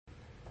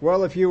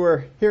Well, if you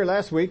were here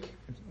last week,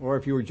 or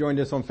if you were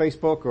joined us on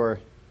Facebook or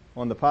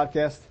on the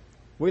podcast,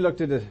 we looked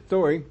at a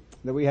story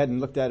that we hadn't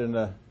looked at in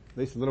at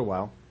least a little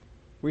while.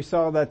 We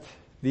saw that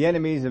the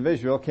enemies of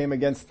Israel came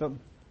against them,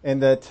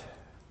 and that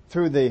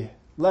through the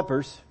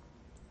lepers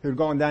who'd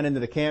gone down into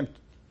the camp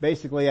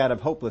basically out of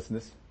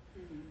hopelessness,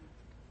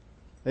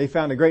 they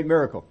found a great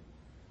miracle.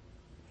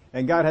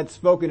 And God had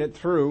spoken it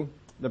through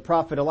the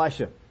prophet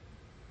Elisha.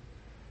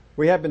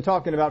 We have been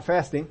talking about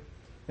fasting.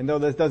 And though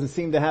this doesn't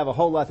seem to have a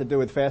whole lot to do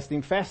with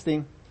fasting,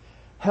 fasting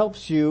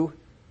helps you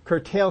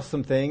curtail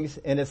some things,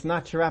 and it's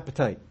not your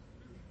appetite.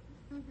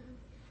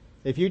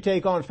 If you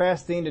take on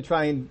fasting to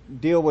try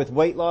and deal with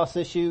weight loss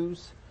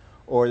issues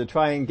or to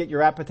try and get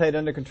your appetite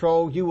under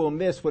control, you will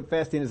miss what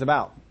fasting is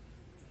about.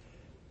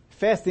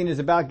 Fasting is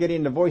about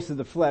getting the voice of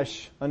the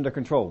flesh under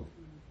control,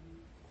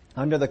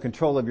 under the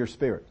control of your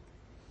spirit.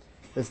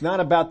 It's not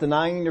about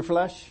denying your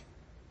flesh.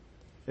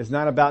 It's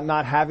not about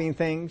not having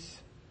things.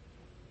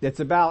 It's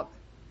about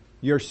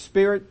your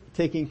spirit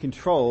taking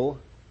control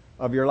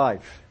of your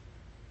life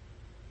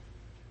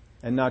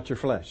and not your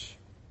flesh.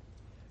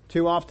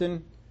 Too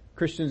often,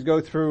 Christians go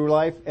through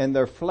life and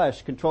their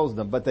flesh controls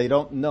them, but they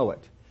don't know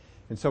it.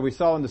 And so we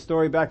saw in the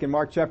story back in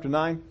Mark chapter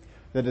 9,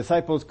 the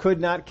disciples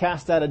could not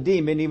cast out a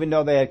demon even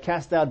though they had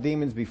cast out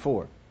demons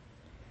before.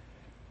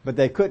 But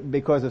they couldn't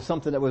because of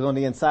something that was on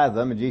the inside of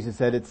them, and Jesus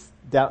said it's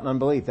doubt and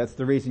unbelief. That's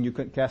the reason you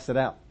couldn't cast it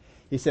out.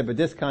 He said, but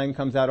this kind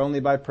comes out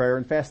only by prayer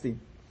and fasting.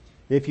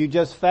 If you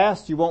just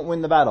fast, you won't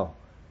win the battle.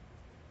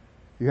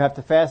 You have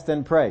to fast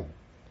and pray.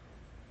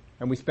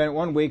 And we spent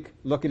 1 week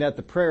looking at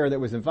the prayer that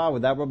was involved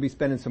with that. We'll be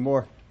spending some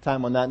more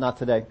time on that, not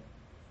today,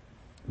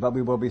 but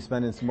we will be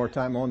spending some more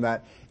time on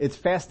that. It's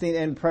fasting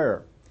and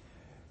prayer.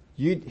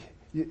 You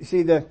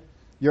see,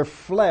 your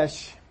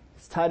flesh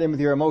is tied in with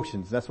your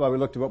emotions. That's why we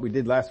looked at what we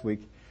did last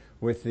week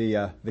with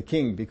the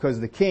king, because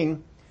the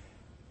king,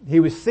 he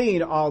was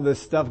seeing all this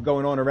stuff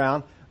going on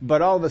around,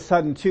 but all of a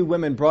sudden 2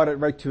 women brought it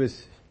right to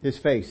his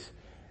face.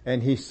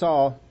 And he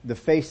saw the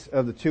face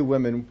of the 2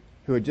 women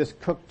who had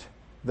just cooked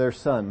their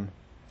son,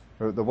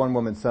 or the one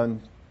woman's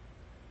son,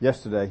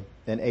 yesterday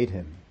and ate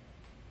him.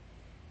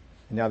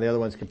 And now the other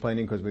one's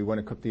complaining because we want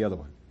to cook the other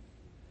one.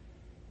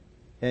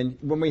 And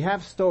when we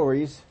have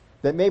stories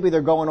that maybe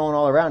they're going on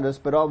all around us,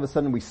 but all of a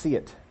sudden we see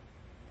it,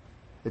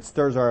 it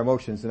stirs our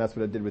emotions, and that's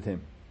what it did with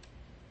him.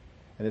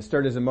 And it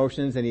stirred his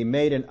emotions, and he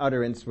made an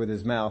utterance with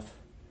his mouth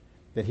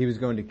that he was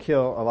going to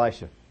kill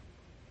Elisha,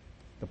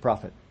 the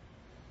prophet.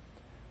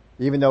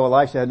 Even though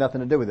Elisha had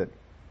nothing to do with it.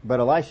 But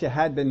Elisha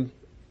had been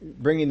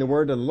bringing the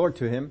word of the Lord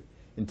to him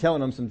and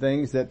telling him some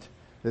things that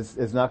this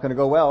is not going to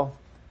go well.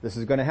 This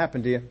is going to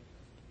happen to you.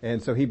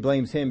 And so he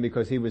blames him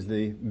because he was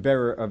the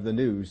bearer of the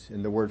news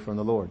and the word from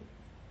the Lord.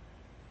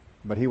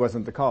 But he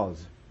wasn't the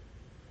cause.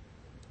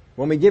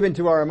 When we give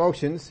into our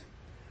emotions,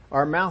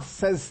 our mouth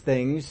says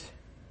things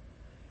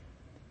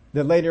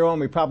that later on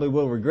we probably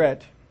will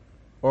regret,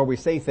 or we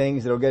say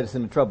things that will get us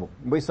into trouble.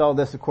 We saw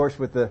this, of course,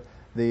 with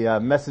the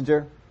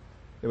messenger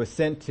that was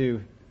sent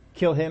to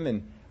kill him,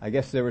 and I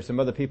guess there were some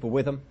other people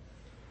with him.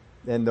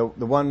 And the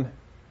one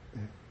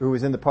who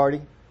was in the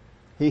party,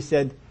 he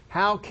said,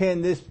 how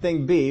can this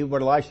thing be,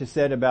 what Elisha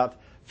said about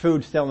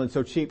food selling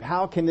so cheap,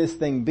 how can this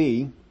thing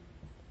be?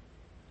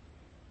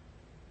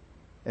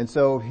 And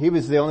so he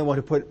was the only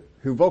one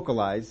who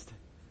vocalized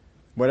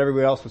what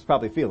everybody else was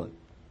probably feeling.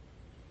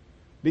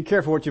 Be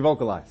careful what you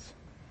vocalize.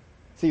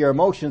 See, your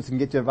emotions can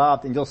get you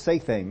involved and you'll say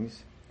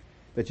things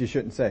that you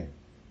shouldn't say.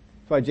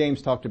 That's why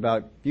James talked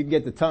about, if you can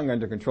get the tongue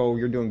under control,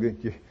 you're doing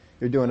good.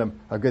 You're doing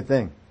a good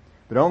thing.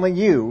 But only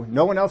you,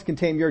 no one else can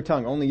tame your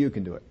tongue. Only you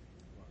can do it.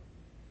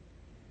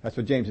 That's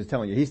what James is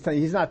telling you.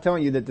 He's not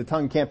telling you that the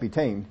tongue can't be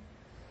tamed.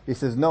 He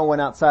says no one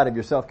outside of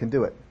yourself can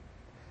do it.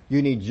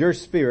 You need your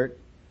spirit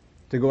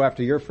to go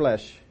after your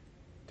flesh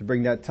to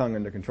bring that tongue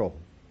under control.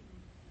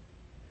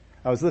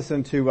 I was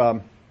listening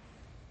to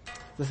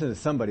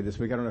somebody this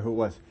week. I don't know who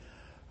it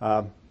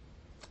was.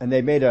 And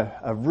they made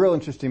a real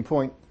interesting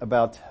point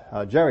about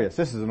Jairus.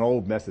 This is an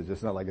old message.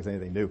 It's not like it's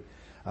anything new.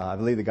 I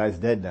believe the guy's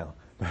dead now.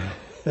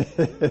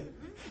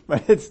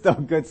 But it's still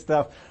good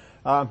stuff.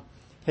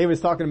 He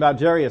was talking about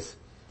Jairus,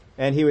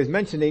 and he was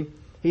mentioning,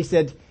 he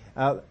said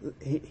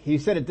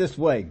it this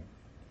way.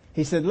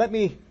 He said, let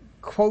me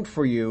quote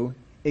for you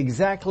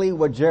exactly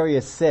what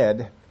Jairus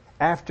said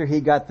after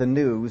he got the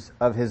news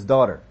of his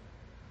daughter.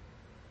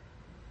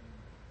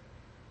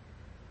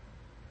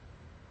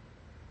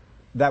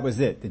 That was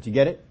it. Did you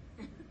get it?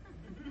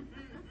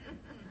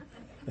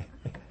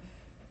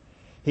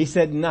 He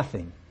said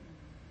nothing.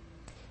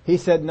 He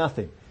said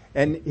nothing.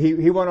 And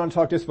he went on to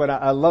talk this, but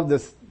I love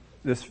this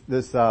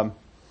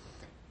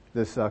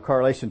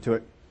correlation to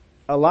it.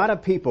 A lot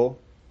of people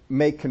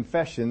make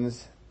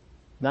confessions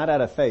not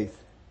out of faith,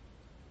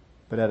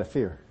 but out of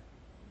fear.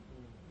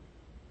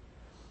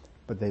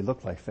 But they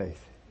look like faith.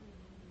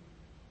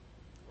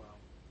 Wow.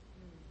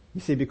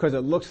 You see, because it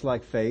looks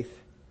like faith,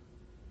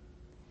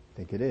 I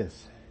think it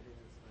is.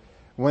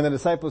 When the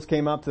disciples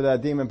came up to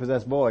that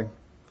demon-possessed boy,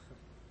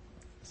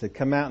 said,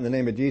 come out in the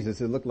name of Jesus,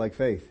 it looked like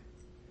faith.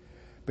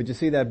 But you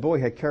see, that boy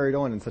had carried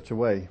on in such a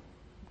way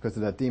because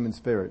of that demon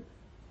spirit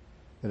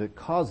that it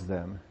caused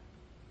them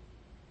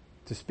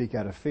to speak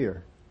out of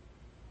fear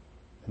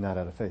and not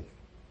out of faith.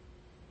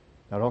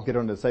 Now don't get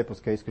on the disciples'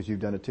 case because you've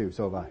done it too.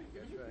 So have I.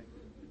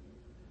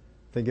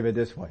 Think of it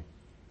this way.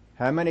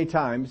 How many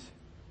times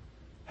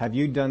have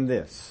you done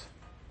this?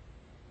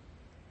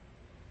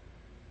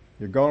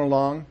 You're going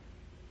along,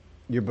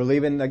 you're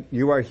believing that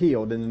you are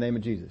healed in the name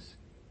of Jesus.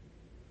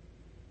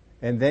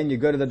 And then you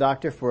go to the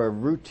doctor for a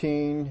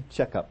routine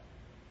checkup.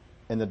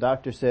 And the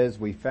doctor says,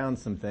 we found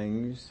some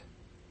things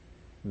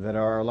that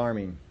are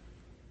alarming.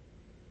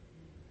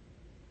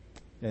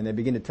 And they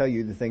begin to tell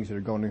you the things that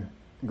are going to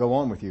go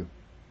on with you.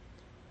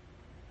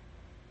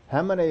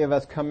 How many of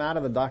us come out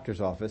of a doctor's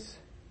office,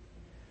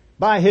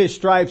 by his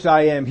stripes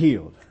I am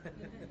healed?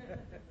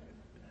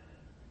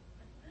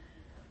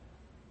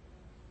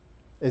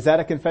 Is that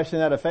a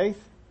confession out of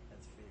faith?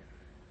 That's fear.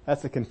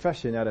 That's a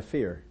confession out of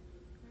fear.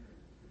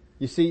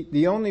 You see,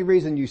 the only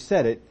reason you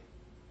said it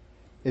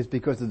is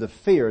because of the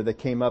fear that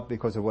came up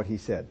because of what he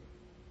said.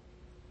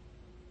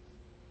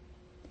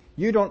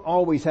 You don't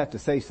always have to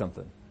say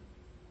something.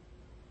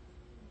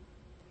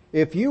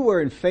 If you were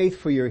in faith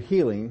for your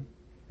healing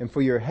and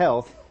for your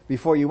health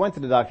before you went to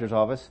the doctor's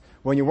office,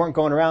 when you weren't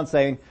going around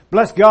saying,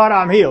 bless God,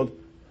 I'm healed,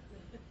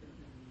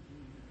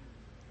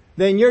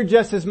 then you're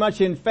just as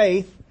much in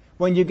faith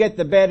when you get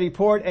the bad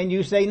report and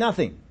you say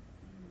nothing.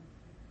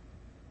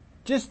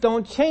 Just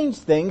don't change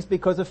things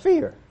because of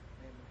fear.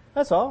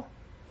 That's all.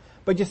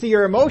 But you see,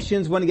 your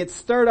emotions, when it gets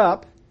stirred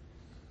up,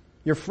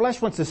 your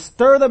flesh wants to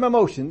stir them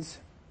emotions,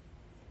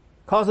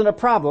 causing a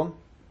problem.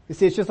 You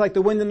see, it's just like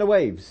the wind and the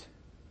waves.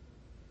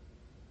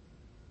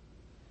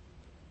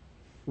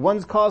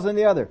 One's causing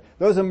the other.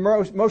 Those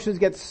emotions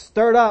get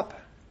stirred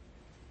up,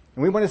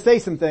 and we want to say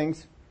some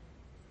things,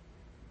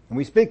 and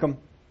we speak them.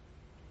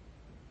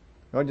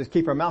 Or just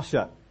keep our mouth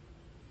shut.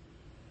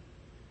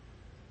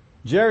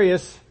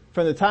 Jairus,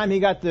 from the time he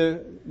got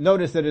the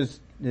notice that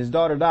his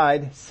daughter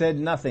died, said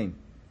nothing.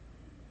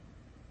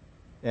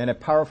 And a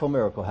powerful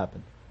miracle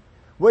happened.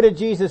 What did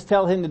Jesus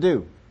tell him to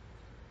do?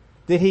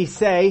 Did he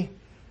say,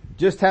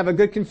 just have a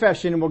good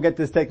confession and we'll get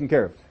this taken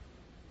care of?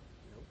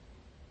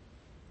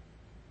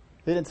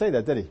 He didn't say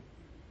that, did he?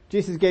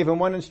 Jesus gave him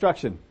one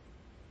instruction.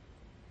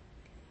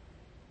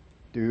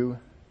 Do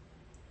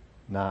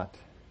not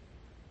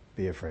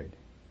be afraid.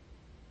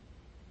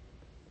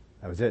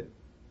 That was it.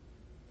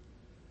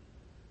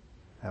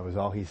 That was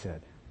all he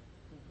said.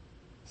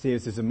 See,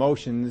 it's his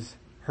emotions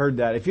heard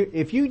that.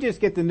 If you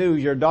just get the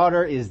news your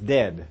daughter is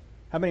dead,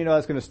 how many know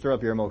that's going to stir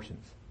up your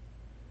emotions?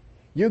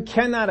 You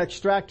cannot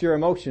extract your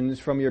emotions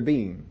from your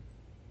being,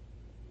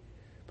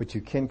 but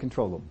you can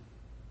control them.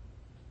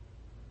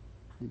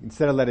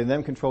 Instead of letting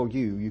them control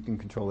you, you can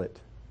control it.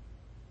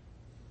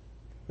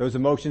 Those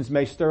emotions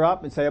may stir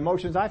up and say,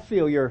 emotions, I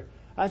feel your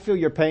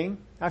pain.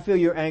 I feel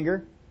your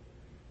anger.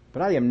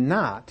 But I am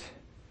not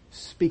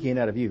speaking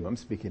out of you. I'm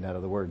speaking out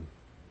of the Word.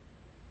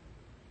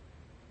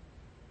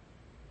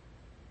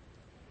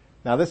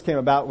 Now this came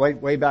about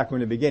way back from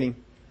the beginning.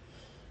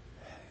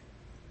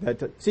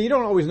 See, you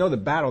don't always know the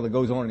battle that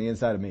goes on the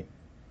inside of me.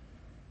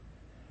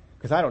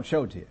 Because I don't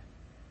show it to you.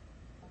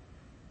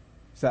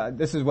 So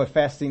this is what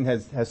fasting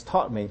has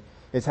taught me,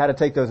 is how to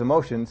take those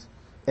emotions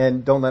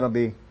and don't let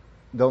them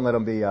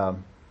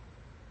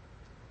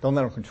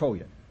control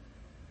you.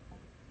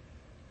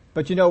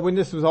 But you know, when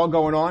this was all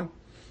going on,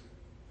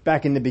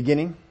 back in the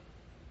beginning,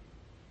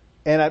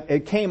 and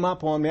it came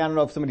up on me, I don't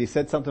know if somebody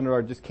said something or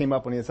it just came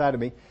up on the inside of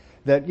me,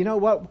 that you know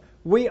what,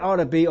 we ought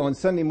to be on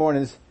Sunday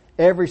mornings,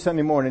 every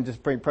Sunday morning,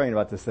 just praying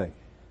about this thing.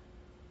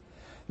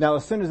 Now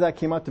as soon as that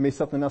came up to me,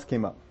 something else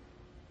came up.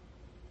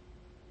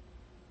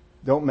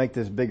 Don't make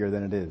this bigger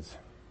than it is.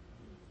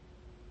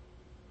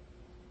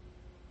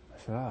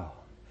 I said, oh.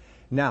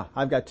 Now,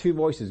 I've got two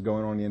voices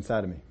going on the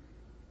inside of me.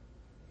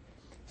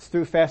 It's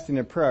through fasting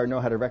and prayer I know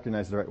how to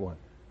recognize the right one.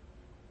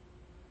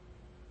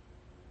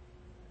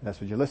 That's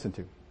what you listen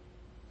to.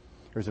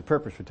 There's a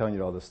purpose for telling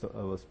you all this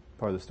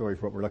part of the story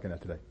for what we're looking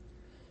at today.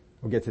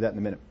 We'll get to that in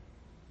a minute.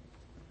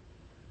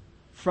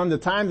 From the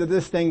time that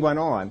this thing went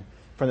on,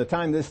 from the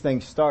time this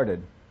thing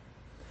started,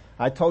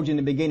 I told you in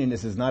the beginning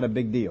this is not a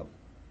big deal.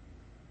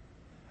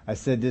 I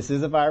said this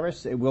is a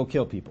virus, it will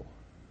kill people.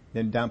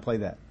 Didn't downplay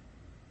that.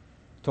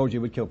 Told you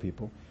it would kill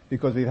people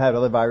because we've had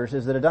other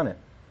viruses that have done it.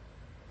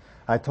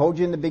 I told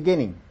you in the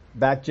beginning,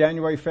 back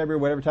January, February,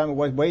 whatever time it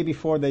was, way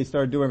before they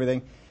started doing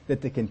everything,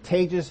 that the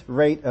contagious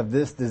rate of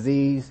this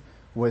disease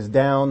was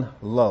down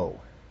low.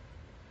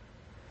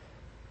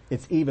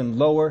 It's even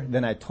lower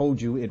than I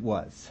told you it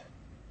was.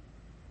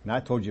 And I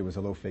told you it was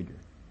a low figure.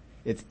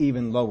 It's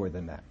even lower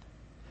than that.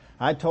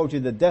 I told you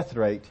the death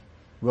rate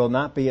will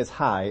not be as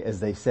high as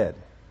they said.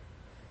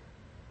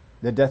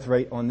 The death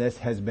rate on this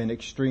has been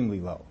extremely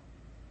low.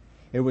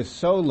 It was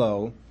so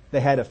low, they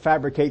had to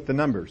fabricate the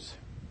numbers.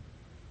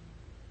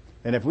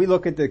 And if we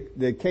look at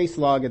the case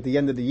log at the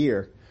end of the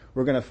year,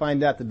 we're going to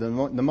find out that the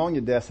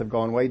pneumonia deaths have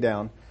gone way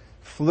down.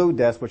 Flu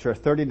deaths, which are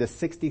 30 to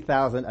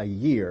 60,000 a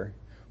year,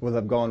 will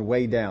have gone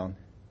way down.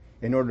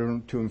 In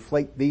order to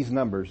inflate these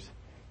numbers,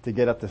 to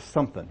get up to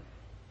something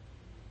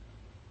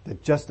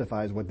that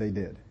justifies what they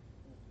did.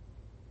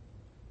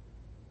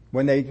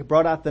 When they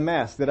brought out the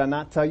mask, did I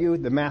not tell you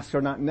the masks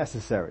are not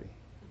necessary?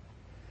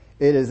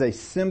 It is a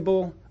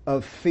symbol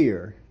of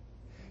fear.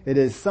 It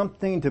is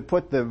something to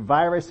put the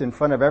virus in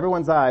front of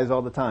everyone's eyes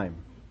all the time.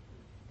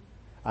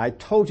 I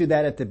told you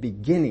that at the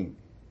beginning.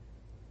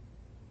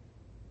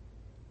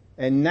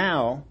 And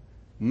now,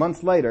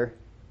 months later,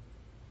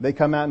 they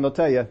come out and they'll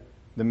tell you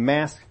the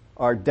masks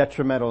are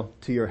detrimental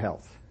to your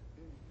health.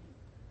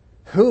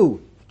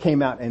 Who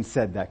came out and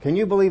said that? Can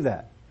you believe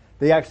that?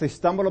 They actually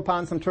stumbled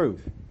upon some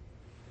truth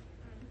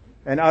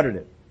and uttered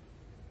it.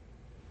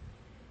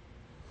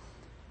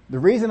 The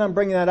reason I'm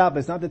bringing that up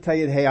is not to tell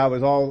you, hey, I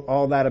was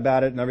all that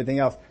about it and everything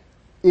else.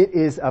 It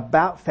is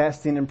about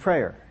fasting and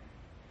prayer.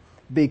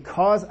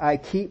 Because I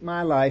keep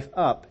my life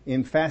up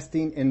in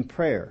fasting and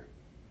prayer,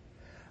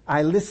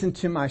 I listen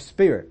to my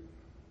spirit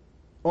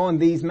on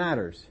these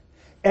matters.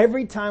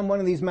 Every time one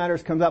of these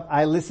matters comes up,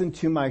 I listen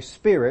to my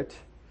spirit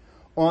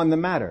on the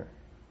matter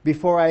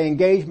before I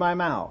engage my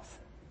mouth,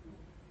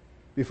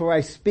 before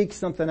I speak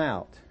something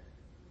out.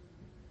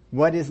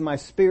 What is my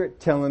spirit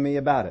telling me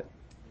about it?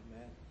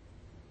 Amen.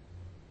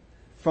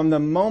 From the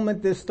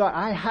moment this started,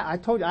 I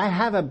told you, I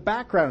have a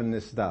background in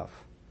this stuff.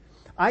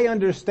 I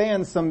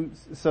understand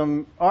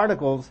some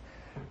articles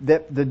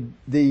that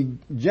the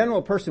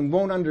general person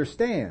won't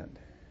understand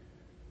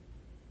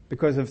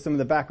because of some of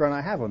the background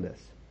I have on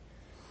this.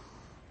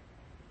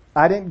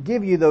 I didn't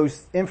give you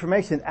those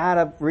information out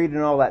of reading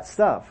all that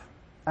stuff.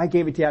 I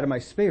gave it to you out of my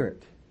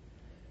spirit.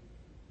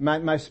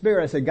 My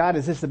spirit, I said, God,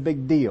 is this a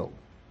big deal?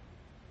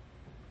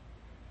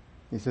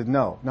 He said,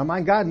 no. Now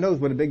my God knows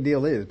what a big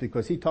deal is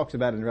because he talks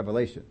about it in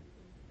Revelation.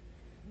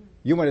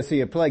 You want to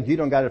see a plague, you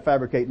don't got to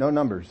fabricate no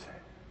numbers.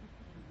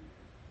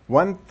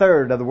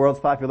 1/3 of the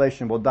world's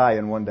population will die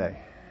in one day.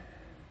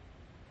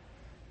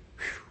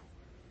 Whew.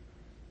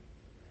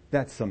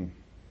 That's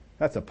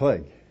a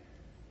plague.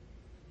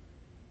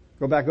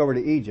 Go back over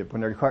to Egypt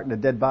when they're carting the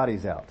dead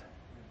bodies out.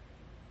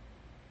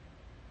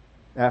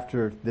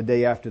 The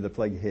day after the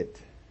plague hit.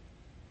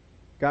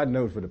 God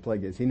knows what a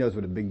plague is. He knows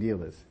what a big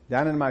deal is.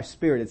 Down in my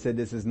spirit it said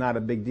this is not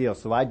a big deal,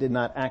 so I did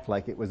not act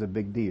like it was a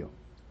big deal.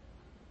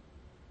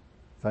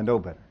 So I know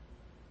better.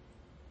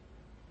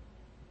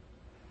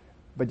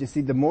 But you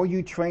see, the more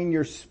you train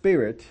your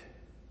spirit,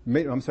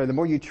 the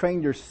more you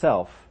train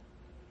yourself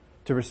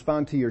to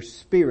respond to your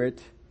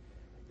spirit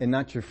and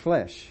not your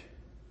flesh,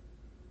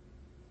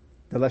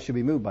 the less you'll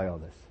be moved by all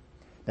this.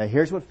 Now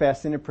here's what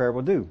fasting and prayer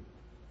will do.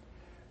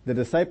 The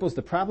disciples,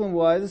 the problem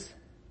was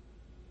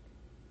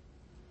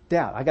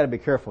doubt. I got to be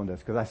careful in this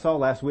because I saw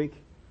last week.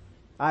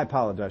 I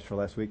apologize for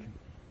last week.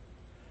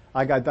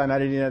 I got done. I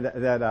didn't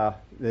know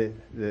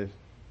the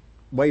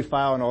WAV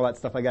file and all that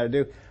stuff I got to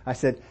do. I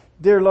said,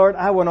 "Dear Lord,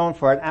 I went on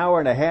for an hour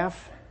and a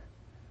half.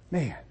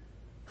 Man."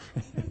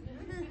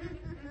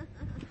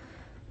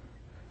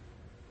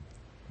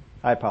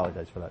 I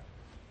apologize for that.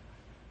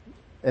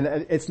 And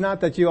it's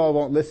not that you all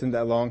won't listen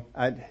that long.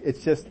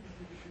 It's just,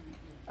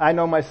 I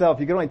know myself,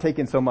 you can only take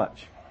in so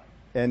much.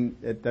 And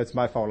that's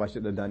my fault. I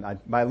shouldn't have done.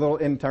 My little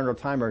internal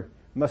timer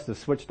must have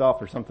switched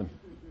off or something.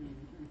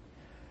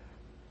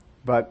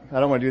 But I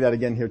don't want to do that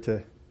again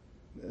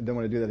I don't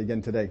want to do that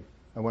again today.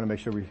 I want to make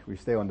sure we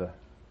stay on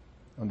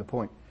the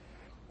point.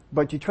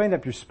 But you train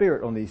up your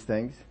spirit on these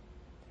things.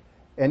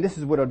 And this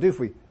is what it'll do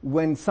for you.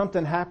 When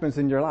something happens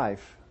in your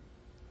life,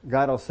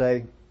 God will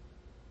say,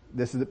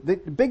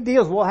 the big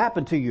deals will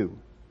happen to you.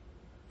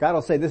 God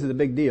will say, this is a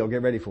big deal.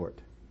 Get ready for it.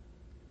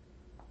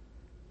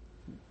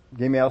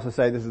 He may also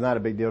say, this is not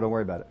a big deal. Don't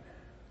worry about it.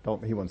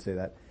 He won't say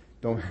that.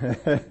 Don't.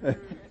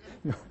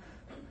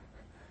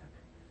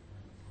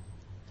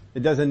 It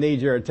doesn't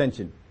need your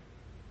attention.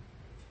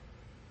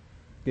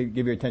 Give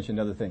your attention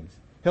to other things.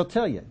 He'll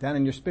tell you down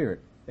in your spirit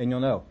and you'll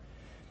know.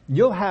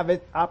 You'll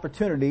have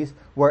opportunities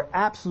where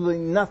absolutely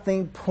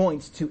nothing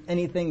points to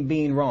anything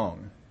being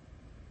wrong.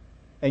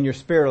 And your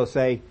spirit will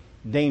say,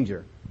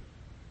 danger.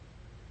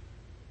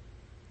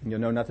 And you'll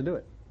know not to do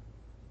it.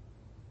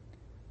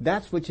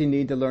 That's what you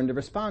need to learn to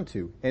respond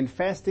to. And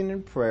fasting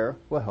and prayer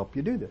will help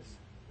you do this.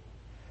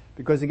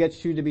 Because it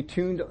gets you to be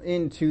tuned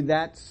into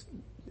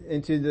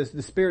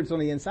the spirits on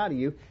the inside of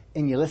you,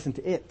 and you listen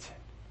to it.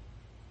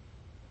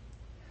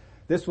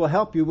 This will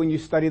help you when you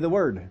study the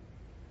Word.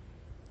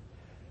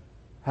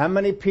 How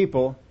many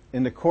people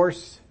in the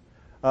course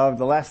of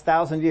the last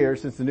 1,000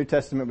 years since the New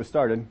Testament was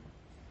started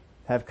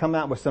have come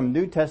out with some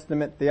New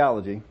Testament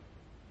theology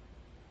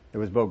that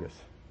was bogus?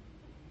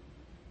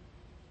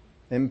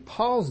 In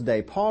Paul's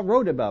day, Paul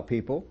wrote about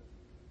people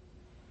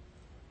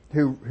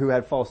who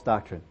had false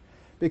doctrine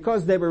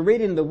because they were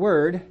reading the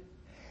Word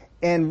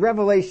and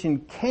revelation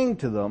came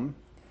to them,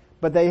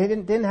 but they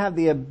didn't have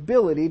the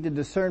ability to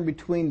discern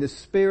between the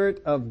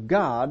Spirit of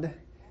God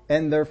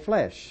and their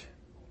flesh.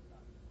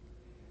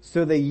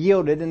 So they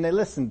yielded and they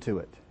listened to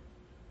it.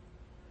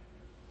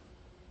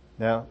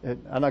 Now,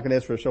 I'm not going to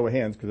ask for a show of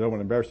hands because I don't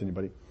want to embarrass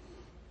anybody.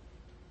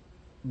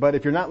 But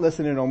if you're not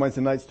listening on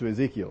Wednesday nights to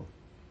Ezekiel,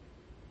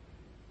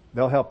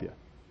 they'll help you.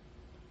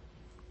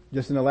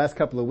 just in the last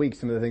couple of weeks,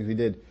 some of the things we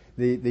did,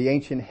 the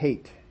ancient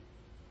hate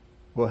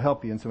will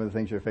help you in some of the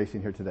things you're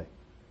facing here today.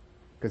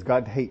 Because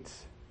God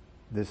hates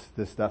this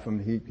stuff,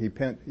 and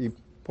he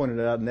pointed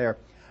it out in there.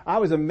 I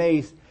was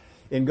amazed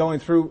in going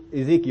through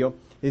Ezekiel.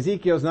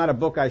 Ezekiel's not a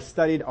book I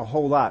studied a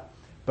whole lot,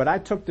 but I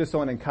took this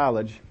on in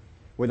college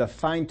with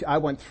I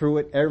went through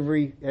it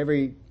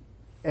every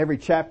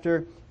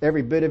chapter,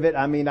 every bit of it.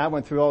 I mean, I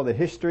went through all the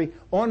history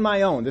on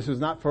my own. This was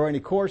not for any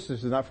course.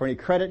 This was not for any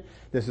credit.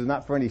 This was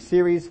not for any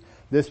series.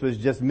 This was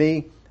just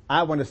me.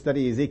 I want to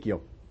study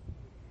Ezekiel.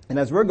 And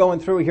as we're going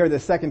through here the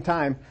second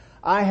time,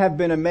 I have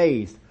been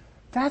amazed.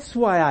 That's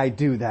why I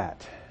do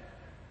that.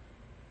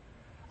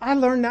 I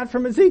learned that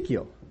from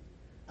Ezekiel.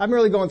 I'm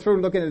really going through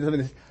and looking at some of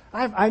this.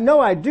 I know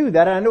I do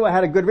that, and I know I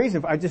had a good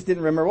reason for it. I just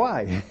didn't remember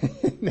why.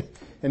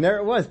 And there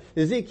it was.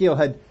 Ezekiel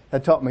had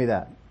taught me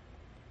that.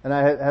 And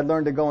I had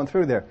learned it going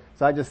through there.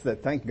 So I just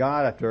said, thank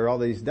God, after all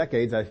these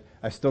decades,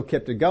 I still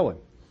kept it going.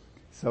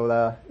 So,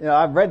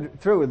 I've read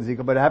through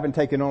Ezekiel, but I haven't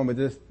taken on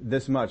with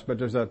this much. But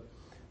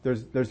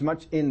there's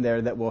much in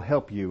there that will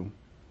help you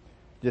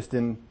just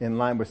in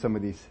line with some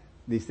of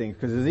these things.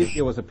 Because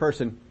Ezekiel was a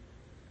person,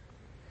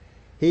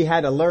 he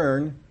had to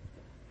learn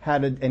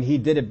and he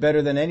did it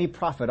better than any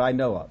prophet I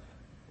know of.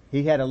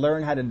 He had to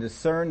learn how to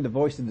discern the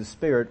voice of the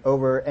Spirit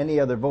over any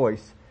other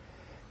voice.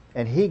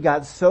 And he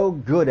got so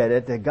good at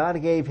it that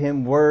God gave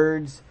him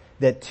words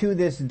that to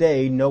this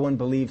day no one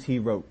believes he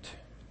wrote.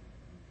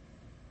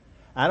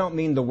 I don't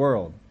mean the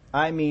world.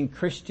 I mean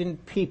Christian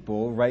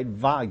people write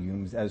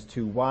volumes as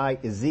to why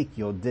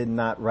Ezekiel did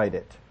not write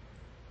it.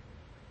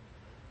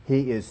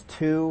 He is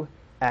too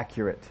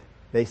accurate.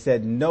 They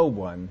said no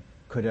one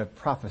could have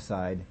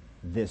prophesied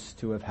this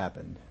to have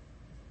happened.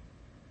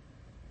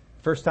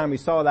 First time we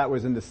saw that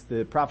was in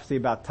the prophecy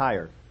about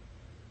Tyre.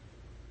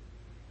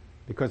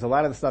 Because a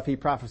lot of the stuff he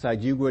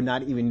prophesied, you would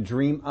not even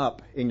dream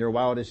up in your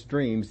wildest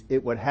dreams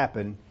it would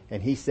happen,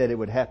 and he said it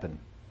would happen.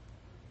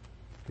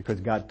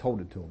 Because God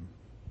told it to him.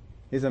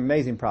 He's an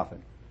amazing prophet.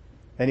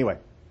 Anyway,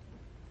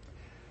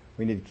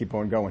 we need to keep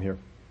on going here.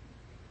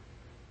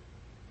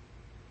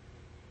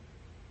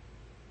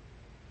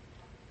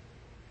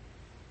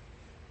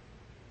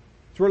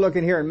 So we're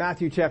looking here in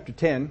Matthew chapter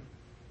 10.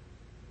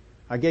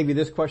 I gave you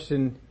this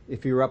question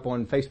if you were up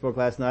on Facebook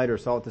last night or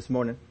saw it this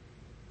morning.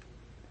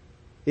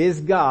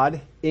 Is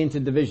God into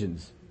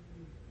divisions?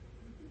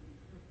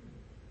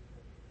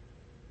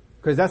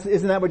 Because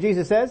isn't that what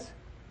Jesus says?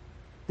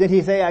 Did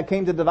he say, I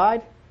came to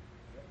divide?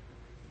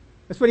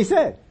 That's what he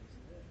said.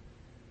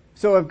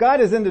 So if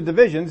God is into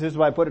divisions, here's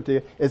why I put it to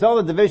you, is all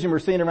the division we're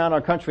seeing around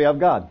our country of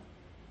God?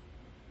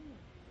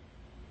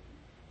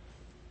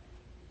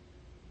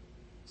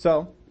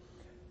 So,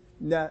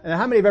 now, and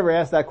how many have ever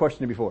asked that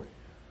question before?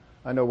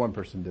 I know one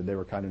person did. They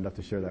were kind enough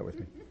to share that with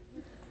me.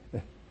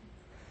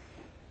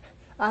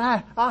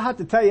 I'll have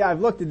to tell you, I've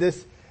looked at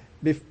this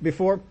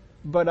before,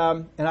 but,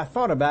 and I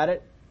thought about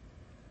it.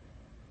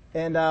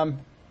 And,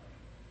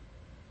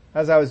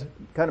 as I was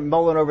kind of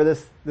mulling over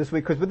this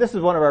week, but this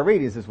is one of our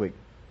readings this week.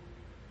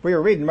 I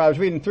was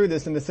reading through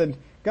this and it said,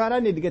 God, I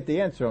need to get the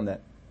answer on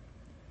that.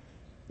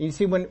 And you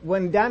see,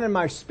 when down in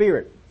my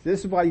spirit, this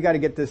is why you got to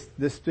get this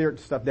spirit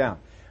stuff down.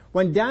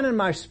 When down in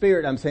my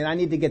spirit, I'm saying I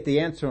need to get the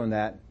answer on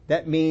that.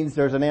 That means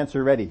there's an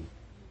answer ready.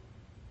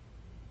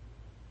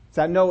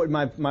 So I know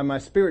my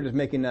spirit is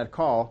making that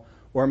call,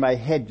 or my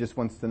head just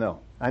wants to know.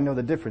 I know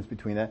the difference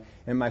between that.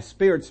 And my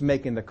spirit's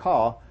making the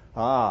call.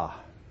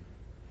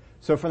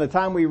 So from the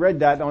time we read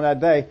that on that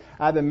day,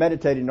 I've been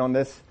meditating on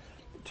this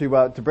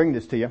to bring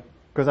this to you,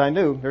 because I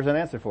knew there's an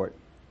answer for it.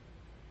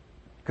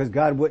 Because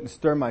God wouldn't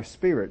stir my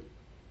spirit.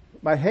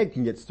 My head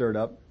can get stirred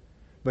up,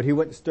 but he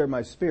wouldn't stir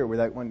my spirit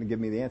without wanting to give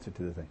me the answer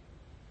to the thing.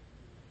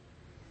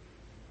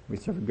 We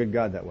serve a good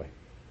God that way.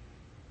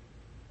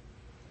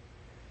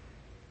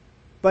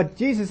 But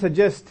Jesus had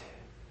just,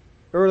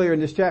 earlier in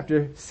this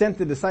chapter, sent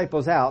the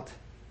disciples out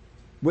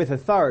with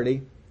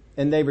authority,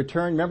 and they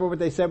returned. Remember what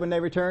they said when they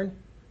returned?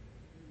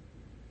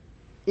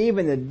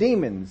 Even the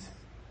demons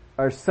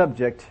are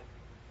subject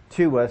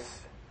to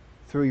us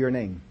through your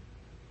name.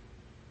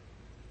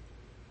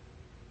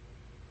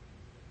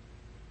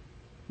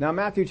 Now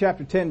Matthew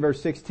chapter 10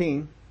 verse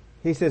 16,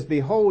 he says,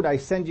 Behold, I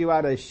send you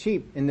out as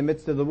sheep in the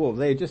midst of the wolves.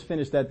 They had just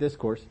finished that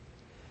discourse.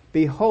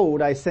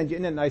 Behold, I send you.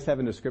 Isn't it nice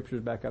having the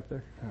scriptures back up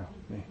there? Oh,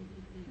 man.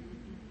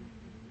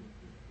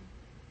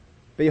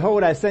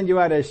 Behold, I send you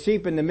out as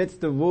sheep in the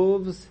midst of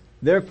wolves.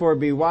 Therefore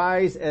be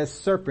wise as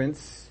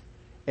serpents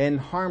and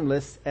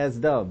harmless as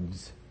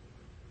doves.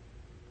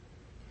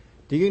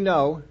 Do you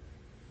know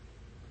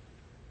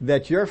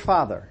that your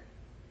Father,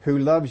 who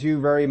loves you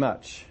very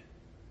much,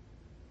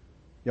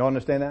 y'all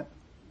understand that?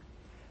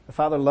 The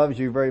Father loves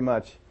you very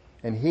much,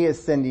 and he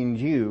is sending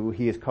you,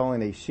 he is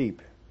calling a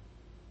sheep,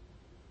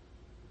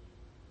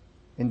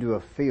 into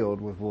a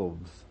field with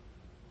wolves.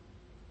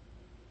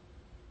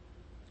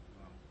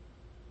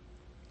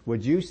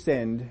 Would you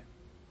send,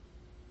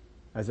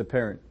 as a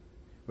parent,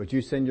 would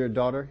you send your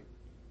daughter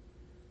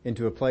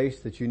into a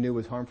place that you knew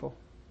was harmful?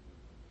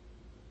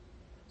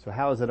 So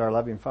how is it our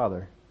loving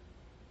Father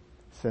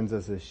sends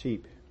us as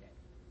sheep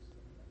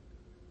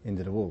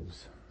into the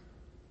wolves.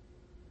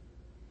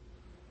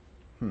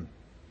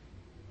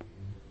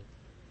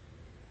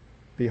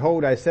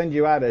 Behold, I send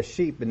you out as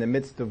sheep in the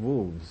midst of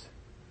wolves.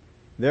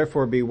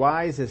 Therefore be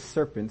wise as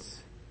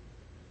serpents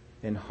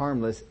and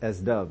harmless as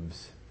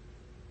doves.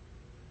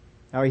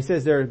 Now he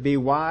says there, be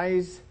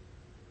wise.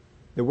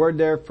 The word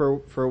there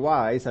for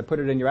wise, I put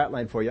it in your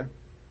outline for you.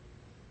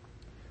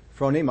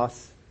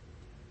 Phronimos.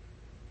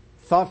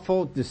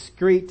 Thoughtful,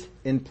 discreet,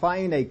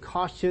 implying a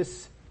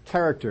cautious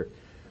character.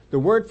 The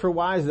word for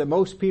wise that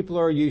most people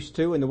are used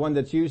to, and the one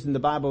that's used in the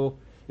Bible,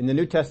 in the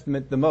New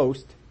Testament the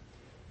most,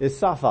 is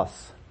sophos.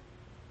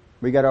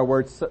 We got our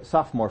word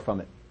sophomore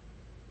from it,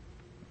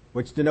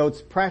 which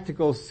denotes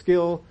practical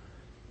skill,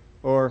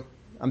 I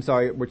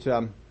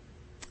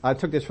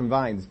took this from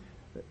Vines.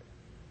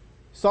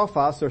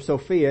 Sophos or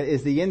Sophia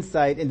is the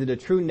insight into the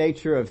true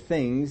nature of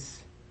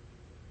things.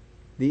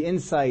 The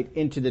insight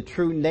into the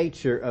true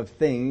nature of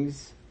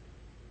things.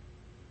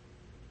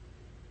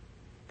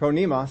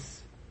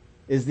 Phronimos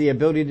is the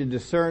ability to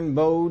discern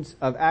modes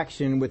of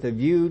action with a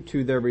view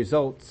to their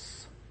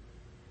results.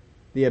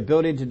 The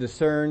ability to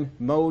discern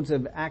modes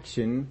of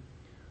action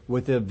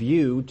with a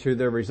view to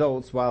their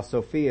results, while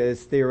Sophia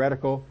is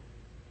theoretical.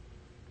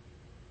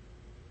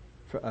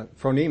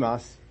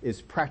 Phronimos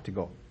is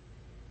practical.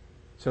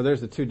 So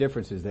there's the two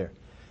differences there.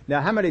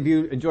 Now, how many of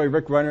you enjoy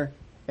Rick Renner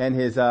and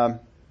his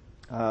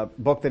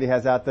book that he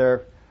has out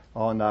there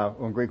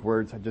on Greek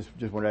words? I just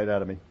went right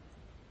out of me.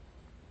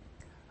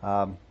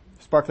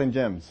 Sparkling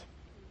Gems.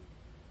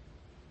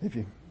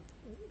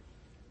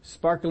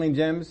 Sparkling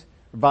Gems,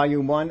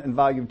 Volume 1 and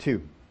Volume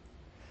 2.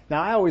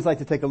 Now, I always like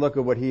to take a look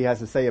at what he has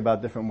to say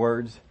about different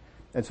words.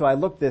 And so I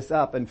looked this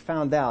up and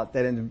found out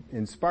that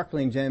in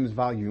Sparkling Gems,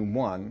 Volume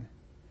 1,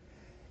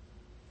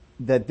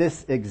 that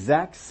this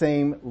exact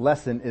same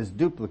lesson is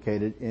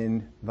duplicated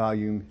in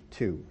Volume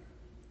 2.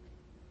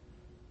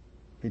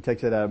 He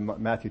takes it out of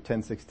Matthew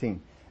 10:16.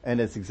 And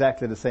it's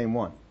exactly the same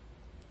one.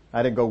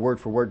 I didn't go word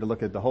for word to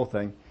look at the whole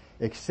thing,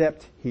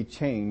 except he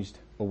changed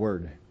a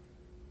word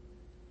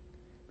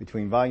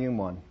between Volume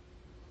 1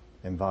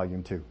 and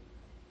Volume 2.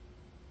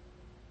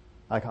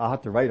 I'll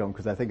have to write them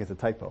because I think it's a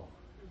typo.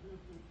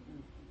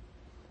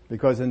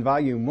 Because in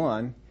Volume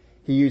 1,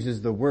 he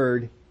uses the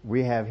word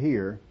we have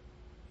here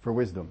for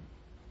wisdom.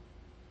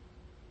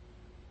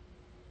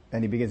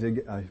 And he begins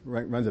to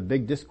runs a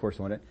big discourse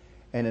on it.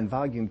 And in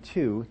Volume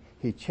 2,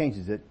 he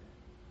changes it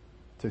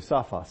to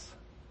sophos.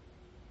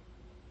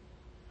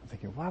 I'm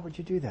thinking, why would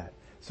you do that?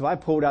 So I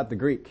pulled out the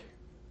Greek.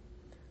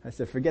 I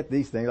said, forget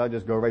these things. I'll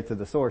just go right to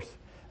the source.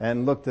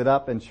 And looked it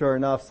up, and sure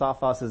enough,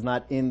 sophos is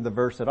not in the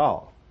verse at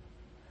all.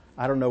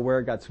 I don't know where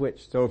it got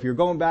switched. So if you're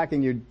going back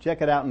and you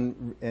check it out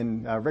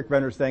in Rick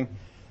Renner's thing,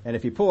 and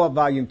if you pull up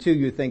Volume 2,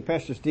 you think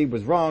Pastor Steve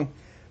was wrong,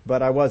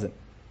 but I wasn't.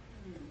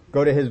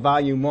 Go to his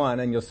Volume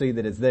 1 and you'll see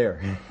that it's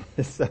there.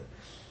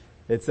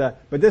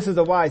 But this is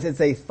the wise.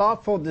 It's a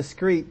thoughtful,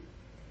 discreet,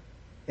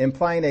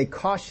 implying a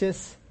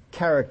cautious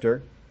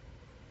character.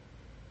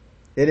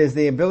 It is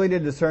the ability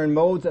to discern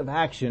modes of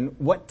action,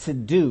 what to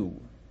do.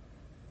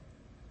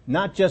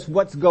 Not just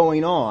what's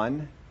going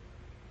on,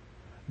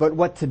 but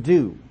what to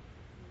do.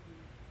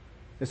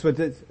 That's what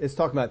it's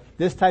talking about.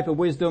 This type of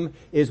wisdom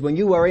is when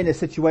you are in a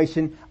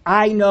situation,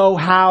 I know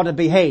how to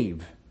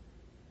behave.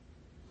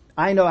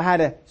 I know how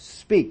to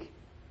speak.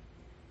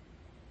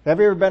 Have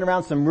you ever been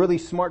around some really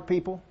smart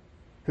people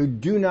who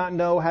do not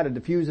know how to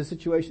diffuse a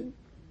situation?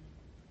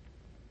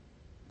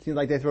 It seems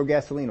like they throw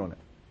gasoline on it.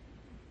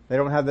 They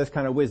don't have this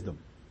kind of wisdom.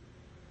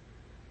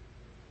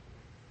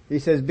 He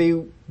says,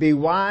 be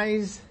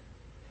wise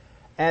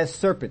as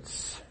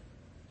serpents.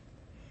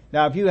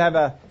 Now, if you have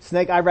a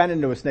snake, I ran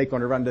into a snake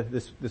on a run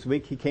this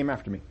week. He came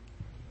after me.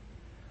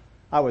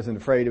 I wasn't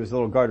afraid. It was a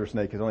little garter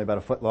snake. It was only about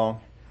a foot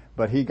long,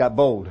 but he got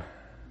bold.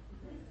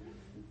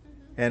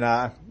 And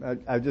I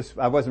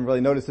wasn't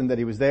really noticing that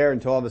he was there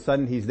until all of a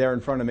sudden he's there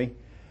in front of me,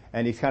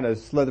 and he's kind of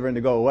slithering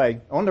to go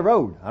away on the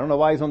road. I don't know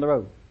why he's on the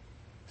road,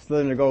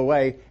 slithering to go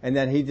away, and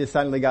then he just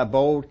suddenly got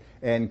bold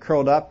and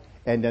curled up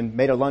and then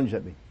made a lunge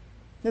at me.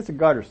 It's a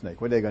garter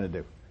snake. What are they going to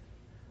do?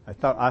 I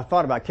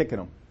thought about kicking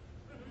him.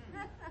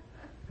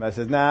 But I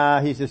said,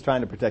 nah, he's just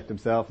trying to protect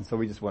himself. And so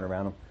we just went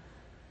around him.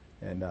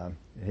 And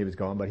he was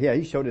gone. But yeah,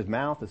 he showed his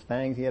mouth, his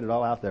fangs. He had it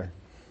all out there.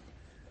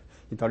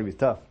 He thought he was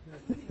tough.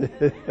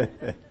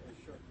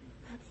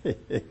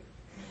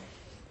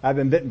 I've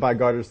been bitten by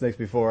garter snakes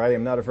before. I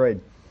am not afraid.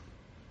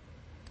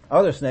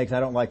 Other snakes I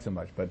don't like so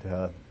much, but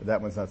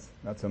that one's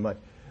not so much.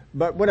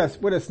 But what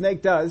a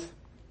snake does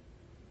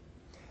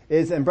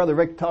is, and Brother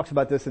Rick talks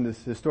about this in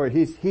his story,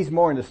 he's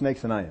more into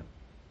snakes than I am.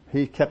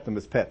 He kept them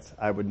as pets.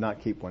 I would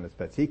not keep one as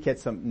pets. He kept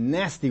some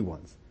nasty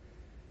ones.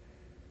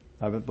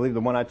 I believe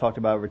the one I talked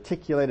about, a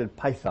reticulated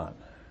python,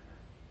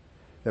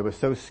 that was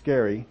so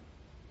scary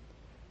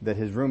that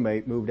his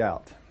roommate moved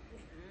out.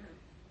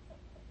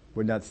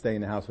 Would not stay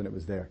in the house when it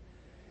was there.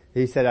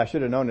 He said, I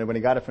should have known it when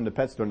he got it from the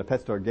pet store, and the pet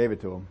store gave it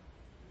to him.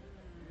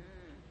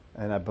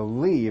 And I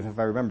believe, if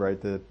I remember right,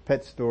 the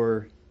pet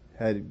store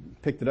had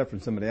picked it up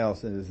from somebody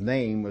else, and his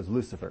name was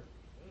Lucifer.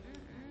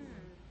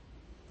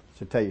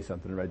 Should tell you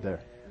something right there.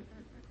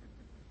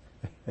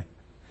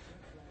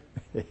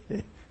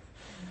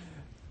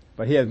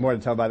 But he has more to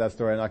tell about that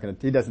story.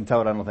 He doesn't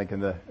tell it, I don't think, in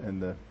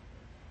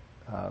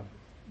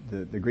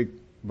the Greek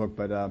book,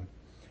 but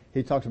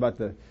he talks about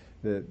the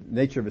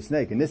nature of a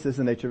snake, and this is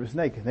the nature of a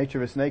snake. The nature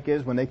of a snake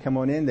is when they come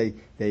on in,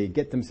 they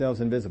get themselves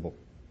invisible.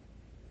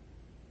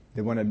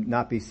 They want to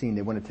not be seen.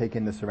 They want to take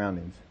in the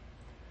surroundings.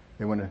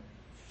 They want to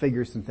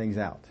figure some things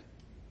out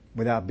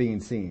without being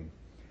seen.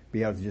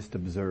 Be able to just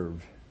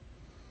observe.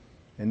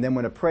 And then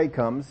when a prey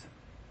comes,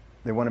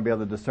 they want to be able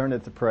to discern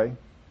it's a prey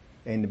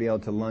and to be able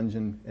to lunge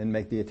and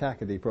make the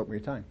attack at the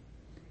appropriate time.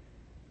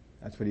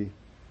 That's what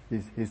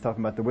he's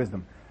talking about, the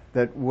wisdom.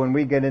 That when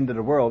we get into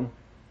the world,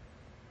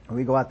 when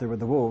we go out there with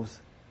the wolves,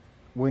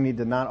 we need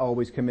to not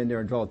always come in there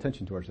and draw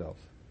attention to ourselves.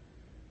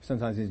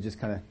 Sometimes we just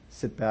kind of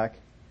sit back,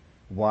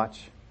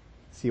 watch,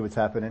 see what's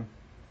happening.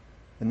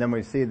 And then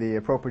we see the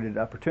appropriate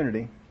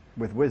opportunity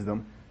with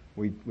wisdom.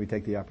 We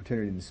take the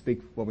opportunity to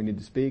speak what we need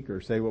to speak, or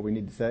say what we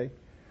need to say,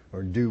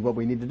 or do what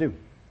we need to do.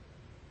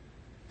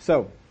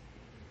 So,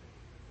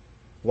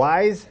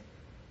 wise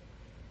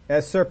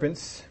as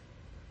serpents.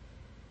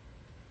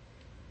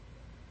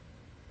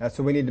 That's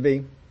what we need to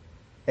be.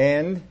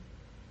 And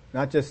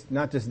not just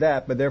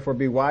that, but therefore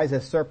be wise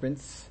as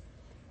serpents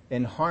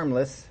and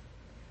harmless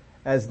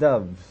as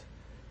doves.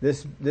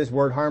 This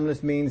word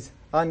harmless means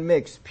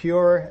unmixed,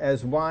 pure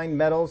as wine,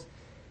 metals.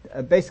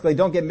 Basically,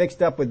 don't get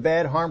mixed up with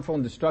bad, harmful,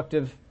 and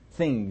destructive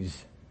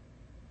things.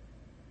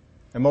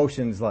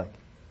 Emotions like.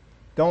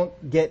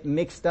 Don't get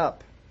mixed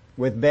up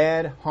with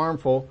bad,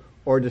 harmful,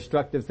 or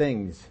destructive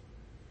things.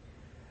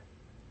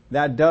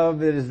 That dove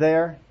that is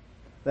there,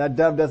 that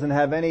dove doesn't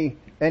have any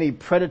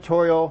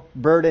predatorial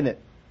bird in it.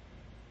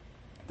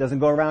 It doesn't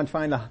go around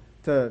trying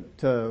to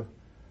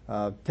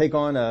take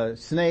on a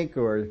snake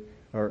or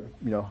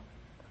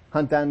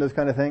hunt down those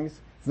kind of things.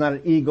 It's not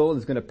an eagle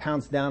that's going to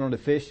pounce down on a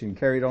fish and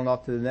carry it on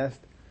off to the nest.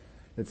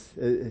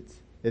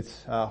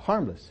 It's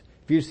harmless.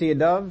 If you see a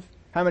dove,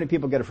 how many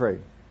people get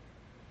afraid?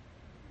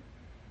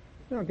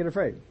 They don't get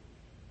afraid.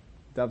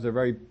 Doves are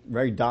very,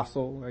 very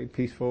docile, very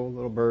peaceful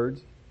little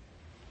birds.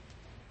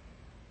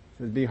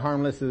 So be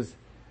harmless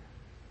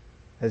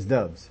as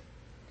doves.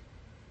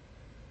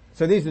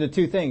 So these are the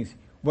two things.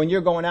 When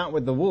you're going out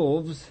with the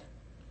wolves,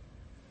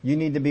 you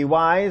need to be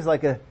wise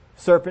like a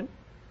serpent,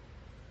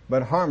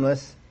 but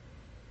harmless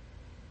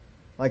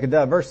like a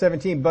dove. Verse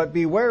 17, but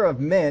beware of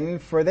men,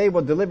 for they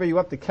will deliver you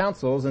up to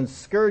councils and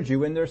scourge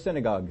you in their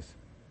synagogues.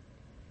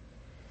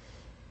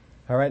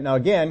 All right, now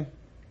again,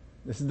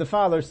 this is the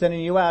Father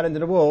sending you out into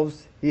the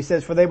wolves. He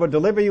says, for they will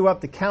deliver you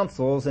up to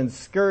councils and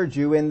scourge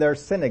you in their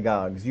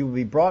synagogues. You will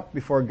be brought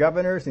before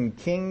governors and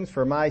kings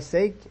for my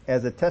sake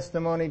as a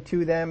testimony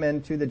to them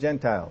and to the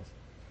Gentiles.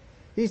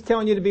 He's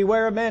telling you to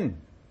beware of men.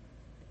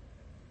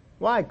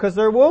 Why? Because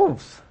they're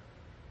wolves.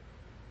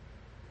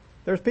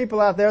 There's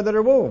people out there that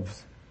are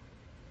wolves.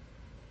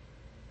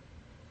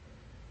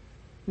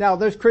 Now,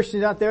 there's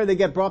Christians out there, they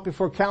get brought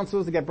before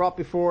councils, they get brought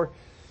before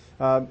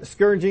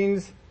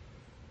scourgings,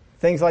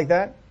 things like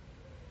that.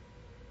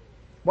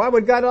 Why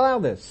would God allow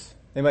this?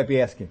 They might be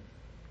asking.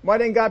 Why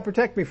didn't God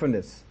protect me from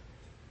this?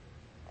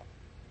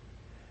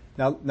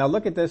 Now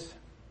look at this.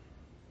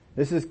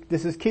 This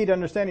is key to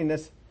understanding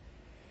this.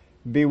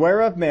 Beware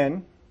of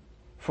men,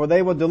 for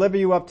they will deliver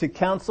you up to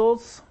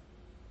councils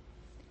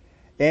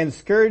and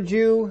scourge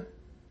you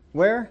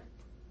where?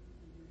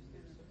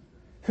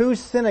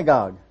 Whose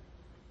synagogue?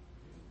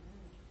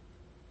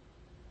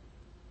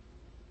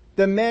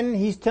 The men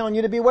he's telling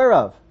you to beware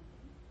of.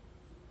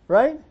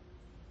 Right?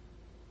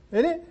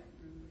 Isn't it?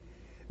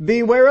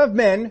 Beware of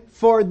men,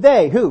 for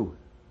they, who?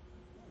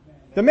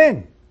 The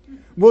men.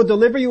 Will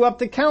deliver you up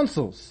to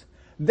councils.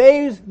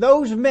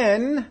 Those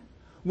men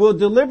will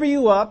deliver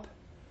you up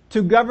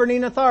to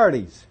governing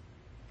authorities.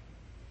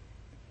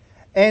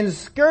 And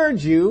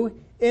scourge you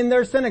in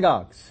their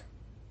synagogues.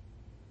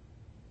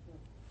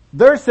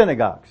 Their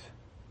synagogues.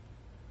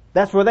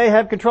 That's where they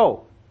have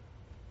control.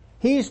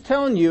 He's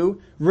telling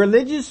you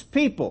religious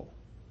people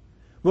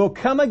will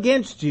come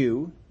against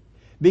you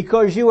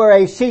because you are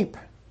a sheep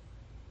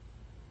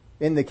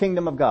in the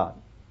kingdom of God.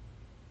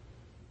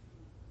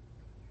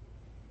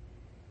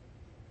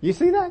 You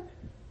see that?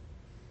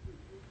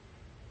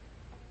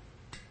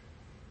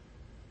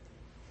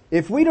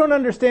 If we don't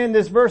understand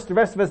this verse, the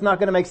rest of it's not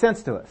going to make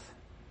sense to us.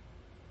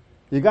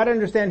 You got to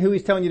understand who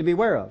he's telling you to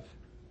beware of.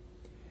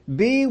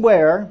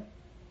 Beware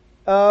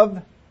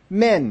of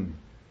men,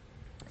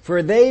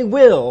 for they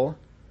will,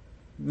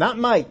 not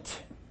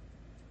might,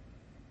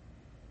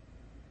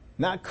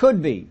 not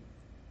could be,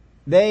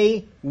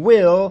 they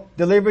will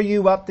deliver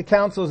you up to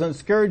councils and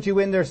scourge you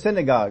in their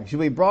synagogues.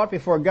 You'll be brought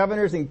before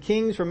governors and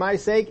kings for my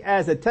sake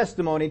as a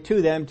testimony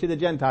to them, to the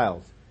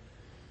Gentiles.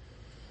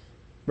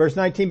 Verse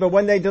 19, but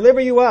when they deliver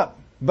you up,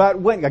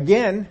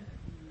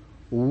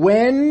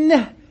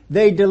 when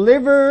they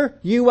deliver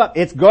you up,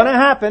 it's gonna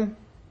happen.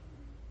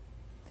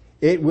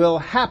 It will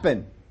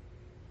happen.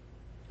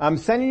 I'm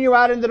sending you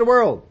out into the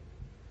world.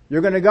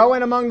 You're gonna go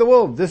in among the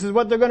wolves. This is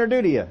what they're gonna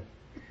do to you.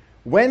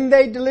 When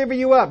they deliver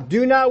you up,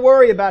 do not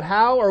worry about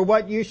how or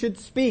what you should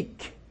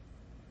speak.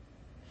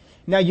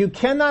 Now you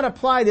cannot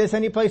apply this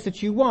any place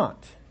that you want.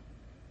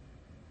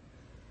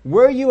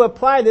 Where you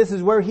apply this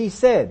is where he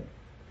said,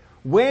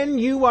 when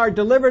you are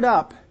delivered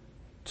up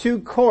to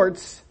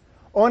courts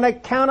on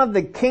account of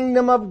the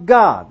kingdom of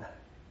God,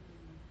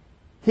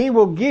 he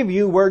will give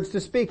you words to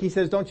speak. He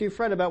says, don't you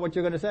fret about what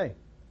you're going to say.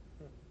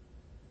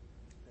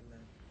 Amen.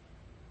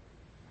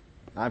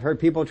 I've heard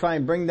people try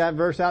and bring that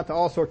verse out to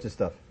all sorts of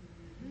stuff.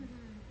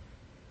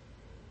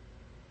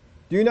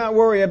 Do not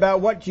worry about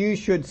what you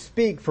should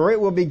speak, for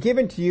it will be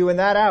given to you in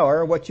that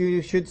hour what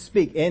you should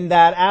speak. In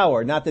that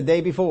hour, not the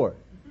day before.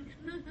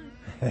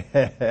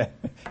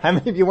 How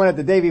many of you want it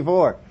the day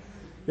before?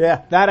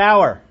 Yeah, that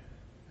hour.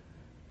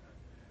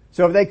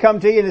 So if they come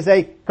to you and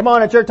say, come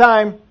on, it's your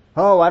time.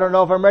 Oh, I don't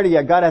know if I'm ready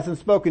yet. God hasn't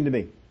spoken to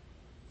me.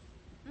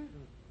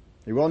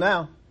 He will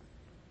now.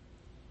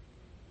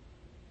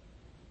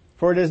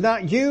 For it is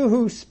not you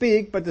who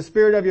speak, but the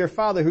Spirit of your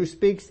Father who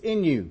speaks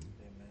in you.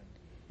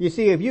 You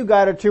see, if you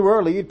got it too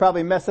early, you'd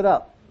probably mess it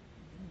up.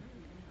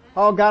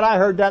 Oh God, I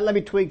heard that. Let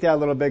me tweak that a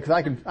little bit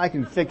because I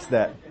can fix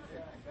that.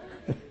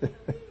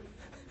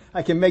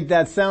 I can make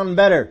that sound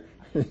better.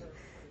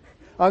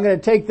 I'm going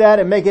to take that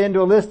and make it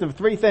into a list of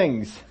 3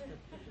 things.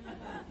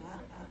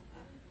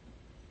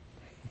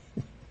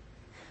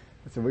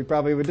 That's what we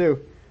probably would do.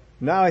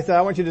 Now I said,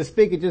 I want you to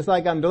speak it just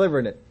like I'm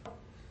delivering it.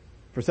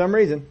 For some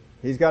reason,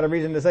 he's got a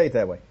reason to say it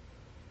that way.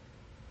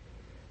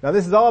 Now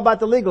this is all about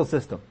the legal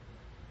system.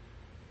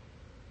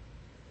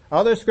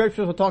 Other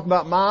scriptures will talk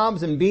about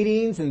mobs and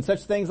beatings and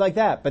such things like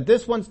that. But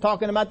this one's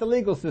talking about the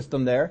legal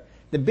system there.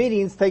 The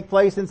beatings take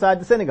place inside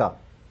the synagogue.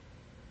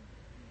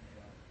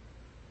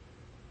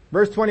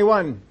 Verse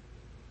 21.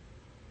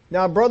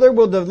 Now brother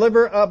will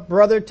deliver up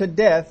brother to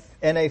death,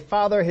 and a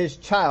father his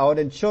child,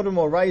 and children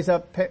will rise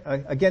up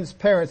against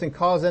parents and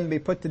cause them to be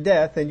put to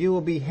death, and you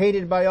will be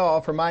hated by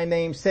all for my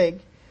name's sake,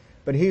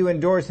 but he who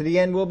endures to the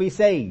end will be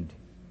saved.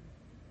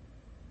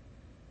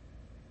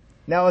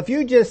 Now if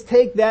you just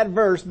take that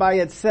verse by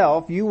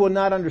itself, you will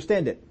not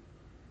understand it.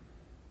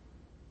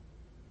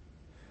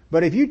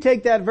 But if you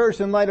take that verse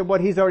in light of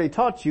what he's already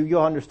taught you,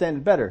 you'll understand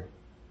it better.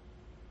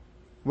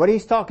 What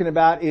he's talking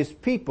about is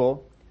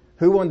people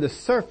who on the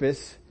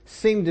surface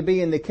seem to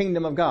be in the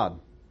kingdom of God.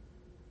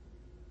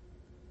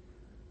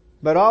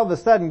 But all of a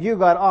sudden you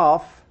got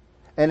off,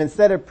 and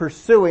instead of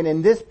pursuing,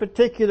 in this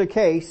particular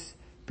case,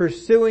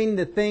 pursuing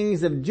the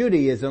things of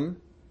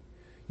Judaism,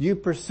 you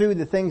pursue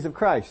the things of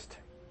Christ.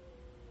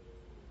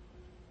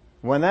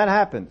 When that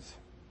happens,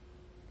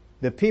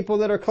 the people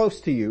that are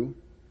close to you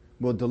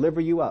will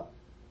deliver you up.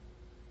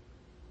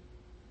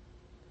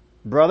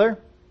 Brother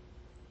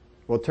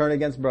will turn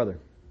against brother.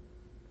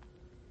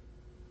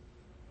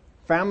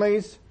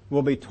 Families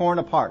will be torn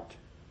apart.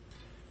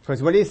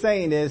 Because what he's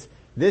saying is,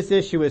 this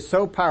issue is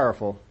so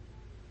powerful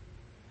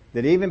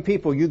that even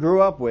people you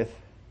grew up with,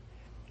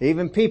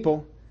 even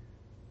people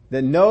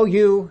that know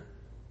you,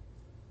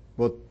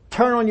 will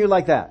turn on you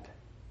like that.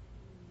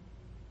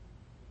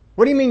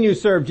 What do you mean you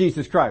serve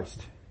Jesus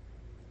Christ?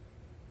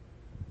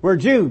 We're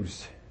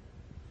Jews.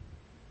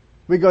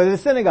 We go to the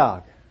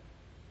synagogue.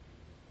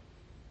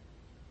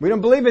 We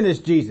don't believe in this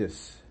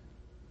Jesus.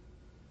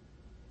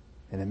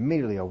 And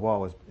immediately a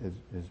wall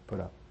is put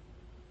up.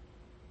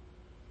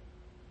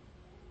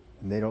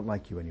 And they don't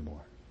like you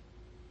anymore.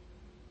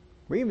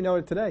 We even know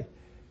it today.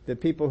 The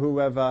people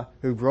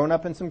who've grown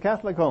up in some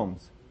Catholic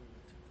homes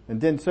and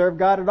didn't serve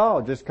God at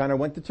all, just kind of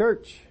went to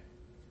church,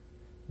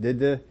 did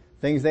the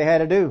things they had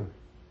to do,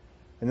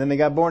 and then they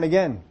got born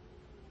again.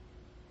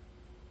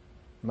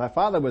 My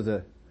father was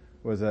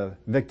a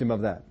victim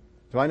of that.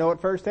 So I know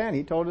it firsthand.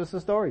 He told us the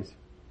stories.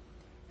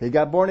 He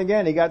got born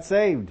again. He got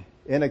saved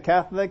in a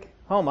Catholic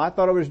home. I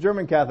thought it was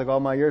German Catholic all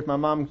my years. My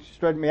mom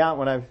straightened me out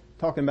when I was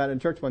talking about it in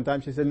church one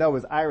time. She said, no, it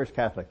was Irish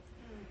Catholic.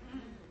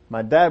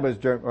 My dad was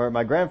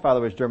my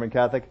grandfather was German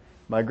Catholic.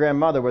 My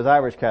grandmother was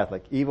Irish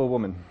Catholic. Evil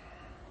woman.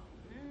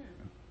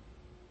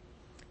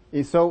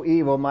 He's so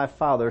evil, my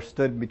father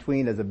stood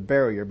between as a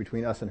barrier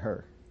between us and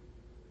her.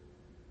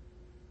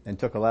 And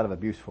took a lot of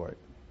abuse for it.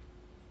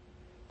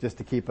 Just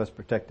to keep us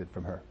protected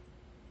from her.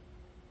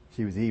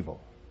 She was evil.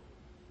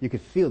 You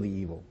could feel the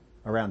evil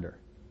around her.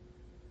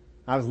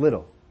 I was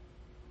little.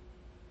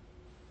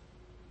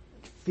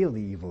 You could feel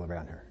the evil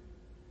around her.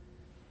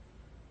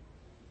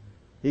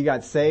 He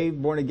got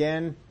saved, born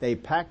again. She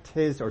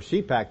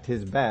packed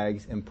his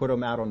bags and put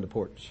them out on the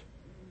porch.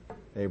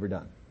 They were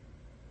done.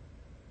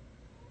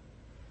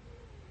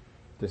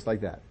 Just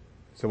like that.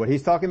 So what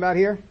he's talking about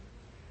here,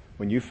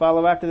 when you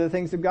follow after the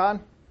things of God,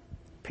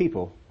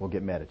 people will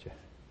get mad at you.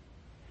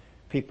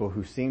 People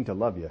who seem to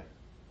love you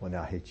will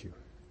now hate you.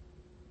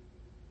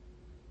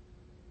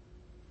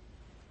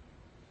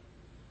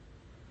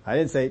 I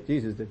didn't say it,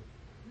 Jesus did.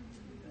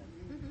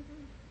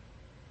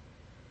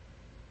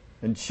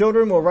 And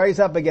children will rise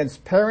up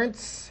against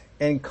parents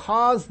and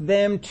cause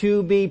them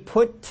to be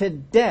put to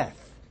death.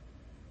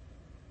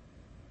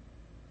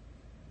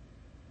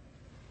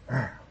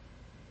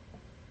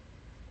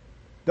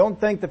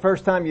 Don't think the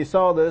first time you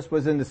saw this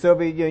was in the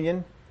Soviet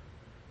Union,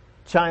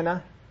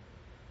 China,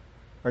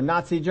 or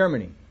Nazi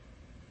Germany.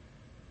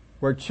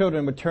 where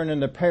children would turn in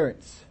their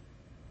parents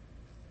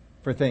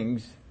for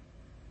things.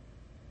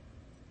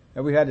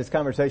 And we had this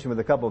conversation with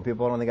a couple of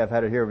people. I don't think I've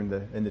had it here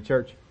in the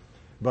church.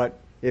 But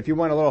if you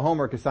want a little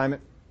homework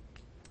assignment,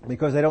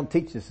 because they don't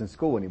teach this in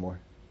school anymore.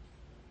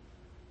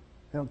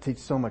 They don't teach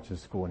so much in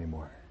school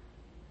anymore.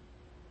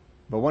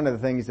 But one of the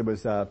things that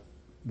was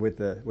with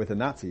the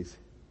Nazis.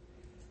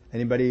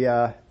 Anybody?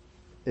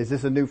 Is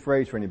this a new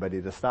phrase for anybody?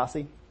 The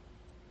Stasi?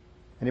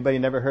 Anybody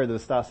never heard of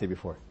the Stasi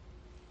before?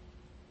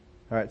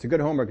 All right, it's a good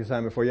homework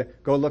assignment for you.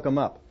 Go look them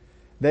up.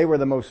 They were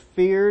the most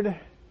feared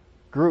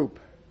group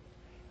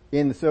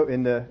in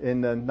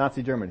the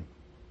Nazi Germany.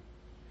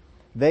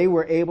 They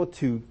were able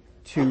to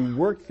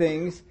work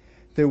things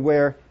to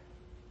where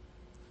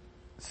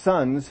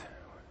sons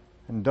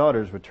and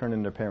daughters would turn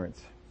in their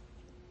parents.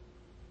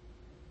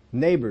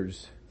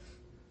 Neighbors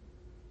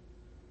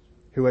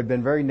who had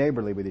been very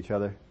neighborly with each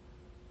other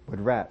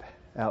would rat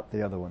out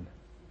the other one.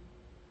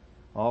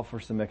 All for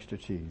some extra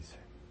cheese.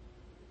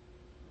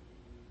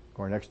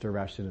 Or an extra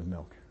ration of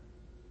milk.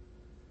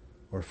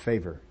 Or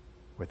favor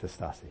with the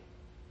Stasi.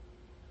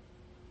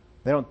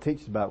 They don't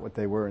teach about what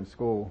they were in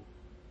school.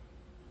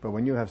 But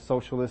when you have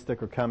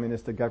socialistic or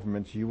communistic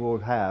governments, you will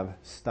have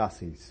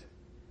Stasis.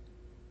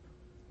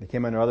 They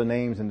came under other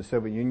names in the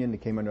Soviet Union. They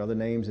came under other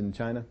names in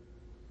China.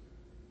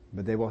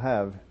 But they will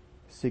have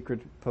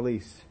secret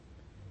police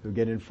who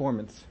get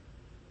informants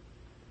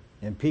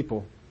and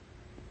people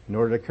in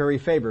order to curry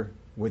favor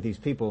with these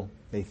people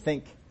they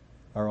think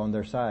are on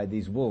their side,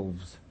 these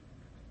wolves.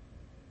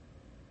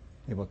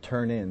 They will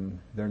turn in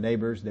their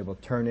neighbors. They will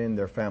turn in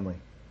their family.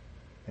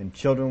 And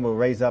children will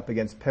raise up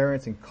against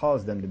parents and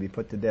cause them to be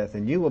put to death.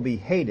 And you will be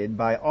hated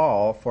by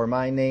all for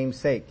my name's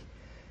sake.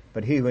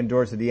 But he who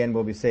endures to the end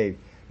will be saved.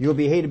 You will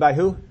be hated by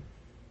who?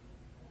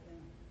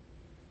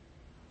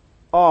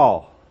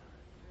 All.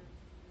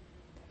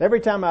 Every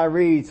time I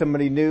read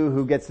somebody new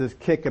who gets this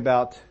kick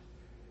about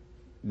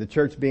the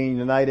church being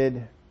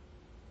united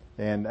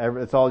and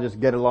it's all just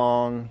get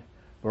along,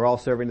 we're all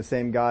serving the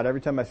same God. Every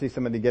time I see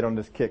somebody get on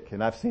this kick,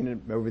 and I've seen it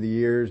over the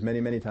years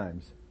many, many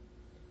times.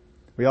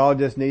 We all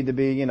just need to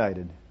be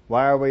united.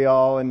 Why are we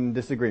all in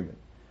disagreement?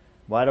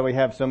 Why do we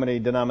have so many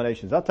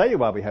denominations? I'll tell you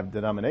why we have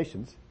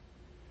denominations.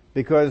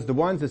 Because the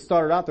ones that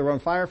started out that were on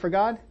fire for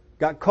God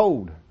got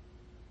cold.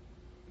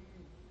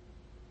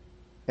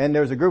 And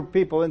there's a group of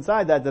people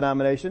inside that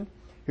denomination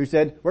who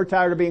said, we're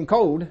tired of being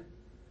cold.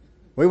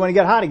 We want to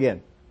get hot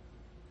again.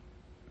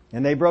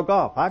 And they broke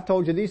off. I've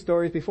told you these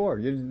stories before.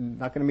 You're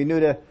not going to be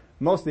new to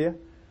most of you.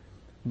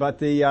 But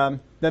the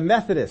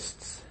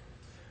Methodists,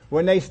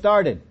 when they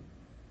started,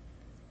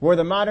 were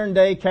the modern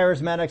day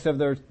charismatics of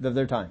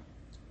their time.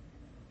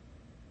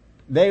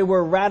 They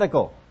were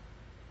radical.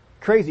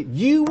 Crazy.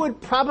 You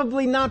would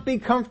probably not be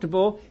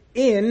comfortable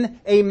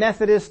in a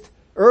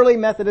early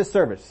Methodist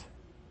service.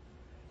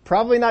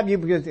 Probably not you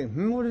because,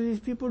 what are these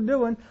people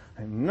doing?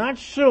 I'm not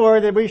sure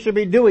that we should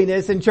be doing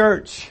this in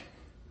church.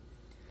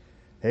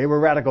 They were a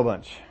radical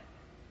bunch.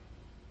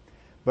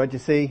 But you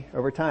see,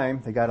 over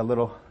time, they got a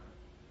little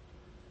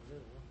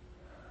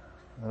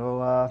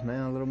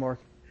more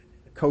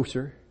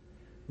kosher,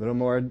 a little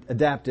more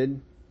adapted.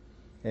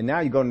 And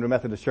now you go into a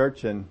Methodist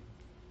church and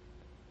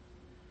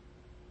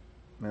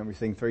we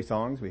sing 3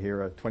 songs, we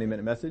hear a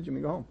 20-minute message, and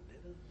we go home.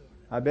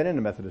 I've been in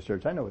a Methodist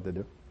church. I know what they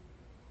do.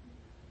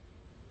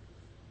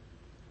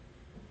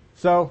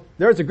 So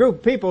there's a group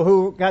of people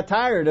who got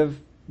tired of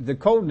the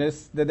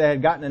coldness that they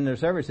had gotten in their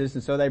services,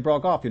 and so they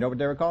broke off. You know what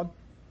they were called?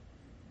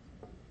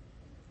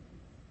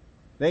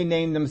 They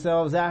named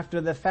themselves after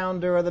the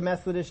founder of the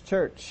Methodist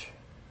Church,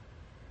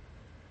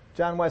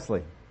 John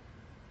Wesley.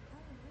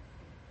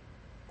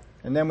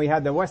 And then we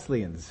had the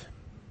Wesleyans.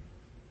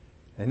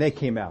 And they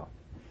came out.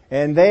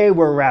 And they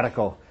were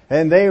radical.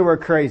 And they were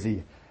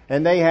crazy.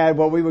 And they had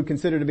what we would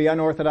consider to be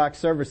unorthodox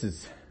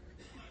services.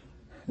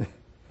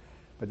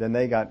 But then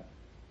they got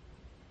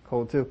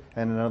cold too.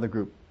 And another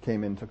group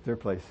came in and took their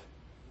place.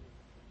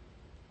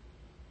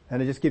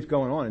 And it just keeps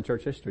going on in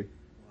church history.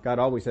 God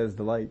always has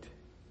the light.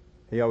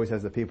 He always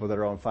has the people that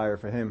are on fire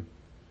for Him.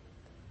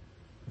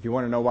 If you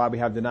want to know why we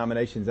have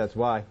denominations, that's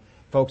why.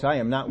 Folks, I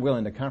am not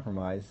willing to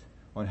compromise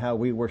on how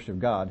we worship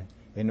God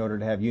in order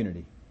to have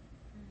unity.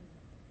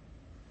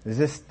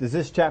 Does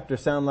this chapter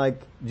sound like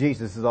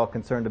Jesus is all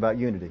concerned about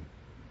unity?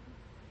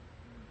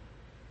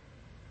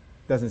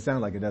 Doesn't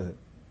sound like it, does it?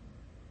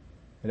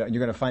 You're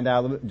going to find out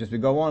a little bit, just to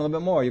go on a little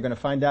bit more, you're going to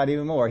find out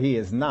even more. He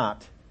is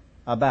not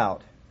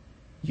about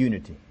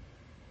unity.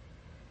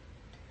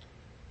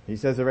 He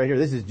says it right here.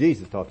 This is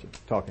Jesus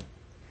talking.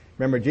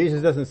 Remember,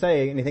 Jesus doesn't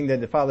say anything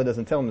that the Father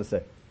doesn't tell him to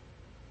say.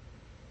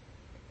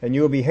 And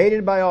you will be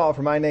hated by all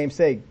for my name's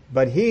sake,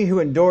 but he who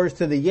endures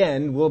to the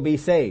end will be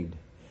saved.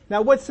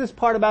 Now, what's this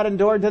part about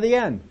endure to the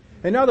end?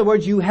 In other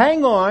words, you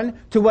hang on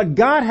to what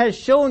God has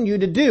shown you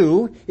to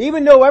do,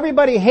 even though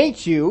everybody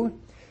hates you.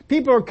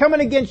 People are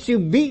coming against you,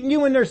 beating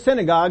you in their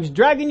synagogues,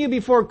 dragging you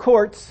before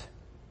courts,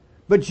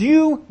 but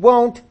you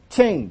won't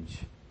change.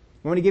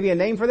 I want to give you a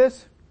name for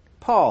this?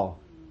 Paul.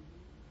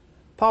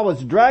 Paul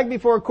was dragged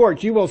before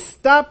courts. You will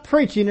stop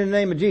preaching in the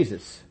name of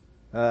Jesus.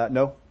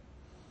 No.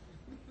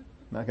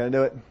 Not going to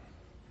do it.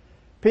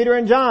 Peter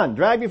and John,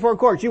 dragged before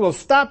court. You will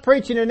stop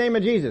preaching in the name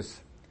of Jesus.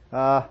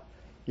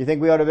 You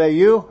think we ought to obey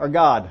you or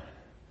God?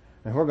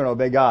 And we're going to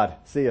obey God.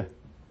 See ya.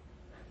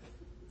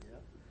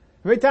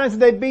 How many times did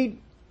they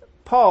beat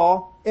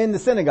Paul in the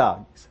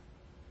synagogues?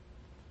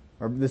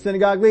 Or the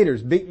synagogue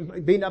leaders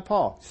beating up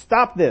Paul.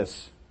 Stop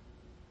this.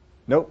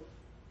 Nope.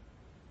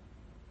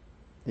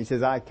 He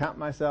says, I count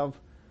myself,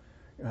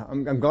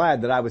 I'm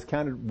glad that I was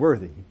counted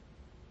worthy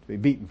to be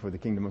beaten for the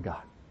kingdom of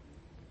God.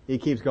 He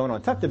keeps going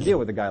on. Tough to deal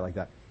with a guy like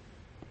that.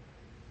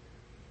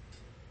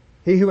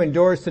 He who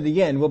endures to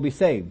the end will be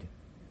saved.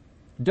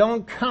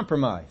 Don't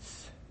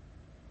compromise.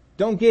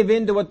 Don't give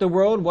in to what the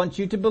world wants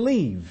you to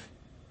believe,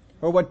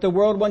 or what the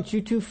world wants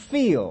you to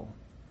feel,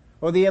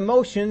 or the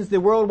emotions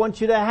the world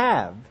wants you to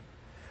have,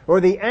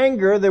 or the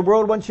anger the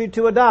world wants you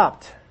to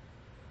adopt.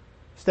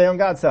 Stay on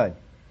God's side.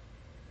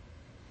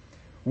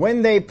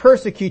 When they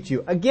persecute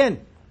you,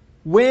 again,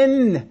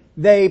 when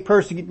they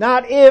persecute,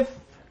 not if,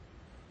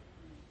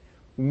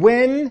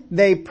 when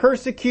they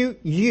persecute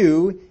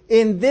you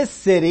in this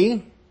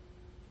city,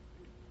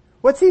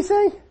 what's he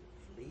say?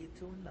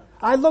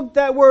 I looked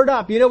that word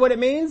up. You know what it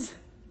means?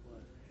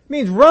 It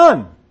means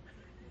run.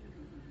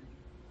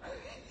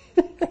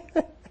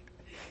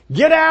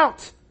 Get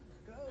out.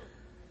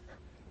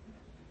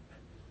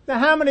 Now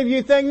how many of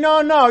you think,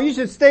 no, you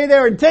should stay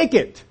there and take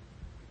it?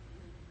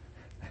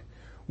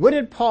 What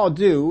did Paul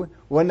do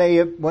when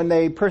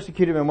they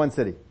persecuted him in one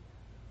city?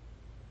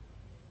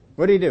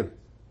 What did he do?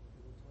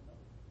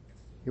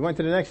 He went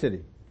to the next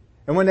city.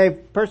 And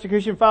when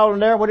persecution followed him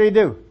there, what did he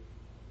do?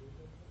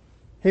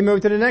 He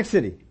moved to the next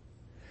city.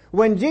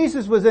 When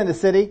Jesus was in the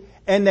city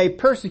and they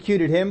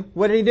persecuted him,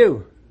 what did he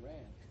do?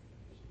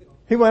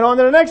 He went on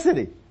to the next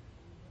city.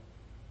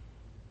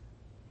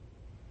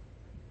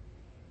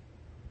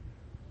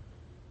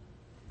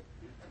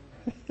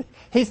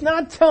 He's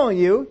not telling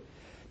you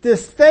to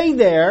stay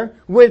there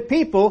with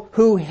people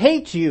who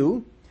hate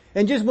you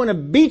and just want to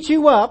beat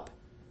you up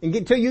and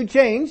get till you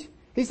change.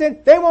 He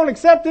said, they won't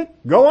accept it.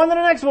 Go on to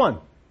the next one.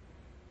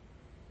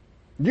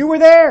 You were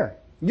there.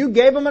 You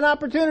gave them an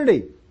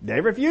opportunity. They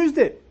refused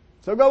it.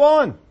 So go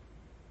on.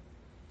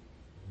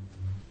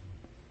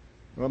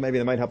 Well, maybe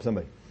that might help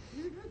somebody.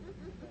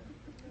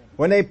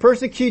 When they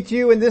persecute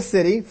you in this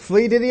city,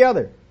 flee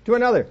to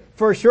another.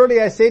 For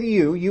surely I say to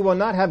you, you will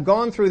not have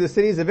gone through the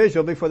cities of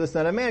Israel before the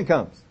Son of Man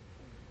comes.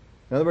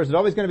 In other words, there's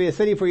always going to be a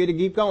city for you to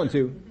keep going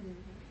to.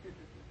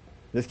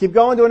 Just keep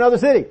going to another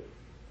city.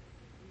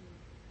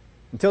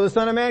 Until the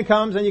Son of Man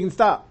comes and you can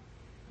stop.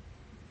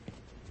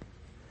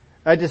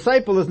 A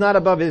disciple is not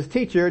above his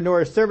teacher,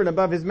 nor a servant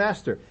above his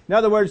master. In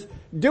other words,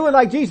 do it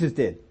like Jesus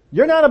did.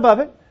 You're not above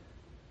it.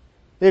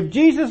 If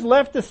Jesus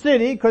left the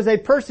city because they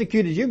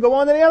persecuted you, go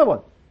on to the other one.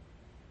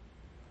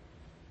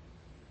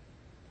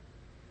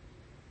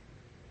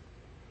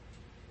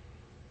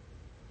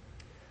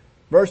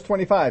 Verse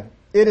 25.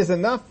 It is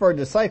enough for a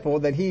disciple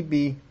that he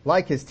be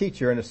like his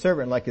teacher and a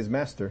servant like his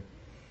master.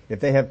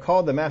 If they have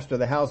called the master of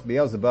the house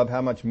Beelzebub,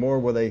 how much more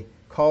will they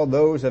call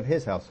those of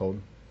his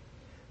household?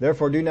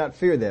 Therefore do not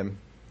fear them,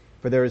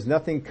 for there is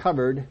nothing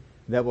covered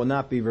that will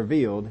not be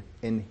revealed,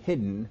 and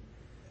hidden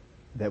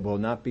that will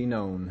not be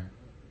known.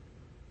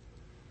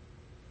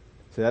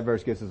 So that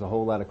verse gives us a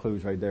whole lot of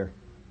clues right there.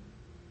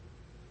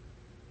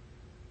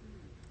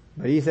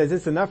 But he says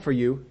it's enough for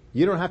you.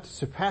 You don't have to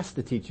surpass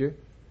the teacher.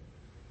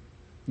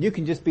 You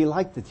can just be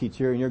like the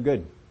teacher and you're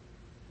good.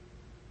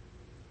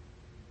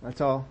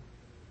 That's all.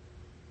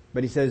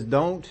 But he says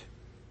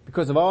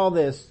because of all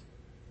this,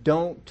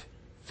 don't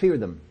fear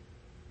them.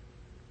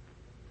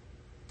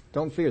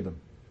 Don't fear them.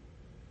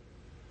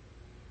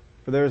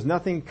 For there is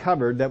nothing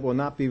covered that will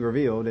not be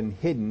revealed, and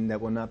hidden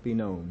that will not be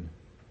known.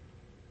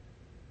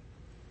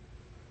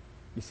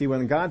 You see,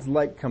 when God's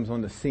light comes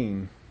on the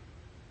scene,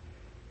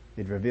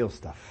 it reveals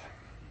stuff.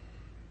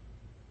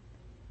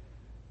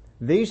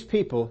 These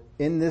people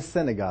in these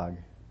synagogues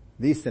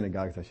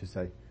I should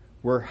say,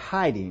 were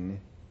hiding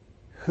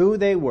who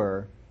they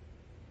were,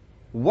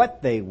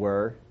 what they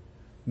were,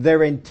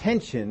 their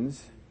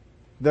intentions,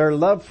 their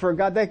love for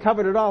God. They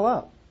covered it all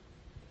up.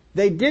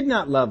 They did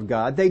not love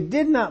God. They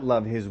did not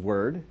love His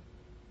Word.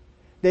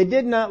 They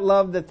did not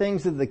love the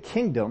things of the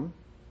kingdom.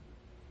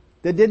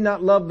 They did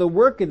not love the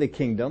work of the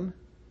kingdom.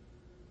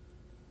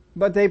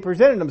 But they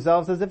presented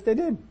themselves as if they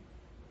did.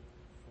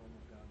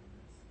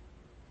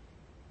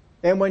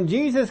 And when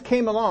Jesus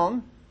came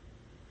along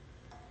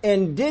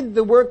and did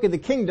the work of the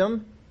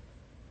kingdom,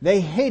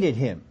 they hated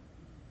Him.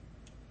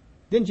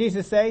 Didn't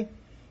Jesus say,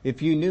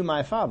 if you knew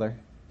my Father,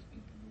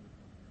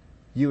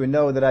 you would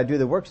know that I do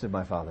the works of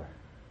my Father?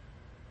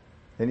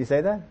 Didn't He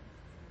say that?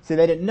 See,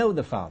 they didn't know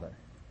the Father.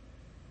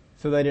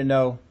 So they didn't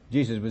know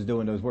Jesus was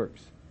doing those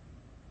works.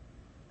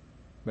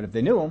 But if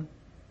they knew Him,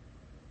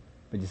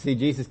 but you see,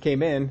 Jesus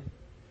came in,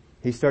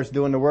 He starts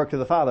doing the work of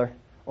the Father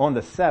on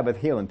the Sabbath,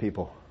 healing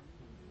people.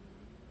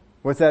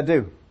 What's that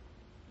do?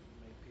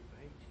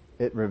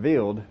 It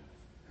revealed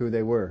who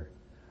they were.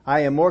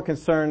 I am more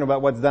concerned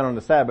about what's done on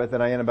the Sabbath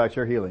than I am about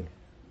your healing.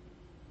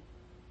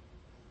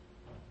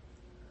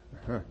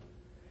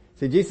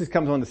 See, Jesus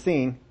comes on the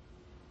scene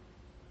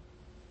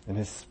and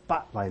his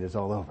spotlight is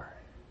all over.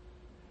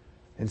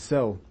 And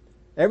so,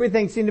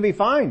 everything seemed to be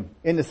fine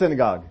in the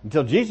synagogue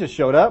until Jesus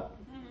showed up.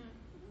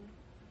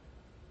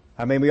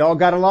 I mean, we all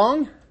got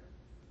along.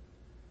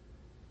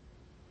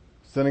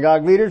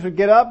 Synagogue leaders would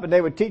get up and they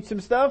would teach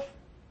some stuff.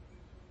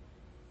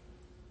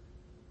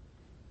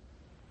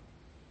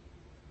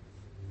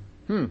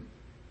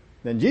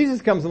 Then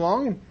Jesus comes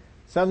along and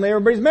suddenly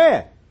everybody's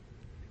mad.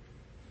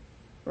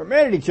 We're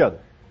mad at each other.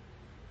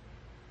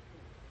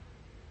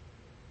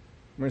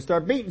 We're going to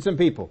start beating some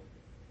people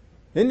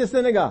in the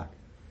synagogue.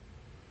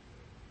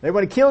 They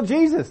want to kill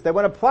Jesus. They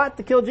want to plot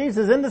to kill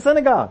Jesus in the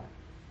synagogue.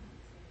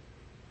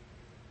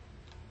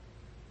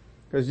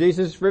 Because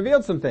Jesus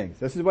revealed some things.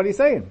 This is what he's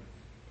saying.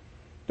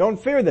 Don't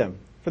fear them,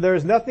 for there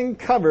is nothing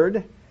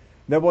covered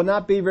that will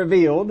not be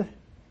revealed,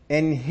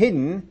 and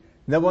hidden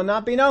that will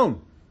not be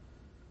known.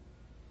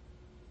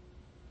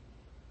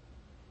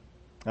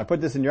 I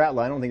put this in your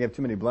outline. I don't think I have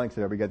too many blanks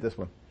there. We got this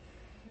one.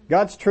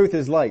 God's truth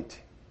is light,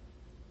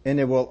 and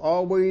it will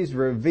always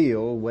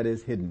reveal what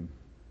is hidden.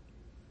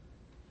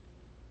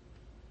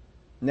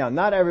 Now,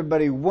 not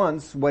everybody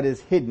wants what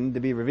is hidden to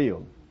be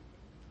revealed.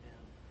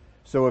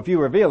 So if you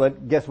reveal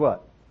it, guess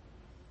what?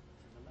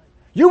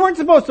 You weren't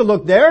supposed to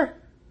look there.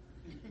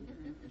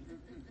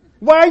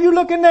 Why are you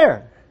looking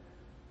there?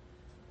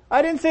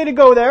 I didn't say to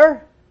go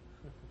there.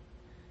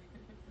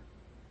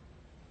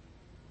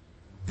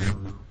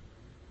 Of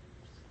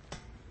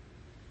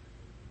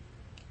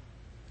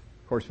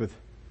course, with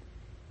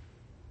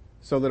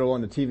so little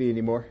on the TV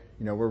anymore,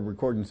 we're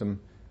recording some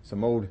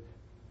old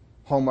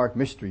Hallmark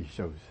mystery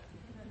shows.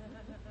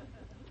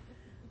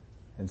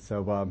 And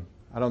so,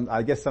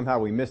 I guess somehow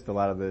we missed a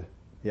lot of the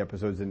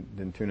episodes,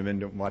 didn't tune them in,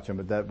 don't watch them,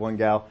 but that one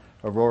gal,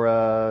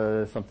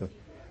 Aurora something.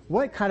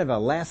 What kind of a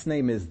last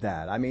name is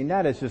that? I mean,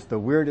 that is just the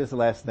weirdest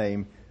last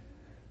name.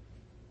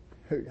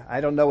 I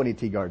don't know any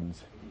tea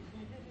gardens.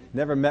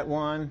 Never met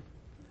one.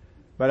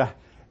 But,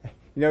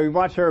 we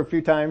watch her a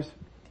few times,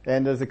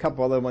 and there's a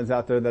couple other ones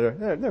out there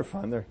that they're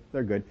fun,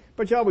 they're good.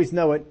 But you always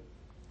know it,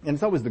 and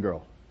it's always the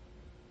girl.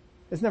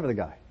 It's never the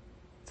guy.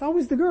 It's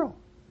always the girl.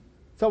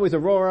 It's always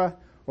Aurora,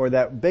 or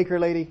that baker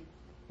lady,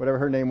 whatever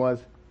her name was.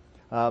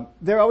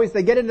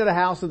 They get into the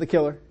house of the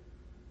killer,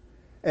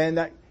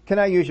 and can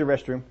I use your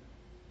restroom?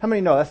 How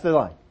many know that's the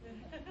line?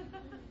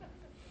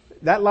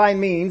 That line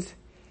means,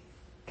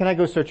 can I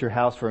go search your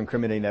house for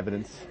incriminating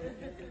evidence?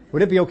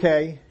 Would it be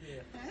okay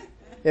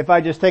if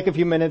I just take a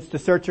few minutes to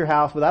search your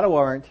house without a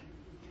warrant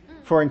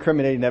for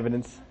incriminating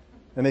evidence?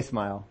 And they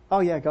smile.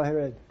 Oh yeah, go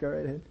ahead. Go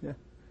right ahead. Yeah.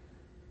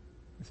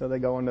 So they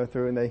go on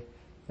through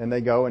and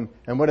they go and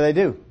what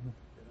do?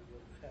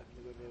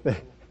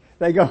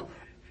 They go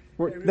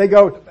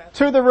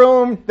to the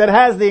room that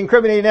has the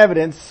incriminating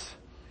evidence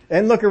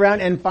and look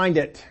around and find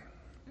it.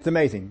 It's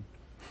amazing.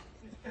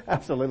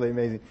 Absolutely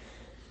amazing.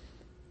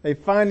 They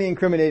find the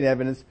incriminating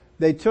evidence.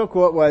 They took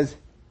what was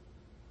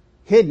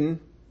hidden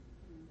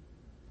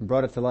and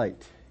brought it to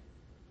light.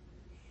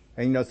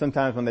 And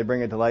sometimes when they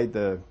bring it to light,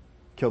 the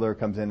killer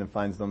comes in and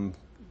finds them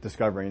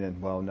discovering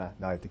and, now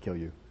I have to kill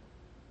you.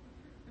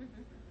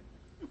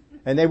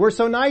 And they were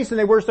so nice and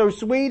they were so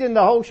sweet in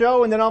the whole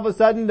show, and then all of a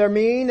sudden they're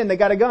mean and they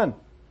got a gun.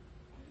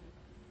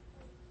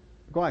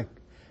 Why?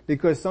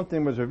 Because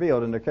something was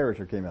revealed and their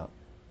character came out.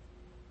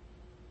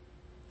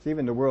 See,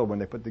 even the world, when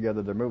they put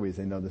together their movies,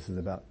 they know this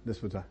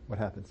was what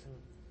happens.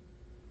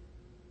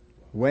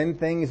 When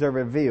things are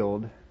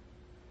revealed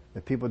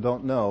that people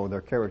don't know,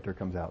 their character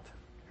comes out.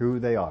 Who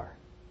they are.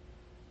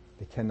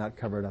 They cannot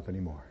cover it up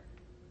anymore.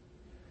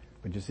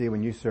 But you see,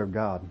 when you serve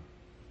God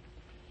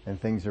and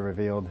things are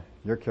revealed,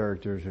 your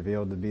character is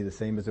revealed to be the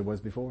same as it was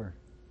before.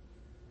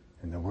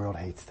 And the world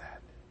hates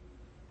that.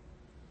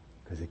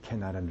 Because it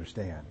cannot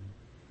understand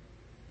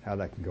how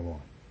that can go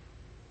on.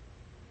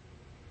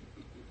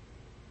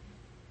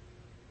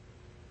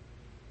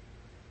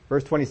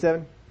 Verse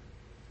 27.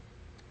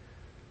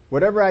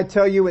 Whatever I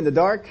tell you in the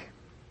dark,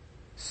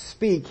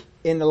 speak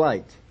in the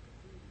light.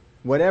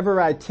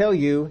 Whatever I tell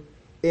you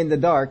in the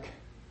dark,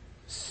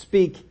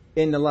 speak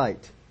in the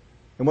light.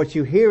 And what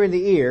you hear in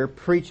the ear,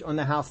 preach on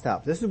the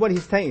housetops. This is what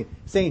he's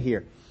saying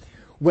here.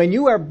 When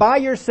you are by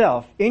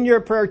yourself in your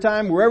prayer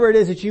time, wherever it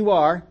is that you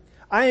are,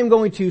 I am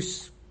going to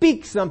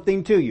speak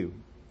something to you.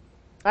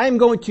 I am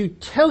going to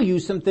tell you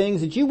some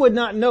things that you would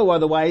not know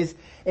otherwise.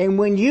 And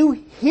when you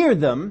hear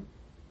them,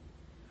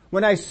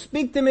 when I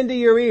speak them into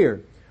your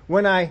ear,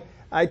 when I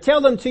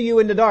tell them to you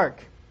in the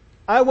dark,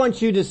 I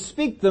want you to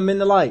speak them in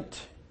the light.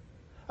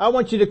 I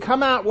want you to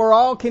come out where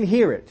all can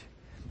hear it.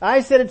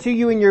 I said it to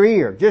you in your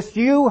ear. Just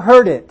you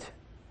heard it.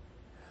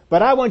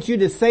 But I want you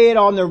to say it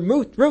on the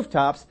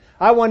rooftops.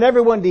 I want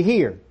everyone to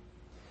hear.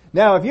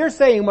 Now, if you're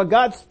saying what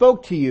God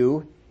spoke to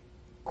you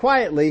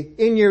quietly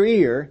in your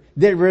ear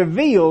that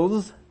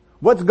reveals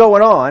what's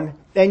going on,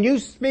 and you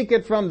speak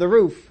it from the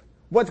roof,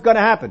 what's going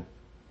to happen?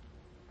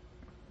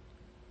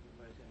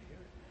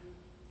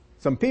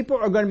 Some people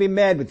are going to be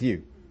mad with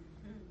you.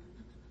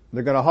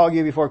 They're going to haul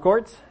you before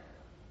courts.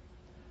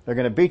 They're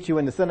going to beat you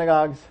in the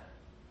synagogues.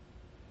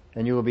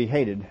 And you will be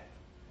hated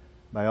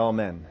by all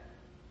men.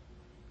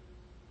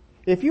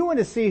 If you want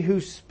to see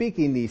who's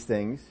speaking these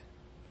things,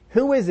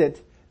 who is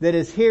it that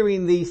is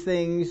hearing these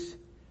things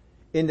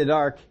in the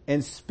dark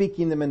and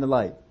speaking them in the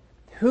light?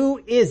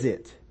 Who is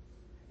it?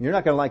 You're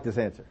not going to like this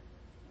answer.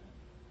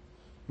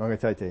 I'm going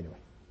to tell it to you anyway.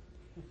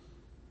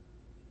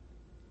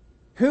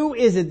 Who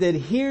is it that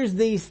hears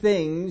these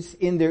things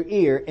in their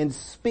ear and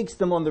speaks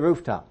them on the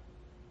rooftop?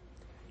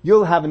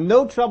 You'll have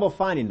no trouble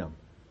finding them.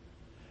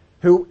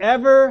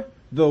 Whoever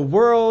the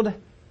world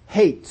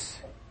hates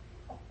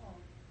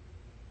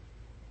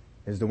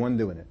is the one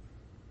doing it.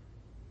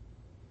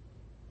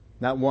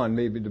 Not one,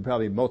 maybe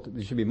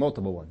there should be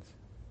multiple ones.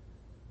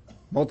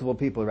 Multiple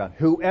people around.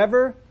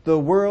 Whoever the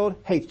world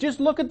hates. Just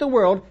look at the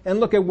world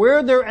and look at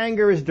where their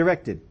anger is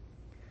directed.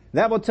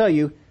 That will tell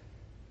you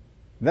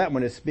that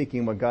one is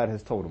speaking what God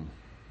has told them.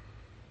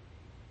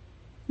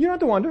 You don't have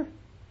to wonder.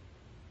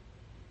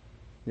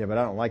 Yeah, but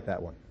I don't like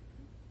that one.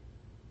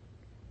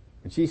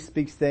 When she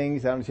speaks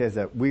things, she has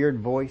that weird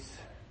voice.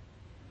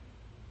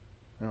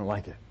 I don't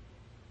like it.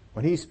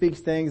 When he speaks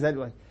things, that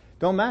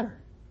don't matter.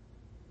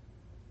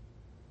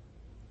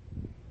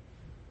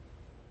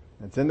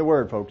 It's in the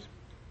Word, folks.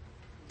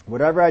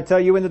 Whatever I tell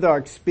you in the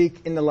dark,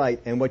 speak in the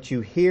light, and what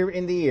you hear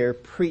in the ear,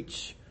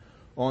 preach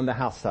on the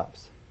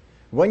housetops.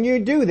 When you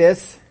do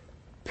this,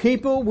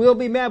 people will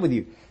be mad with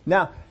you.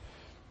 Now,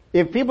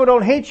 if people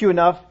don't hate you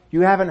enough,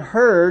 you haven't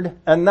heard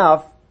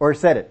enough or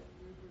said it.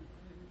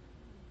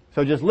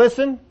 So just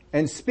listen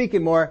and speak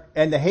it more,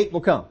 and the hate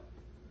will come.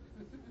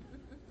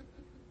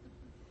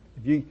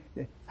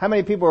 How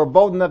many people are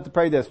bold enough to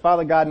pray this?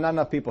 Father God, not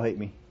enough people hate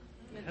me.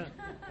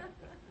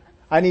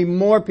 I need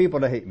more people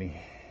to hate me.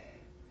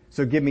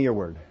 So give me your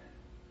word.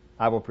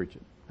 I will preach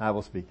it. I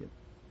will speak it.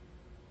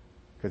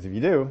 Because if you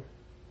do,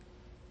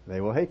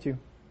 they will hate you.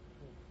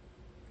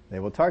 They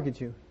will target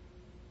you.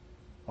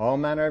 All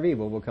manner of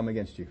evil will come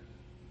against you.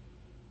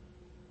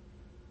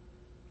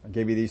 I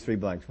gave you these 3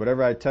 blanks.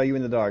 Whatever I tell you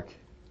in the dark,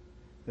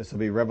 this will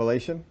be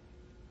revelation.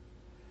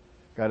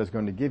 God is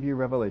going to give you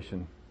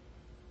revelation.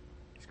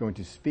 He's going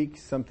to speak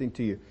something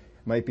to you.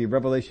 It might be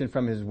revelation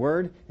from His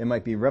Word. It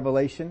might be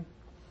revelation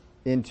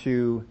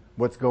into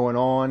what's going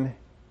on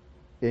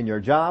in your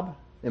job.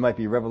 It might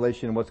be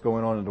revelation in what's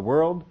going on in the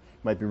world.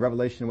 It might be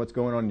revelation in what's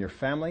going on in your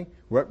family.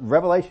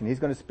 Revelation. He's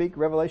going to speak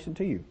revelation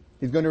to you.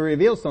 He's going to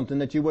reveal something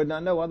that you would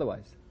not know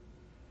otherwise.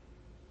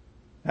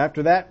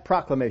 After that,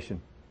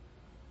 proclamation.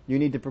 You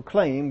need to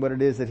proclaim what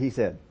it is that He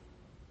said.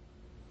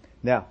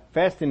 Now,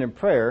 fasting and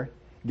prayer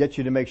gets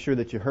you to make sure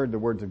that you heard the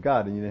words of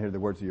God and you didn't hear the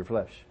words of your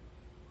flesh.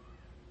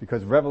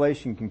 Because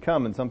revelation can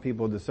come, and some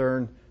people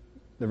discern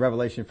the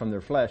revelation from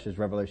their flesh as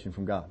revelation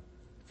from God.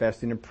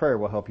 Fasting and prayer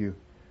will help you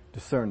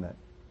discern that.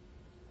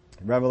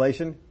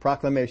 Revelation,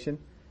 proclamation.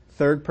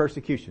 3rd,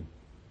 persecution.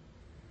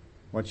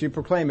 Once you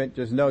proclaim it,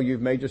 just know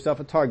you've made yourself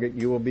a target.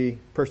 You will be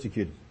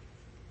persecuted.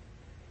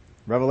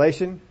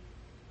 Revelation,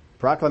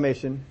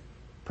 proclamation,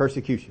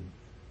 persecution.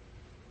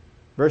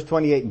 Verse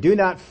 28, do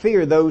not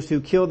fear those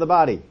who kill the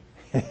body.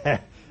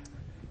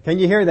 Can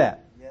you hear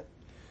that? Yep.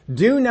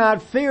 Do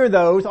not fear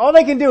those. All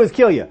they can do is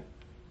kill you.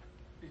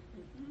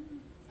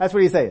 That's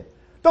what He's saying.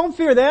 Don't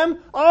fear them.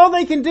 All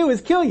they can do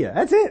is kill you.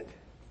 That's it.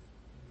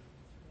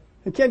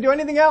 They can't do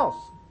anything else.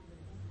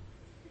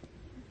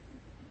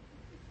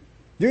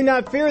 Do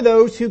not fear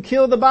those who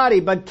kill the body,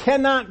 but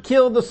cannot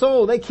kill the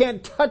soul. They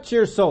can't touch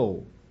your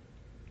soul.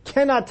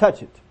 Cannot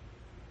touch it.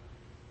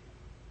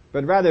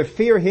 But rather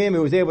fear Him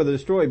who is able to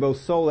destroy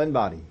both soul and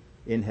body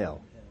in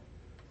hell.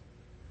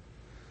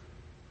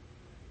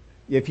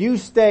 If you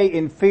stay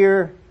in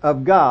fear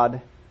of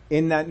God,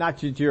 in that not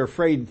that you're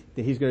afraid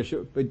that He's going to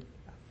show, but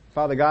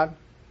Father God,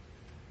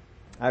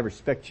 I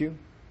respect You.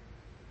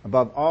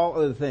 Above all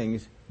other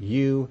things,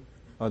 You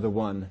are the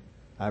one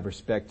I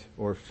respect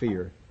or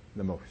fear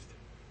the most.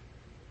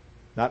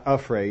 Not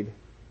afraid,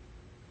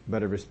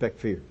 but a respect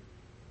fear.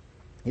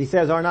 He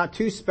says, are not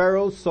 2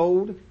 sparrows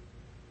sold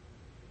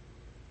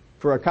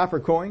for a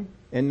copper coin,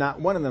 and not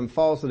one of them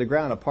falls to the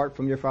ground apart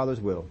from your Father's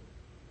will?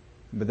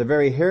 But the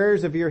very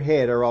hairs of your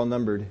head are all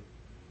numbered.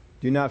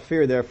 Do not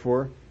fear,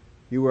 therefore,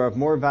 you are of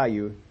more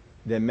value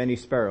than many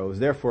sparrows.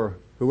 Therefore,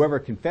 whoever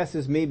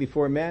confesses me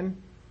before men,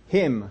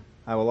 him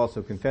I will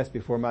also confess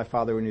before my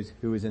Father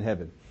who is in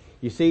heaven.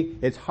 You see,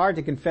 it's hard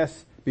to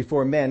confess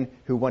before men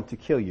who want to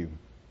kill you,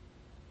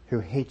 who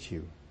hate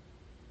you,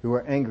 who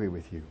are angry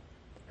with you,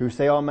 who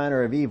say all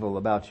manner of evil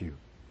about you.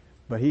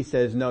 But He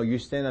says, no, you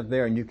stand up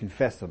there and you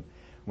confess them.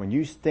 When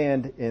you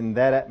stand in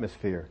that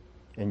atmosphere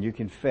and you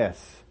confess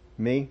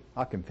me,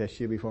 I'll confess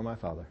you before my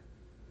Father.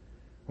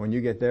 When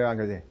you get there, I'm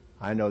going to say,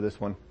 I know this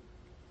one.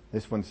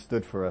 This one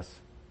stood for us.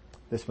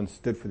 This one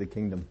stood for the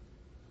kingdom.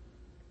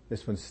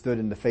 This one stood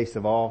in the face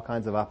of all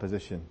kinds of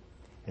opposition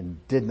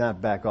and did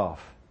not back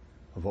off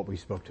of what we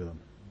spoke to them.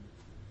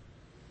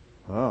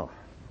 Oh,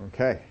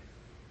 okay.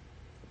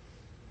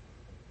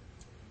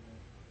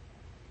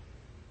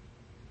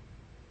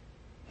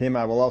 Him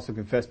I will also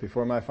confess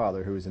before my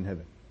Father who is in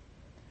heaven.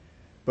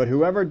 But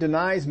whoever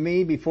denies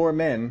me before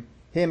men,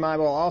 him I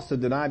will also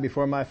deny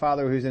before my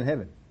Father who is in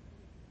heaven.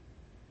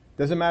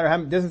 Doesn't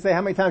matter doesn't say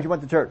how many times you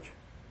went to church.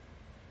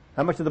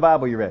 How much of the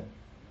Bible you read.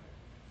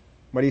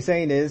 What he's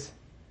saying is,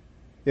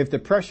 if the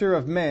pressure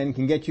of men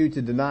can get you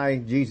to deny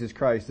Jesus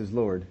Christ as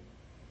Lord,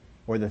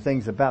 or the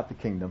things about the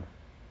kingdom,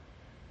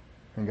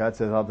 and God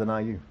says, I'll deny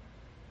you.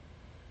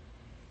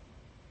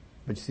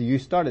 But you see, you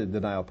started the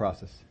denial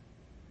process.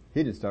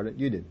 He didn't start it,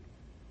 you did.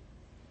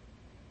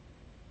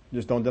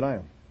 Just don't deny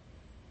him.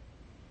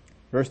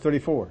 Verse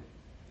 34.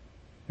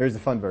 Here's the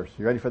fun verse.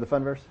 You ready for the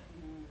fun verse?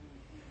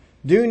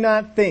 Do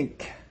not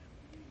think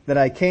that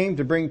I came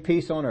to bring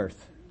peace on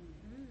earth.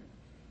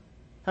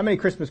 How many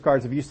Christmas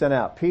cards have you sent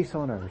out? Peace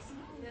on earth.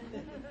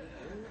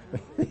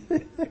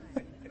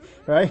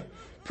 Right?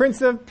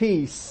 Prince of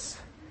Peace.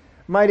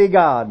 Mighty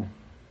God.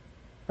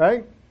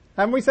 Right?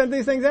 Haven't we sent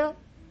these things out?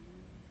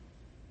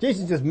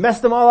 Jesus just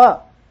messed them all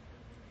up.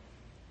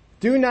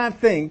 Do not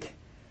think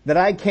that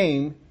I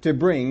came to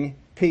bring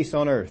peace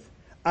on earth.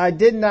 I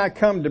did not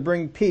come to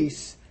bring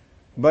peace,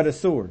 but a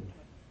sword.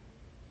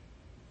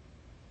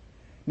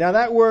 Now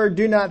that word,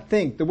 do not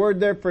think, the word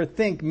there for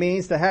think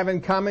means to have in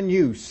common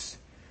use,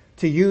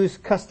 to use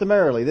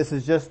customarily. This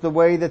is just the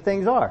way that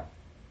things are.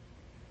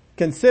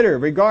 Consider,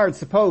 regard,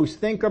 suppose,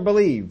 think, or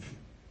believe.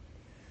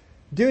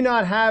 Do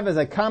not have as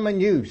a common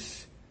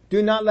use.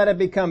 Do not let it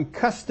become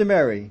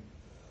customary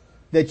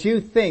that you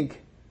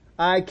think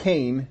I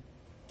came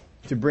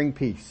to bring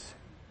peace.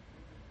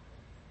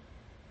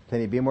 Can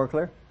he be more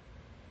clear?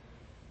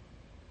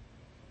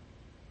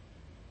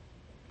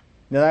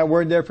 Now that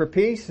word there for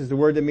peace is the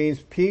word that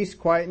means peace,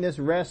 quietness,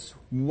 rest,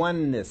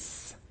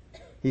 oneness.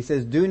 He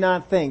says, do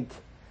not think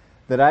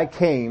that I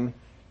came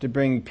to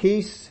bring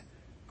peace,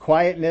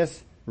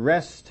 quietness,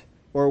 rest,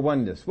 or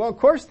oneness. Well, of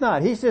course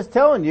not. He's just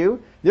telling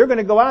you, you're going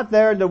to go out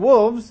there, the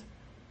wolves,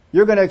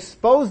 you're going to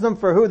expose them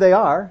for who they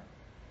are,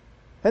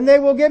 and they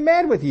will get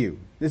mad with you.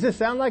 Does this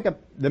sound like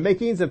the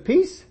makings of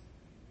peace?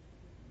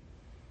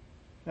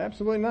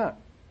 Absolutely not.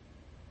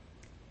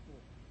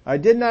 I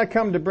did not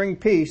come to bring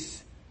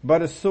peace,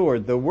 but a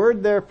sword. The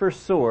word there for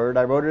sword,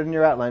 I wrote it in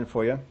your outline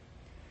for you.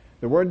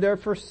 The word there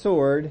for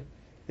sword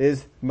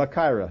is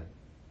Machaira.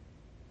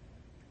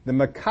 The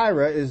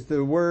Machaira is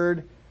the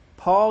word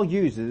Paul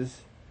uses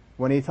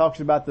when he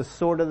talks about the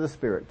sword of the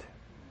Spirit.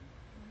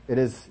 It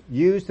is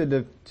used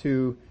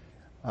to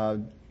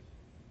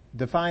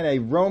define a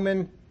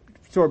Roman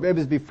sword. It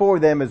was before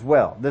them as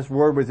well. This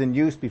word was in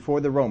use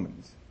before the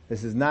Romans.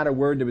 This is not a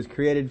word that was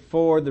created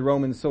for the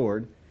Roman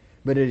sword,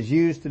 but it is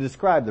used to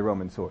describe the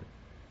Roman sword.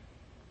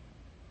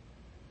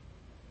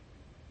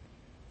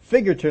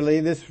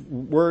 Figuratively, this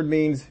word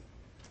means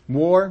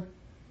war,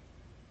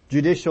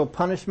 judicial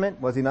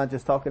punishment. Was he not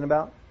just talking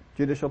about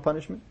judicial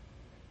punishment?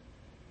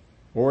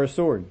 Or a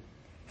sword.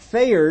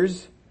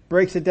 Thayers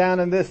breaks it down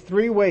in this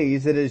 3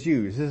 ways it is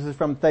used. This is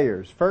from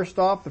Thayers. First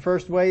off, the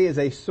first way is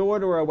a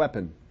sword or a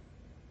weapon.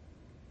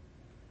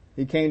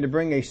 He came to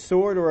bring a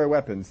sword or a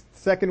weapon.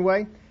 Second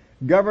way,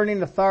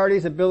 governing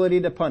authority's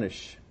ability to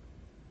punish.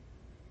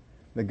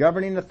 The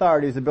governing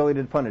authority's ability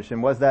to punish.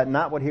 And was that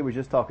not what he was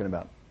just talking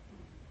about?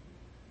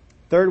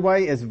 Third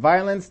way is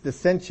violence,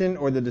 dissension,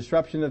 or the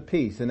disruption of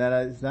peace. And that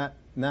is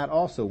not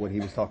also what he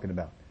was talking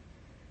about.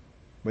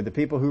 With the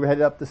people who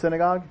headed up the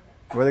synagogue,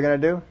 what are they going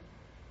to do?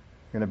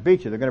 They're going to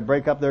beat you. They're going to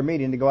break up their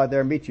meeting to go out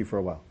there and beat you for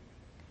a while.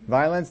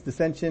 Violence,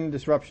 dissension,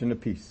 disruption of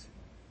peace.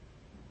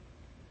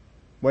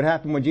 What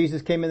happened when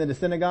Jesus came into the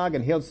synagogue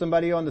and healed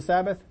somebody on the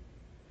Sabbath?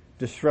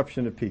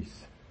 Disruption of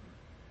peace.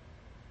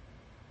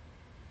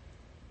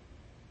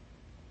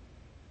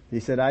 He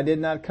said, I did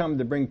not come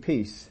to bring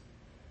peace,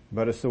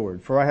 but a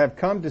sword. For I have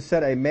come to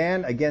set a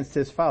man against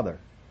his father.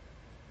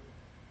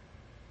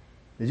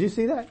 Did you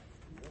see that?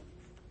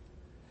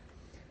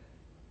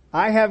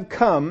 I have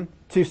come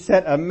to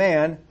set a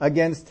man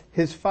against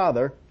his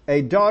father,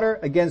 a daughter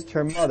against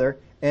her mother,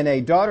 and a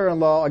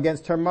daughter-in-law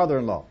against her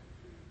mother-in-law.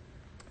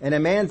 And a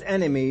man's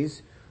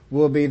enemies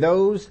will be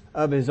those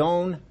of his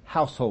own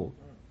household.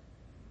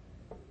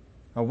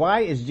 Now,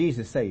 why is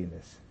Jesus saying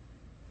this?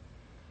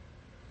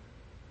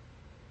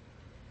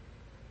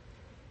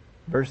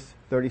 Verse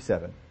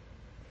 37.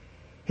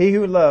 He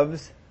who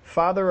loves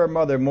father or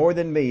mother more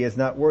than me is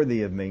not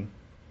worthy of me.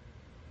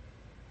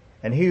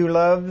 And he who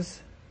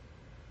loves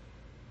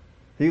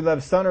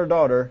son or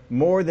daughter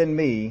more than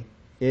me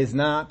is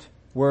not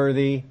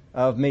worthy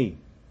of me.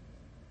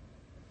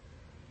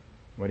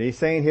 What he's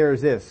saying here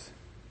is this.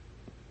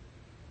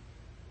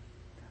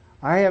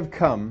 I have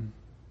come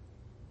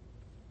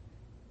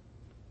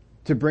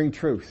to bring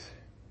truth.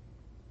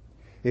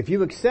 If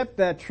you accept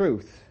that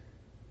truth,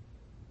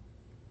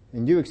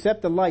 and you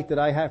accept the light that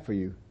I have for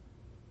you,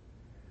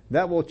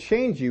 that will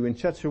change you in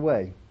such a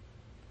way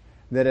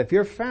that if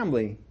your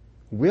family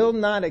will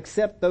not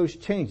accept those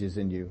changes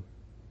in you,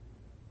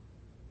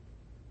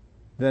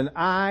 then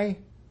I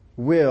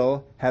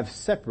will have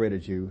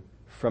separated you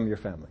from your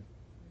family.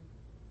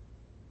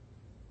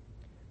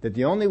 That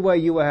the only way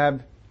you will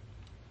have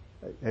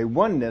a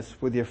oneness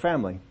with your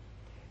family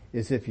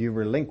is if you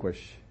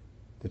relinquish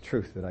the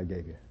truth that I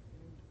gave you.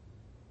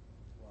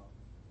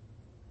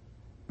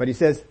 But he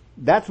says,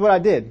 that's what I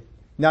did.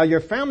 Now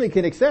your family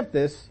can accept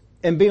this,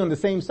 and be on the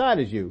same side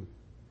as you.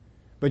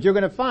 But you're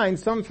going to find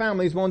some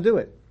families won't do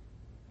it.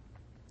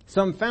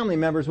 Some family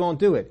members won't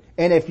do it.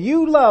 And if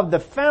you love the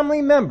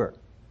family member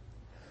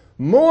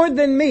more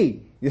than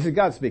me, this is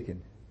God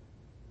speaking,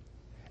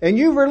 and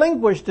you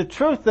relinquish the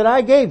truth that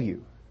I gave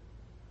you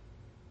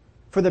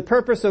for the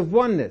purpose of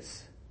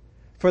oneness,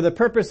 for the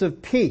purpose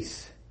of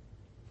peace,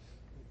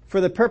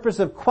 for the purpose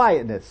of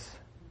quietness,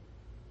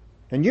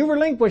 and you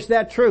relinquish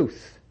that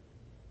truth,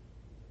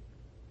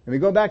 and we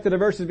go back to the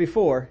verses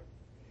before,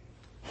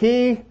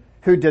 he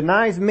who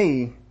denies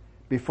me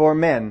before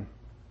men,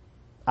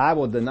 I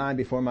will deny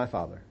before my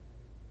Father.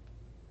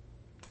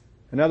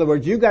 In other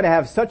words, you've got to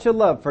have such a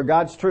love for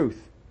God's truth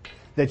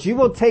that you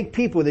will take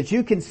people that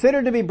you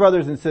consider to be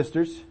brothers and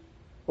sisters,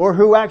 or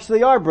who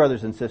actually are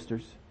brothers and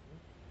sisters,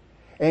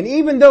 and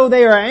even though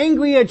they are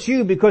angry at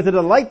you because of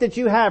the light that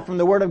you have from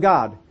the Word of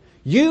God,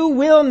 you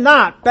will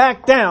not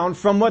back down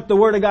from what the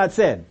Word of God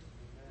said.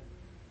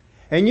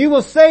 And you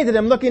will say to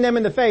them, looking them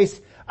in the face,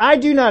 I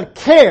do not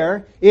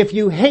care if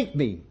you hate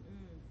me.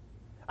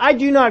 I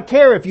do not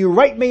care if you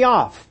write me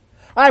off.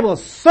 I will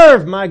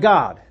serve my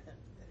God.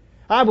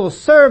 I will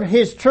serve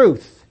His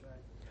truth.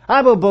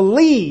 I will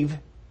believe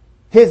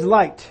His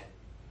light.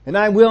 And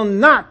I will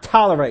not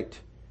tolerate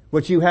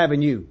what you have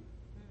in you.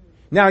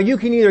 Now you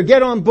can either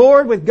get on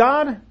board with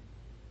God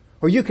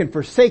or you can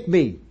forsake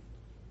me.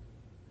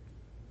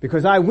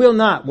 Because I will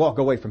not walk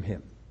away from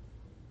Him.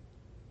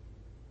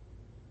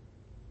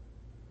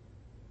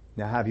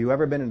 Now have you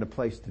ever been in a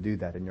place to do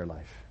that in your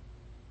life?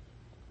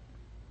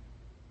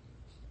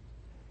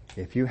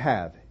 If you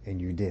have, and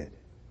you did,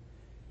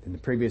 then the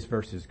previous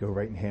verses go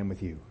right in hand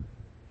with you.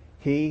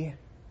 He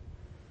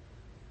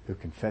who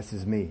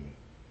confesses me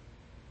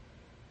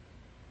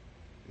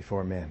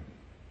before men,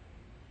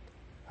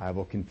 I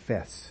will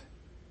confess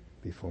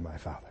before my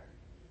Father.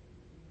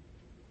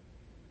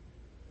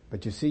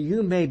 But you see,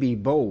 you may be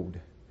bold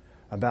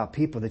about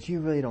people that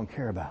you really don't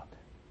care about.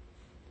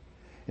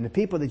 And the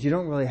people that you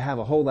don't really have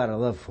a whole lot of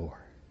love for.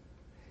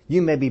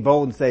 You may be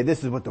bold and say,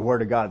 this is what the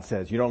Word of God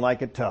says. You don't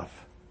like it? Tough.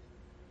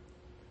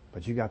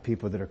 But you got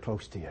people that are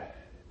close to you,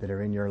 that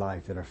are in your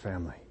life, that are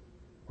family,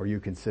 or you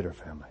consider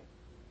family.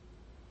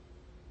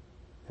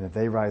 And if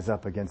they rise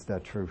up against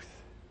that truth,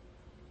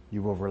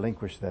 you will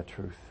relinquish that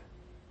truth.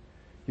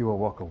 You will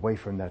walk away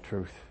from that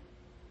truth,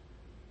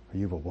 or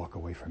you will walk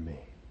away from me.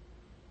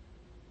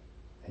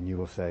 And you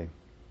will say,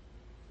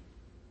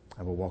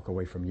 I will walk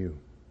away from you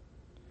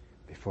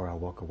before I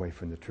walk away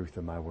from the truth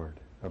of my word,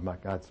 of my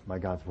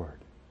God's word.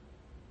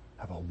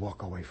 I will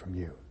walk away from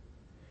you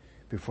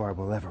before I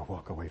will ever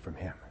walk away from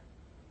Him.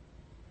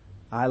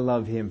 I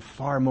love Him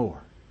far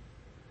more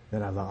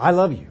than I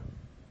love you.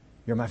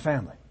 You're my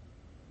family.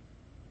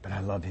 But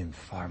I love Him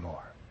far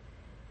more.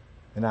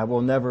 And I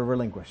will never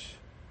relinquish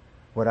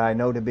what I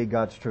know to be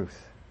God's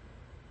truth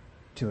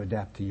to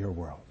adapt to your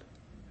world.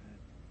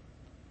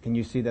 Can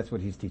you see that's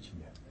what He's teaching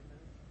you?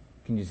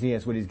 Can you see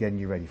that's what He's getting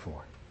you ready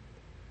for?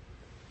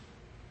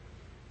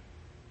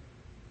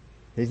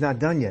 He's not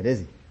done yet,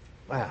 is He?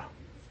 Wow.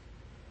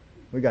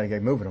 We got to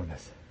get moving on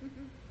this.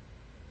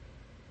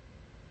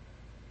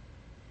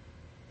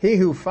 He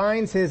who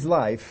finds his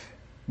life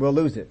will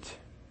lose it.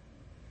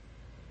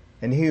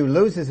 And he who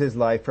loses his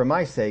life for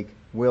my sake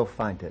will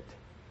find it.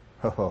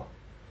 Oh,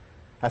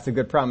 that's a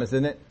good promise,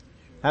 isn't it?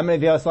 How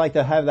many of us like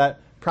to have that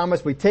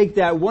promise? We take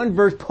that one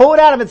verse, pull it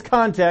out of its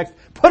context,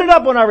 put it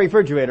up on our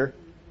refrigerator,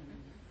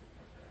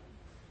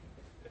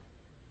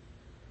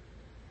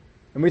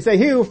 and we say,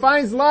 he who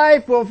finds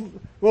life will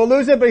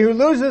lose it, but he who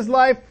loses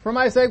life for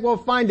my sake will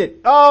find it.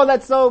 Oh,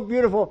 that's so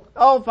beautiful.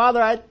 Oh,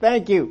 Father, I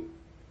thank you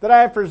that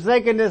I have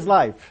forsaken this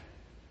life.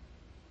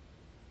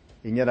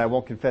 And yet I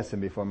won't confess Him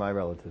before my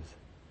relatives.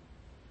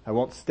 I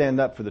won't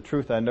stand up for the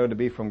truth I know to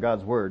be from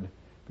God's Word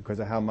because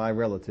of how my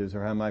relatives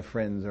or how my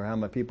friends or how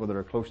my people that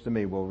are close to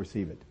me will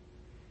receive it.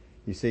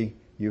 You see,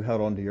 you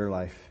held on to your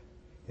life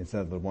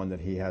instead of the one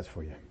that He has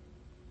for you.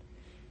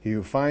 He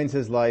who finds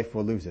his life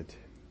will lose it.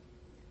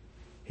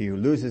 He who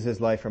loses his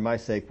life for my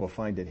sake will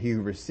find it. He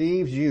who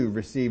receives you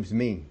receives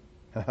me.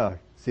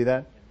 See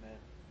that? Amen.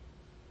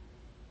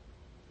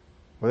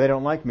 Well, they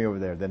don't like me over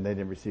there, then they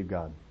didn't receive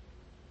God.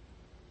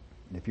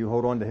 And if you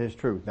hold on to His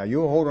truth. Now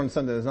you hold on to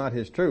something that's not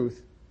His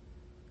truth,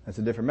 that's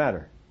a different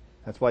matter.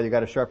 That's why you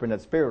got to sharpen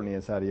that spirit on the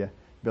inside of you,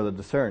 be able to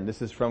discern.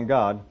 This is from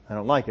God. I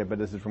don't like it, but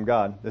this is from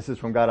God. This is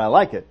from God. I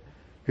like it.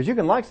 Because you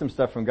can like some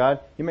stuff from God.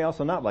 You may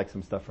also not like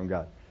some stuff from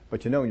God.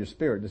 But you know in your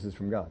spirit this is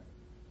from God.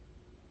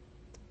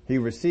 He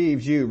who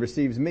receives you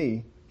receives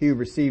me. He who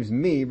receives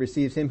me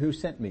receives Him who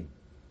sent me.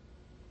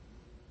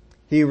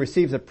 He who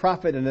receives a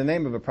prophet in the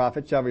name of a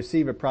prophet shall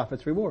receive a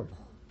prophet's reward.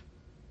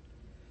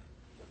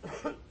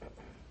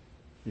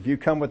 If you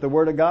come with the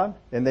Word of God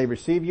and they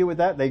receive you with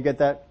that, they get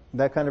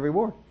that kind of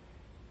reward.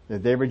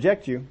 If they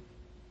reject you,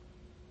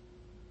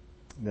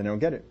 then they don't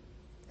get it.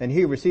 And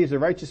he who receives a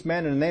righteous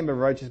man in the name of a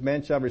righteous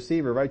man shall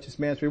receive a righteous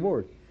man's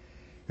reward.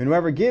 And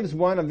whoever gives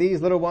one of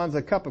these little ones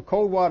a cup of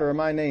cold water in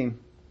my name,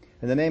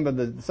 in the name of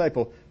the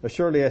disciple,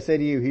 assuredly I say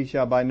to you, he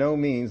shall by no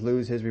means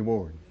lose his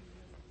reward.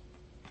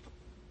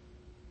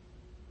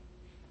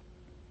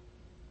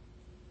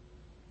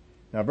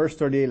 Now verse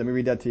 38, let me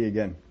read that to you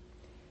again.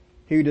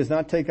 He who does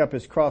not take up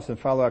his cross and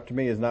follow after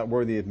me is not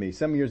worthy of me.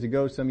 Some years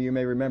ago, some of you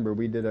may remember,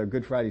 we did a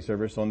Good Friday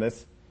service on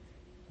this,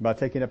 about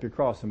taking up your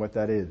cross and what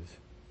that is.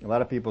 A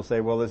lot of people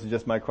say, well, this is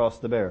just my cross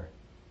to bear.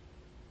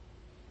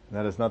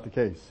 That is not the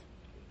case.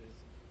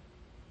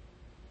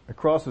 A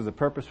cross is a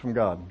purpose from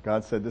God.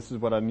 God said, this is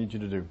what I need you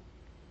to do.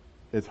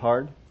 It's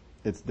hard,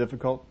 it's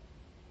difficult,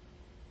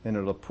 and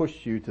it'll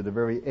push you to the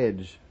very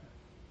edge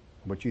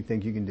of what you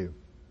think you can do.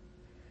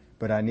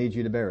 But I need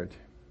you to bear it.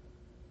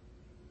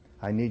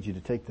 I need you to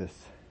take this.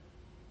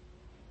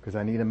 Because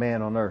I need a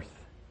man on earth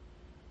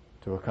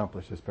to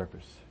accomplish this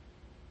purpose.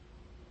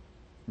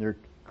 Your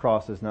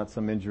cross is not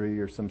some injury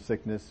or some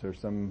sickness or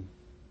some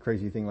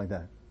crazy thing like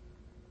that.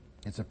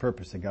 It's a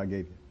purpose that God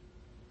gave you.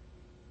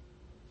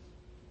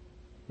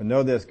 But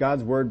know this,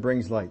 God's word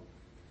brings light.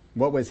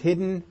 What was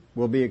hidden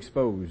will be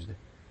exposed.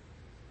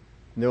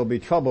 And there will be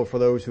trouble for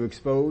those who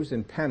expose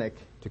and panic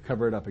to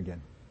cover it up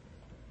again.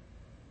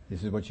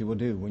 This is what you will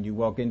do when you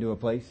walk into a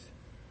place.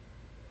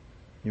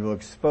 You will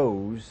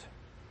expose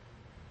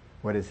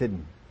what is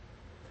hidden.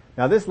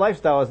 Now this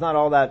lifestyle is not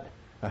all that,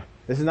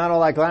 this is not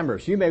all that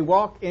glamorous. You may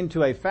walk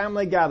into a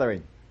family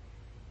gathering,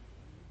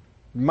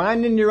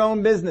 minding your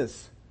own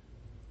business.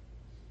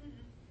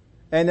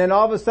 And then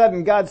all of a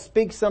sudden God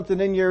speaks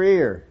something in your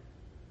ear.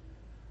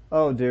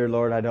 Oh dear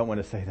Lord, I don't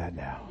want to say that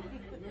now.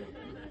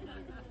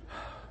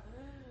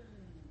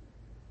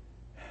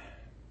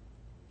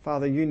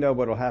 Father, you know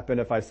what will happen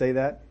if I say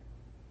that?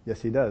 Yes,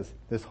 He does.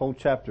 This whole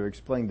chapter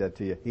explained that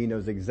to you. He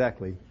knows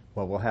exactly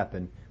what will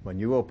happen when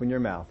you open your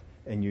mouth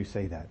and you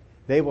say that.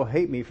 They will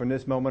hate me from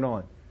this moment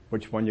on.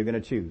 Which one you're going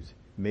to choose?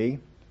 Me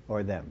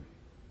or them?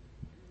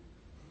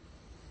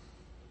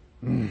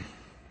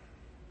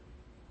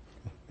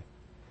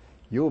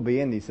 You will be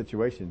in these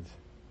situations.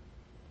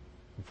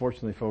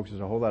 Unfortunately, folks,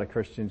 there's a whole lot of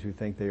Christians who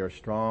think they are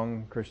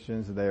strong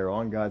Christians, that they are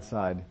on God's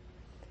side,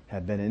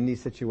 have been in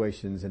these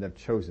situations and have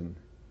chosen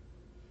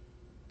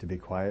to be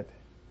quiet,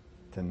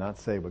 to not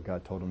say what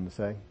God told them to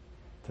say,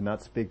 to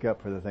not speak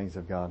up for the things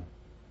of God,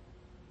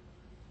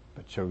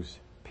 but chose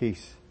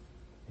peace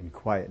and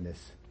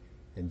quietness.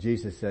 And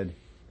Jesus said,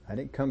 I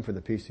didn't come for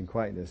the peace and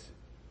quietness.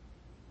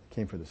 I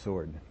came for the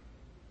sword.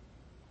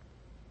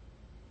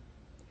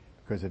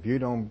 Because if you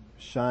don't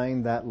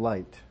shine that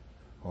light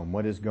on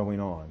what is going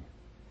on,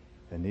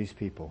 then these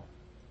people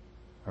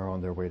are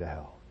on their way to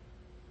hell.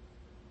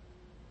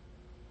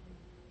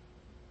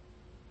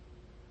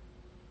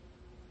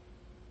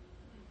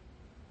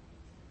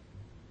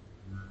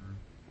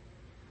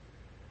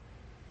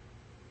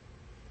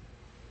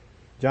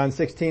 John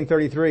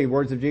 16:33,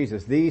 words of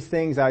Jesus. These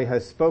things I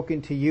have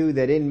spoken to you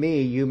that in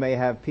me you may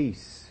have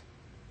peace.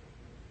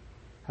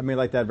 How many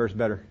like that verse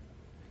better?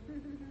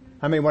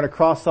 How many want to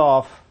cross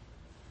off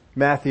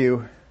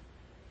Matthew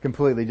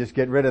completely? Just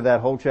get rid of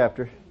that whole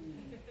chapter.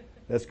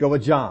 Let's go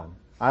with John.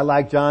 I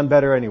like John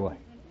better anyway.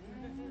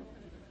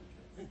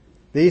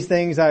 These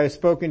things I have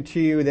spoken to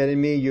you that in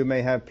me you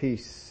may have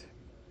peace.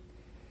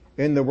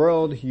 In the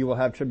world you will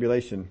have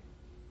tribulation,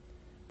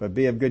 but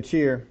be of good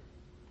cheer.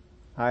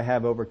 I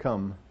have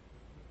overcome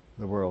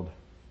the world.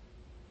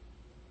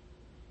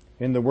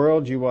 In the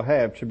world you will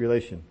have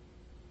tribulation.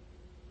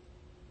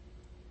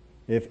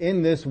 If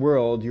in this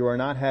world you are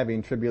not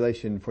having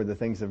tribulation for the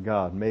things of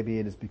God, maybe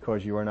it is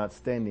because you are not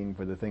standing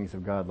for the things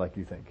of God like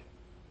you think.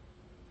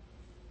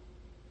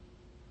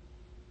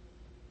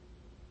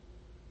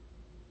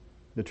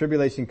 The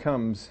tribulation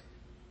comes,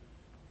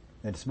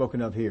 and it's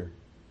spoken of here.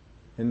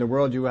 In the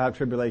world you will have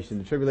tribulation.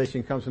 The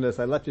tribulation comes from this.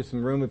 I left you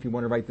some room if you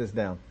want to write this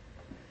down.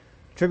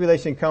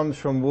 Tribulation comes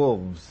from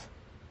wolves.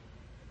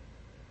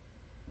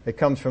 It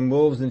comes from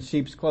wolves in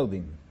sheep's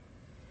clothing.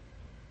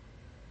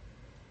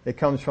 It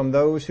comes from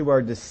those who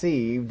are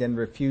deceived and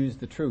refuse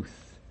the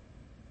truth.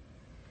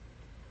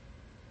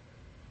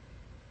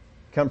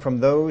 It comes from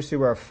those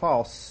who are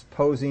false,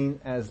 posing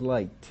as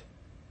light.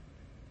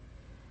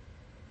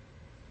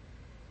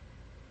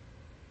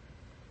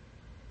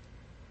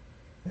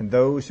 And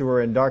those who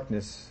are in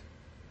darkness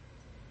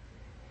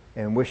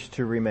and wish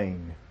to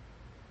remain.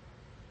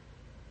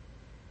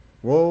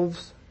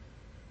 Wolves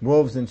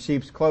in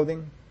sheep's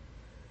clothing,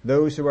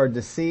 those who are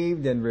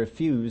deceived and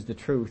refuse the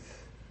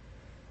truth,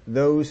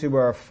 those who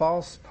are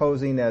false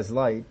posing as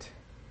light,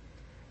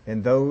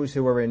 and those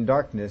who are in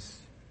darkness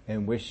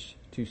and wish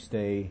to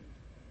stay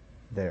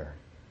there.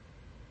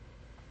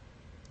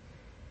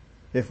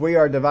 If we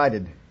are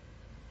divided,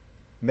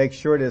 make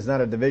sure it is not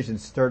a division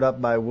stirred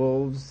up by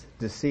wolves,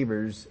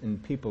 deceivers,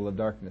 and people of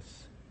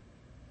darkness.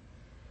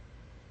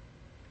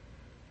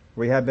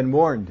 We have been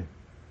warned.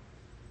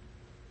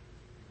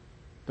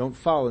 Don't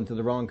fall into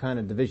the wrong kind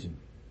of division.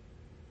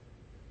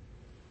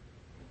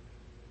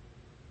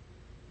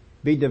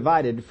 Be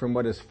divided from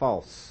what is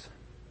false,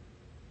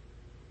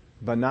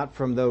 but not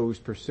from those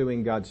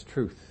pursuing God's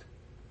truth,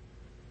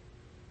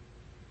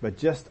 but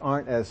just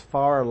aren't as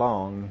far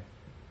along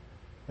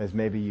as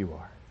maybe you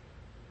are.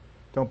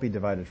 Don't be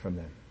divided from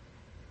them.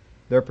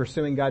 They're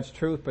pursuing God's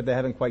truth, but they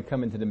haven't quite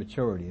come into the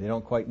maturity. They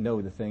don't quite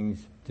know the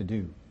things to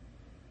do,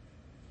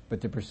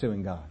 but they're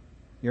pursuing God.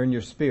 You're in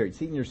your spirit.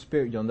 See, in your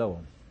spirit, you'll know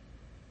him.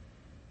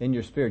 In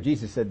your spirit.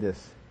 Jesus said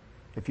this.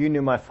 If you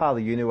knew my Father,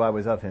 you knew I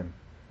was of him.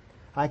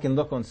 I can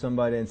look on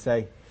somebody and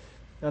say,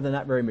 no, they're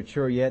not very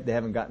mature yet. They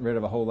haven't gotten rid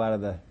of a whole lot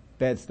of the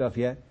bad stuff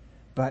yet.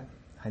 But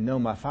I know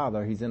my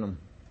Father. He's in them.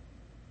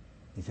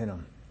 He's in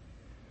them.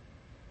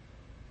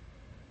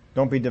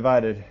 Don't be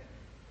divided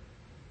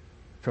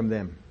from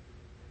them.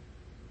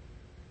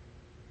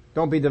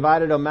 Don't be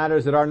divided on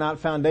matters that are not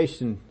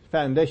foundational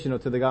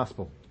to the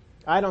gospel.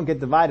 I don't get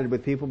divided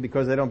with people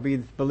because they don't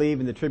believe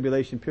in the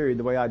tribulation period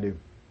the way I do.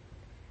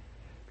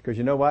 Because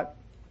you know what?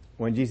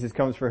 When Jesus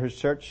comes for his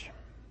church,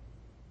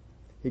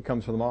 he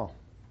comes for them all.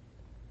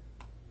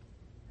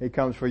 He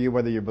comes for you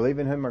whether you believe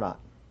in him or not.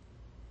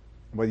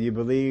 Whether you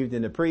believed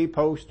in the pre,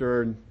 post,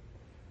 or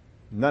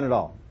none at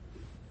all.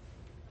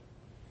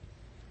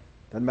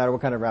 Doesn't matter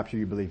what kind of rapture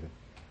you believe in.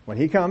 When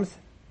he comes,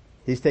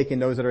 he's taking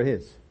those that are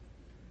his.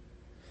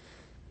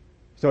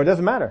 So it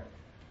doesn't matter.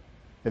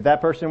 If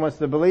that person wants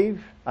to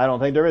believe, I don't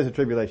think there is a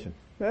tribulation.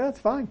 Yeah, that's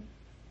fine.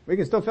 We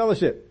can still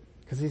fellowship.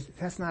 Because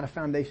that's not a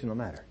foundational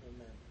matter.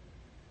 Amen.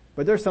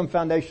 But there's some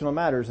foundational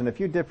matters, and if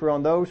you differ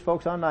on those,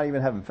 folks, I'm not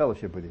even having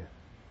fellowship with you.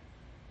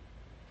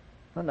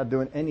 I'm not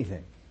doing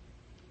anything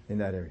in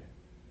that area.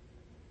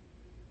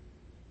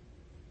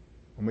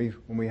 When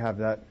we have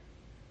that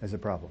as a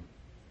problem.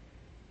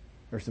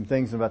 There's some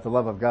things about the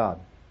love of God.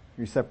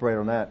 You separate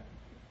on that.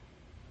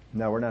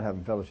 No, we're not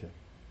having fellowship.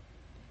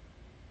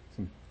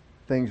 Some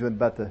things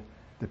about the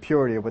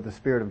purity of what the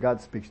Spirit of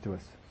God speaks to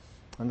us.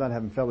 I'm not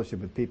having fellowship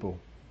with people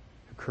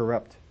who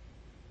corrupt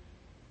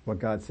what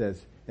God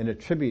says and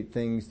attribute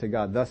things to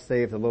God. Thus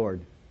saith the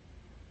Lord.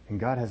 And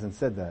God hasn't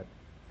said that.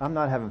 I'm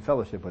not having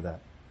fellowship with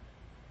that.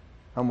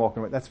 I'm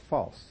walking away. That's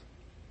false.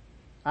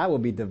 I will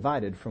be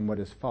divided from what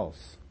is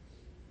false.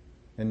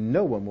 And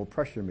no one will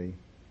pressure me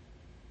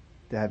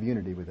to have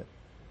unity with it.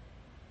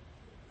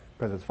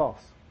 Because it's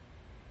false.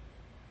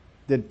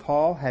 Did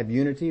Paul have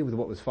unity with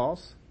what was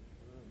false?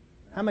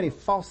 How many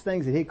false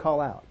things did he call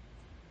out?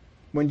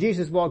 When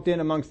Jesus walked in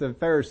amongst the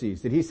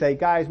Pharisees, did he say,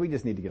 guys, we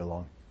just need to get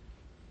along?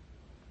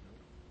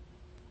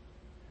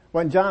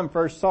 When John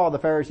first saw the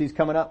Pharisees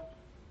coming up,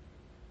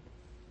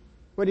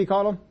 what did he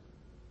call them?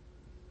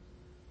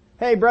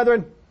 Hey,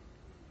 brethren.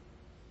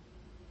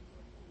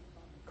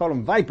 Call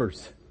them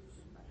vipers.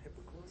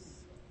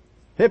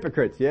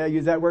 Hypocrites. Yeah,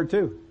 use that word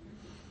too.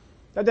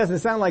 That doesn't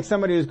sound like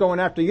somebody who's going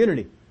after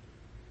unity.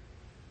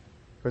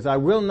 Because I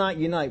will not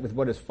unite with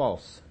what is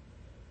false.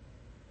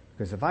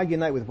 Because if I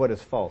unite with what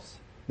is false,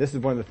 this is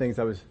one of the things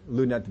I was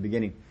alluding at the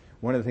beginning.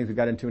 One of the things we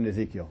got into in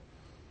Ezekiel.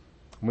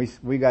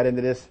 We got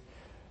into this.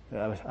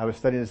 I was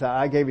studying this.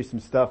 I gave you some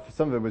stuff.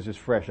 Some of it was just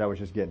fresh. I was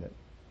just getting it.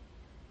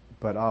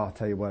 But I'll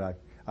tell you what,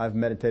 I've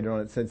meditated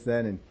on it since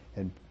then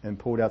and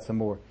pulled out some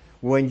more.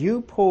 When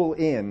you pull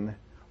in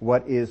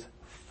what is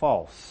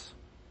false,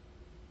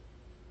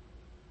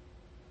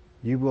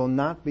 you will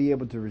not be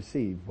able to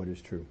receive what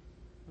is true.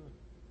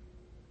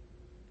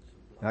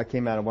 That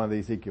came out of one of the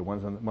Ezekiel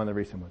ones, one of the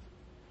recent ones.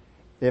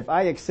 If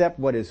I accept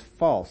what is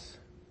false,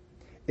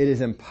 it is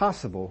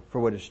impossible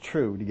for what is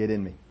true to get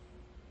in me.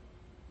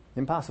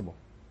 Impossible.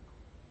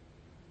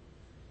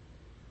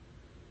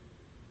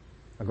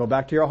 I'll go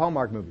back to your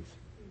Hallmark movies.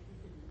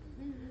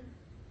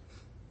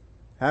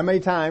 How many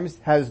times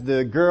has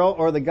the girl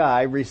or the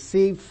guy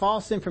received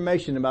false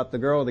information about the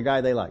girl or the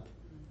guy they like?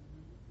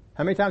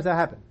 How many times that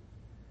happened?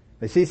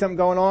 They see something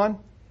going on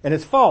and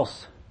it's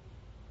false.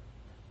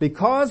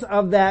 Because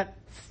of that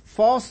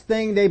false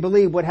thing they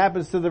believe, what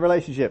happens to the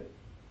relationship?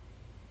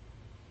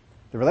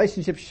 The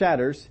relationship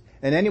shatters,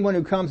 and anyone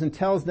who comes and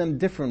tells them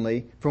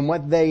differently from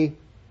what they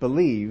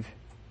believe,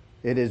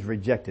 it is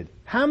rejected.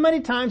 How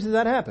many times does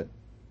that happen?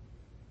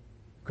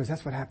 Because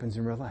that's what happens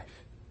in real life.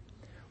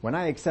 When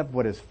I accept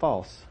what is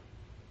false,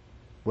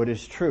 what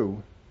is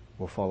true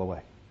will fall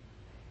away.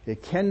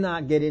 It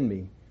cannot get in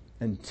me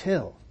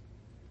until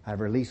I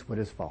release what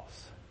is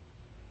false.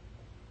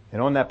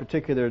 And on that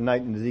particular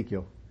night in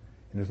Ezekiel,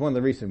 and it was one of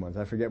the recent ones,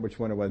 I forget which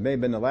one it was, it may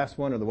have been the last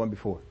one or the one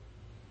before.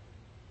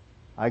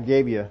 I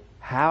gave you,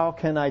 how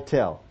can I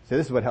tell? See,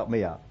 this is what helped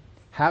me out.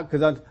 How?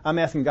 Because I'm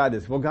asking God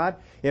this. Well, God,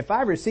 if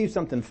I receive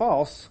something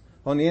false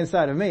on the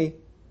inside of me,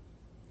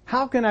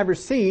 how can I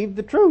receive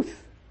the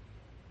truth?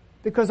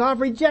 Because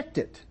I've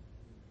rejected it.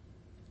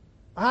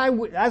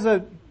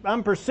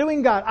 I'm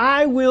pursuing God.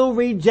 I will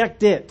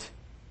reject it.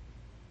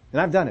 And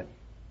I've done it.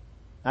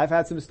 I've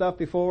had some stuff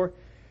before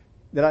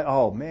that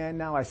oh man,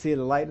 now I see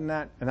the light in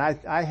that. And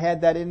I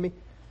had that in me.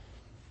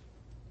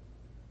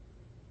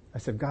 I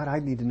said, God, I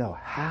need to know.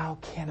 How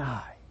can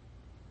I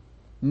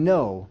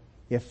know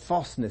if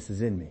falseness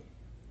is in me?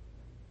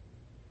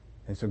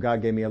 And so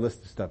God gave me a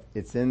list of stuff.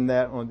 It's in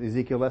that on the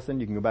Ezekiel lesson.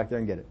 You can go back there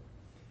and get it.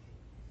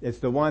 It's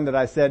the one that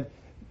I said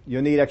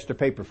you'll need extra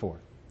paper for.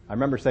 I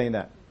remember saying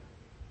that.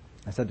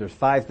 I said there's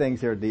 5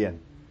 things here at the end.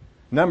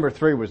 Number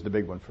 3 was the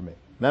big one for me.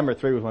 Number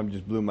 3 was one that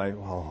just blew my,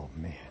 oh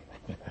man.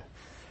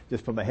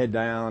 Just put my head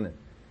down.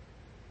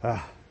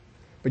 But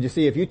you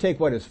see, if you take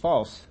what is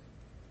false,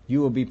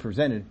 you will be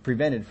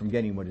prevented from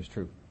getting what is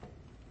true.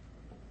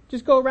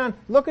 Just go around,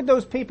 look at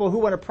those people who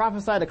want to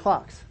prophesy to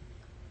clocks.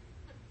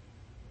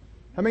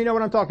 How many know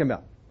what I'm talking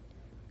about?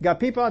 You got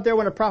people out there who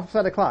want to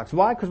prophesy to clocks.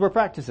 Why? Because we're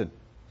practicing.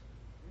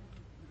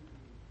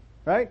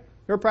 Right?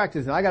 We're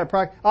practicing. I've got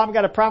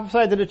to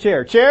prophesy to the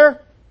chair.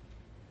 Chair,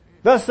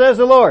 thus says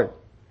the Lord.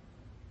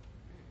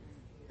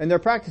 And they're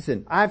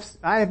practicing. I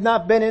have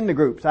not been in the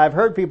groups. I've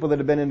heard people that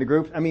have been in the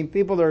groups. I mean,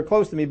 people that are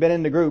close to me been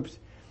in the groups.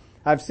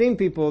 I've seen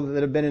people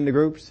that have been in the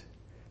groups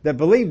that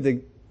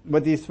believe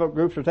what these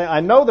groups are saying.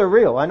 I know they're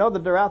real. I know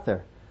that they're out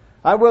there.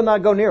 I will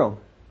not go near them.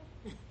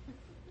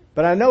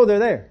 But I know they're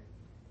there.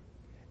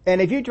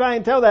 And if you try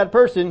and tell that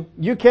person,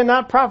 you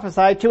cannot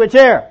prophesy to a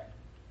chair.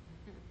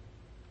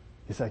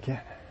 Yes, I can.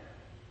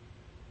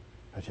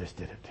 I just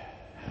did it.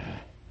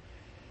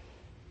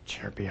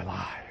 Chair be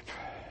alive.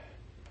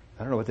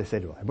 I don't know what they say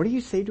to it. What do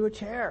you say to a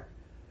chair?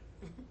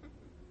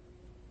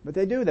 But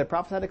they do. They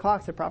prophesy to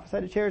clocks. They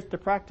prophesy to chairs to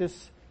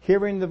practice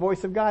hearing the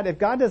voice of God. If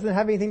God doesn't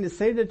have anything to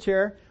say to the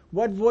chair,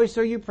 what voice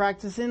are you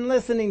practicing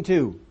listening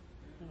to?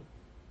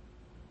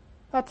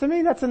 To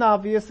me, that's an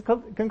obvious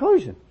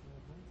conclusion.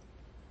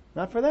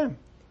 Not for them.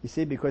 You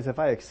see, because if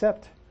I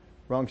accept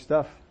wrong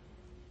stuff,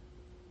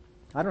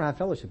 I don't have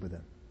fellowship with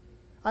them.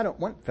 I don't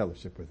want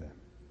fellowship with them.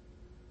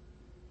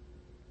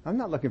 I'm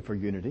not looking for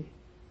unity.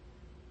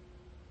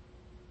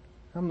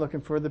 I'm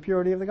looking for the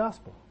purity of the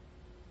gospel.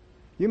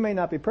 You may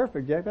not be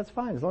perfect, Jack. That's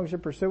fine. As long as you're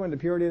pursuing the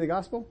purity of the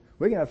gospel,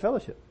 we can have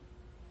fellowship.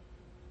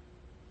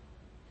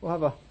 We'll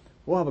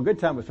have a good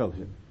time with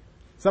fellowship.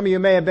 Some of you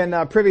may have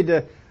been privy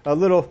to a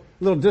little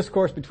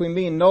discourse between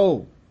me and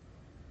Noel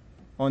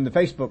on the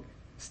Facebook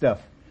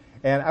stuff.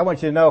 And I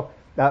want you to know,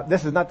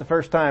 this is not the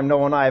first time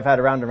Noel and I have had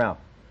a round around.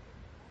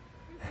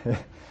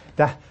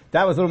 That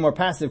was a little more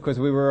passive because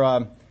we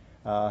were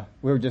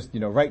just,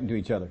 writing to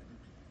each other.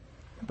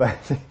 But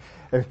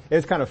it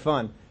was kind of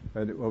fun.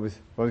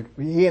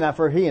 He and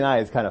I,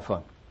 it's kind of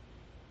fun.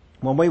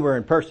 When we were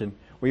in person,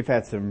 we've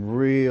had some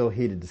real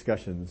heated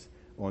discussions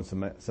on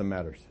some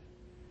matters.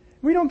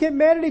 We don't get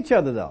mad at each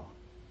other though.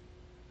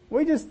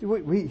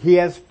 He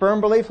has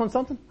firm beliefs on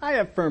something. I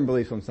have firm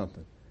beliefs on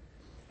something.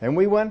 And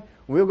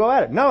we'll go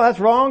at it. No, that's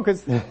wrong,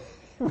 because,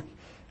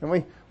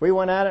 and we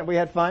went at it, we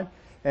had fun.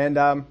 And,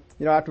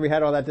 after we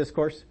had all that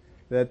discourse,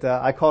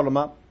 I called him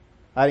up.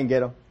 I didn't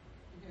get him.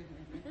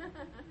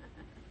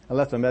 I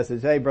left him a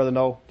message. Hey, Brother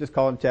Noel, just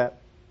call and chat.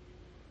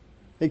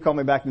 He called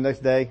me back the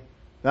next day.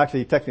 Actually,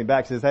 he texted me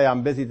back, says, hey,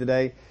 I'm busy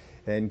today.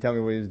 And tell me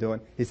what he was doing.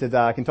 He said,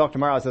 I can talk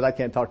tomorrow. I said, I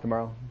can't talk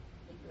tomorrow.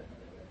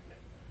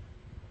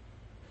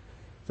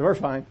 So we're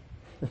fine.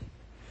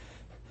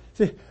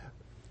 See,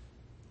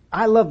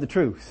 I love the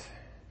truth,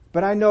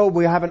 but I know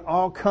we haven't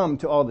all come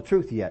to all the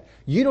truth yet.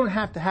 You don't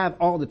have to have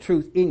all the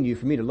truth in you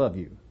for me to love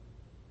you,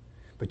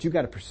 but you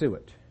got to pursue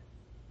it.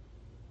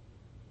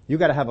 You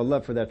got to have a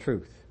love for that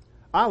truth.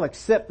 I'll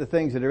accept the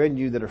things that are in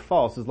you that are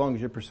false as long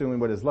as you're pursuing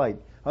what is light.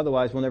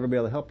 Otherwise, we'll never be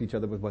able to help each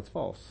other with what's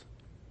false.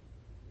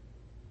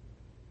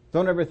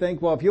 Don't ever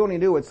think, well, if you only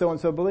knew what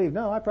so-and-so believed.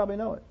 No, I probably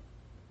know it.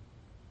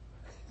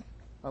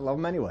 I love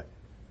them anyway.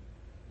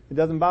 It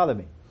doesn't bother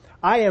me.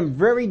 I am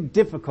very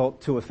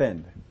difficult to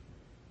offend.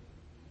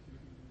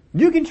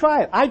 You can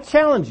try it. I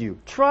challenge you.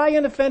 Try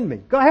and offend me.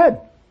 Go ahead.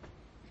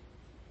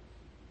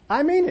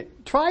 I mean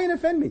it. Try and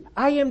offend me.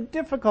 I am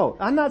difficult.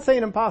 I'm not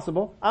saying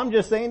impossible. I'm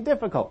just saying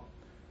difficult.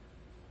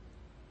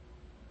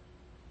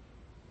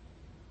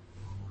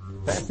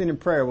 Fasting and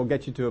prayer will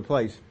get you to a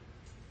place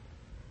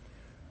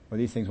where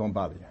these things won't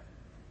bother you.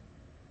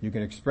 You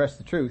can express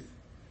the truth,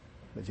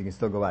 but you can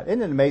still go out.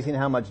 Isn't it amazing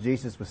how much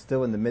Jesus was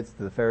still in the midst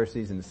of the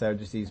Pharisees and the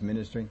Sadducees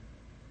ministering,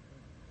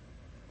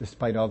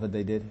 despite all that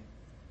they did?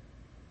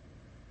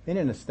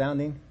 Isn't it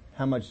astounding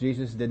how much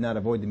Jesus did not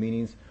avoid the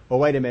meetings? Well,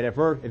 wait a minute.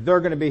 If they're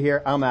going to be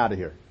here, I'm out of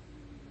here.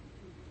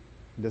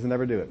 He doesn't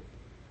ever do it.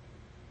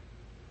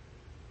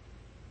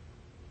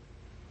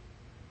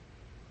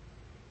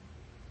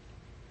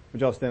 Would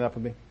y'all stand up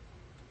with me?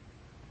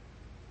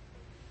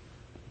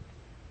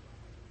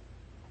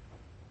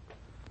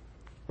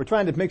 We're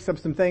trying to mix up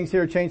some things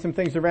here, change some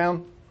things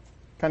around,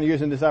 kind of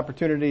using this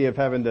opportunity of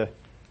having to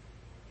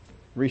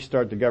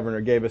restart the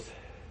governor gave us.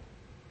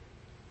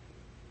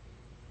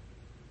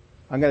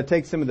 I'm going to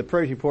take some of the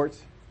praise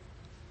reports.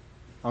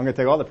 I'm going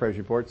to take all the praise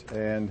reports,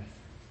 and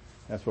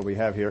that's what we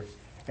have here.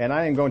 And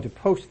I am going to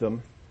post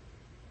them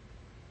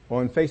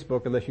on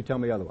Facebook unless you tell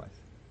me otherwise.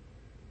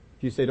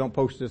 If you say don't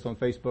post this on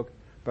Facebook,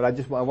 but I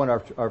want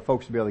our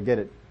folks to be able to get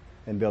it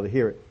and be able to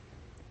hear it.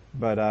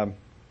 But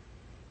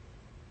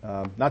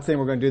not saying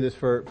we're going to do this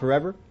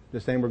forever.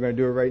 Just saying we're going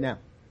to do it right now.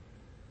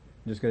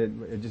 I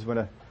just want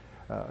to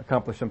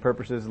accomplish some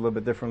purposes a little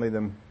bit differently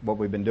than what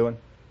we've been doing.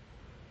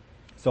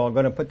 So I'm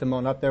going to put them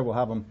on up there. We'll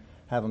have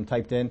them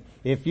typed in.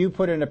 If you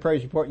put in a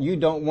praise report and you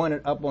don't want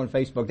it up on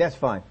Facebook, that's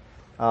fine.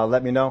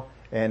 Let me know,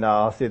 and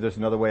I'll see if there's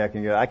another way I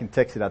can get it. I can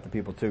text it out to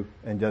people too,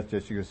 and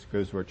just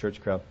goes to our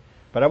church crowd.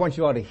 But I want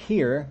you all to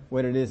hear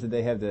what it is that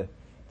they have to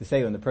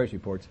say on the praise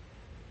reports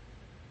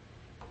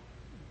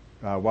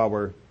while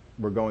we're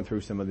going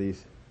through some of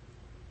these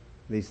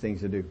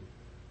things to do.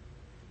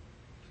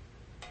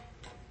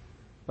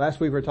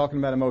 Last week we were talking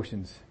about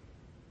emotions.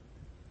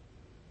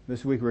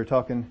 This week we were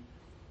talking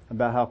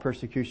about how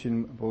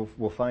persecution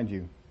will find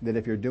you. That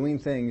if you're doing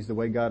things the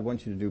way God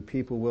wants you to do,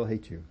 people will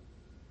hate you.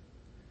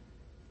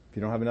 If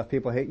you don't have enough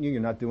people hating you,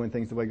 you're not doing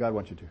things the way God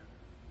wants you to.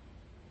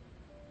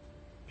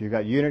 If you've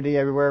got unity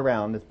everywhere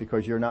around, it's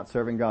because you're not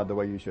serving God the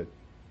way you should.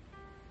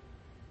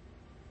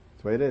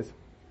 That's the way it is.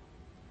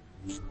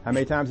 How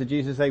many times did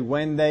Jesus say,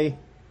 when they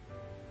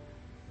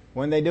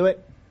do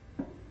it?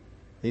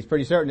 He's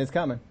pretty certain it's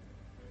coming.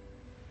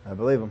 I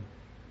believe him.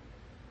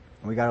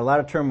 And we got a lot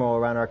of turmoil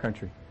around our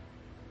country.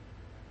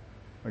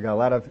 We got a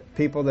lot of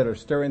people that are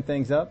stirring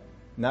things up,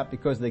 not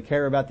because they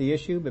care about the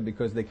issue, but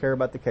because they care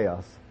about the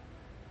chaos.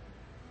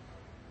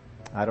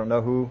 I don't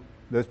know who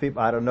those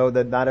people, I don't know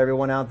that not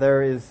everyone out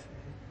there is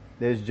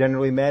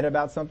generally mad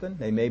about something.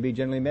 They may be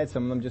generally mad.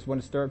 Some of them just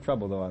want to stir up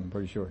trouble though, I'm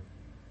pretty sure.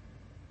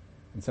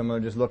 And some of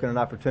them are just looking at an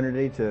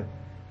opportunity to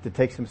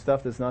take some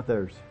stuff that's not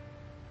theirs.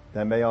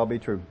 That may all be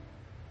true.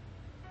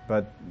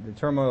 But the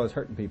turmoil is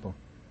hurting people.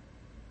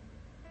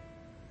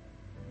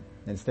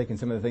 And it's taking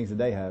some of the things that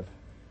they have.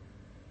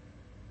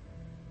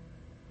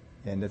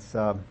 And it's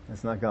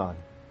not God.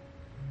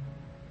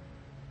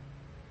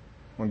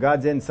 When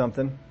God's in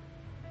something,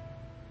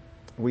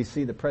 we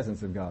see the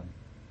presence of God.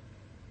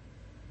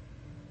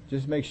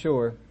 Just make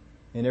sure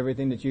in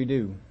everything that you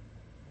do,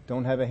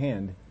 don't have a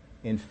hand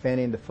in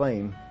fanning the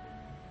flame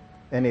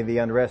any of the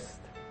unrest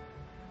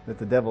that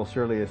the devil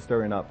surely is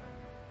stirring up.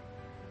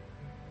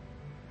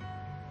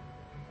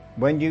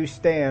 When you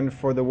stand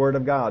for the Word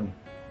of God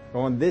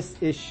on this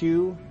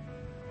issue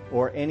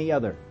or any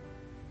other,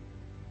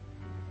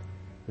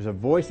 there's a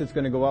voice that's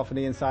going to go off on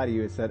the inside of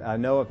you. It said, I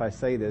know if I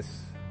say this,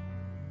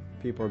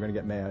 people are going to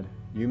get mad.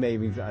 You may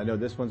even, I know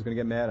this one's going to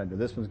get mad. I know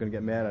this one's going to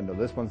get mad. I know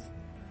this one's,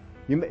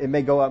 it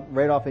may go up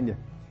right off in you.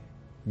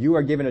 You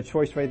are given a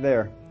choice right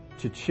there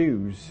to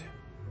choose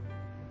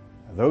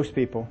those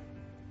people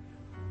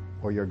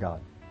or your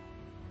God.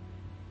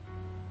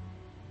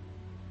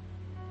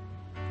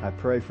 I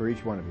pray for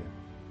each one of you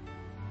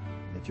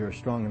that you're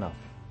strong enough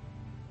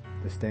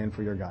to stand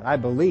for your God. I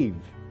believe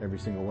every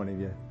single one of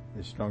you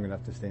is strong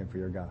enough to stand for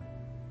your God.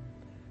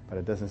 But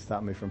it doesn't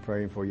stop me from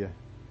praying for you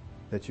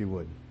that you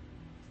would.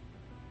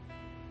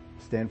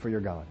 Stand for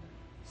your God.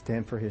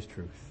 Stand for His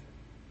truth.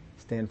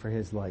 Stand for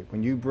His light.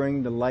 When you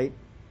bring the light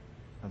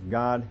of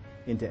God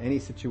into any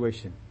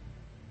situation,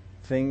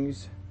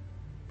 things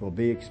will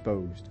be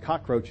exposed.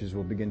 Cockroaches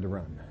will begin to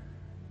run.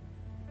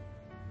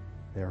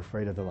 They're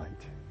afraid of the light.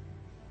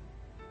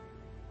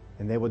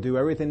 And they will do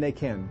everything they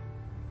can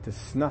to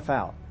snuff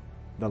out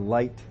the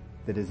light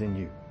that is in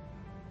you.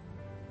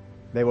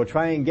 They will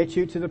try and get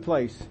you to the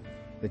place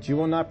that you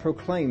will not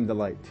proclaim the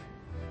light,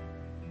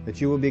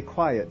 that you will be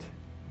quiet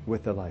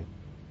with the light,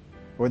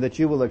 or that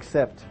you will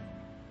accept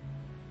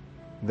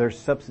their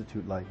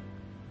substitute light.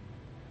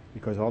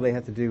 Because all they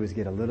have to do is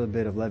get a little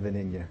bit of leaven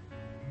in you,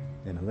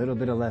 and a little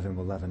bit of leaven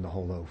will leaven the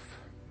whole loaf.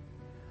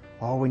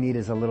 All we need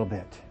is a little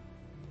bit.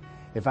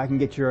 If I can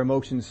get your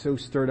emotions so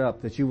stirred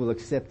up that you will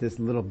accept this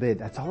little bit,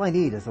 that's all I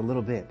need is a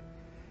little bit.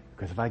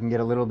 Because if I can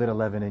get a little bit of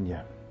leaven in you,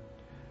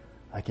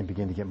 I can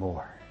begin to get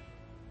more.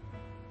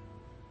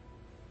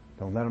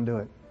 Don't let them do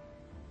it.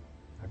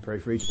 I pray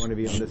for each one of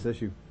you on this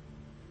issue.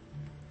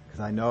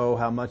 Because I know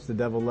how much the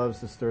devil loves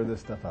to stir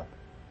this stuff up.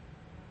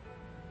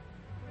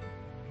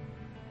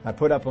 I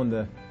put up on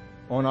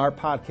our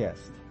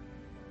podcast,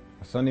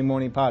 a Sunday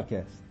morning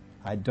podcast.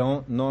 I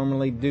don't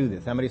normally do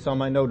this. How many saw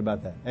my note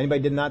about that?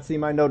 Anybody did not see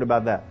my note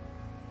about that?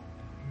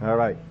 All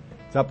right.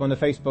 It's up on the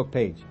Facebook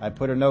page. I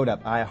put a note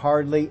up. I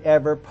hardly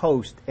ever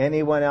post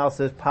anyone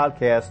else's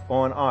podcast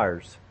on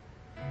ours.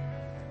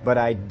 But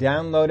I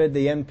downloaded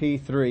the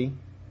MP3,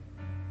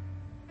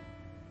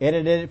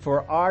 edited it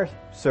for our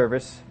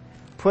service,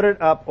 put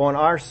it up on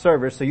our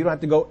service so you don't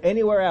have to go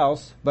anywhere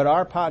else but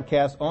our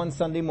podcast on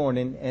Sunday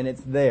morning, and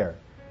it's there.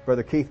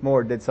 Brother Keith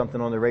Moore did something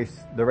on the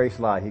race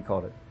lie, he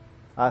called it.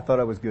 I thought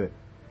it was good.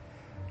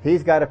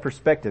 He's got a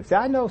perspective. See,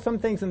 I know some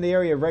things in the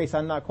area of race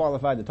I'm not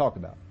qualified to talk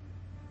about.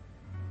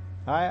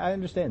 I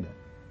understand that.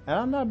 And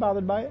I'm not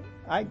bothered by it.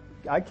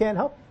 I can't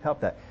help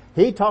that.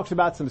 He talks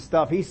about some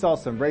stuff. He saw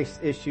some race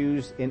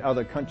issues in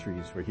other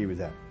countries where he was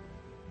at.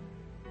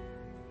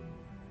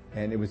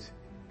 And it was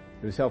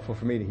helpful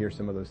for me to hear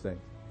some of those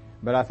things.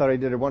 But I thought he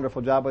did a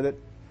wonderful job with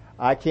it.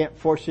 I can't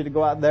force you to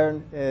go out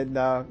there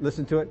and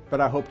listen to it,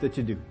 but I hope that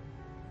you do.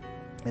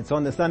 It's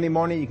on the Sunday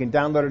morning. You can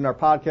download it in our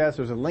podcast.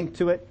 There's a link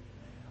to it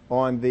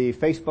on the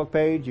Facebook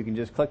page. You can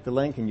just click the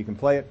link and you can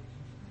play it.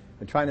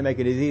 I'm trying to make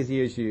it as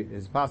easy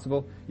as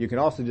possible. You can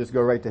also just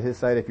go right to his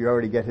site if you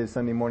already get his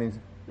Sunday morning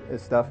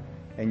stuff,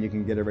 and you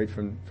can get it right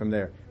from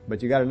there.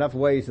 But you got enough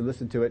ways to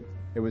listen to it.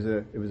 It was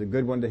a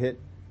good one to hit.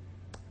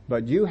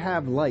 But you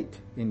have light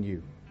in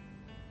you.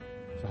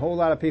 There's a whole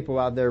lot of people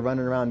out there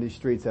running around these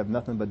streets have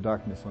nothing but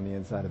darkness on the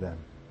inside of them.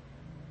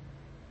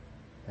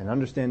 And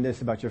understand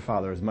this about your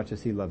Father as much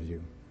as He loves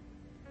you.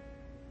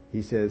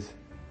 He says,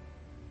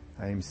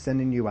 I am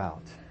sending you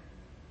out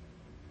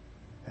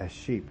as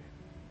sheep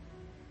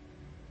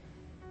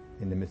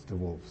in the midst of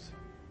wolves.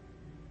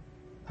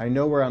 I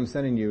know where I'm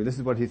sending you. This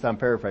is what I'm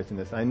paraphrasing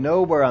this. I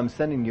know where I'm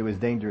sending you is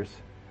dangerous.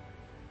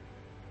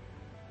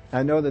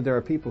 I know that there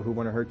are people who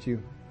want to hurt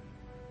you.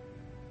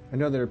 I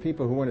know there are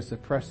people who want to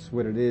suppress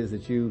what it is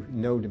that you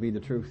know to be the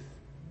truth.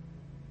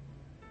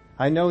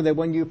 I know that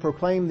when you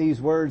proclaim these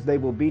words, they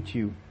will beat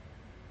you.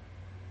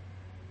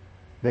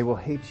 They will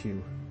hate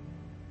you.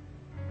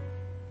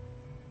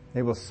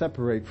 They will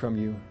separate from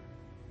you.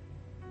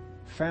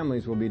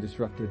 Families will be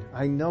disrupted.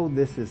 I know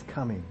this is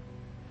coming.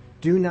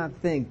 Do not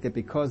think that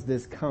because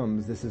this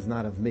comes, this is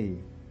not of me.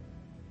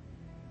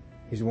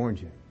 He's warned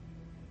you.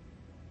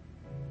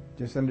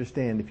 Just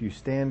understand, if you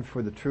stand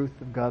for the truth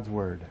of God's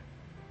Word,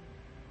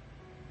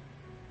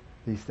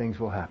 these things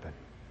will happen.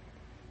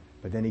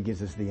 But then He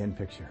gives us the end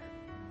picture.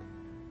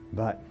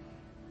 But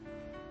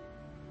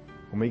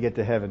when we get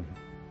to heaven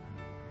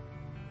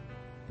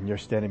and you're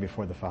standing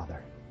before the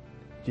Father,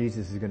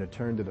 Jesus is going to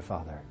turn to the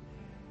Father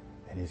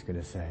and He's going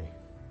to say,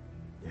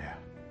 yeah,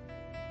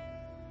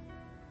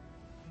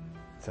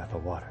 it's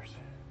Ethel Waters.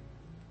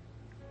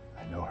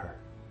 I know her.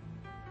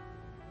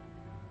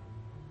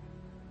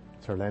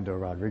 It's Orlando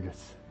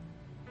Rodriguez.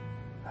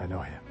 I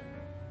know him.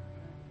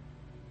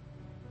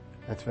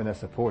 That's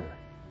Vanessa Porter.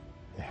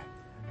 Yeah,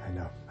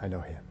 I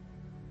know him.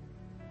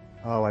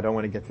 Oh, I don't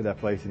want to get to that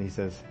place. And he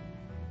says,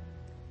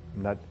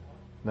 I'm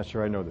not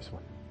sure I know this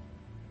one.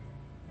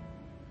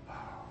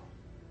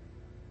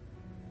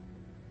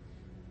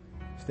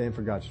 Stand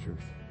for God's truth.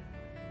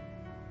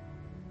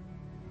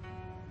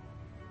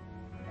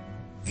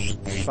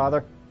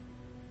 Father,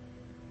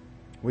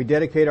 we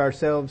dedicate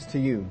ourselves to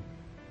you.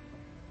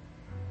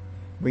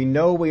 We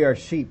know we are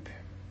sheep,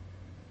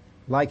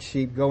 like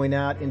sheep going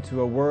out into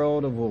a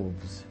world of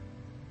wolves.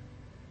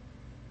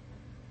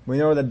 We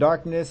know the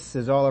darkness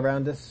is all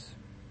around us,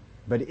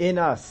 but in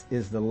us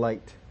is the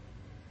light.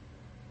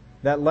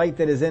 That light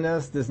that is in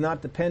us does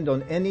not depend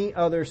on any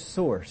other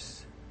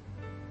source.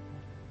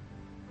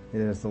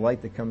 It is the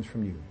light that comes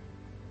from you.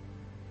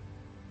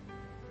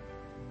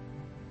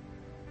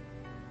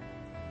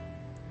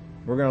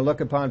 We're going to look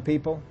upon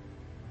people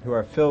who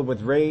are filled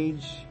with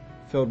rage,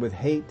 filled with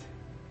hate,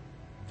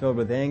 filled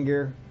with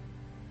anger.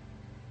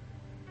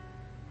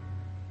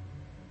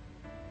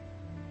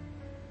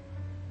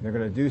 They're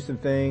going to do some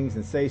things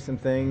and say some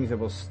things that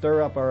will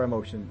stir up our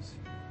emotions.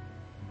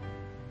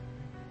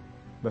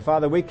 But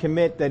Father, we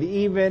commit that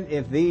even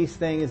if these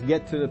things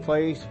get to the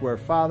place where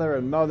father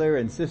and mother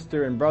and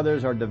sister and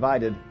brothers are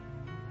divided,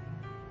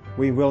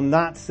 we will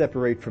not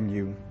separate from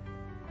you.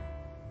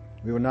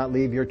 We will not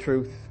leave your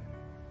truth.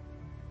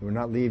 We will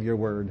not leave your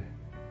word.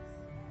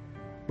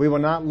 We will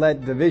not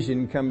let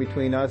division come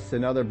between us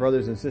and other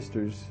brothers and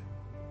sisters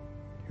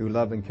who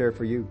love and care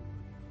for you.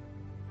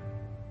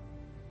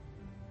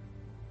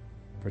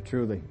 For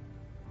truly,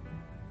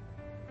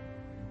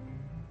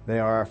 they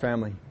are our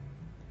family.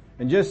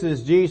 And just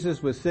as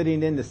Jesus was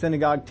sitting in the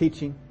synagogue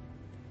teaching,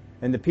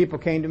 and the people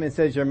came to him and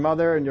said, your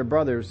mother and your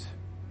brothers,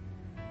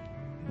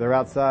 they're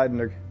outside and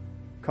they're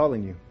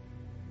calling you.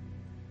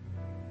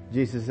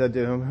 Jesus said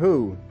to him,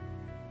 who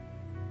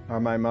are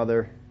my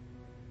mother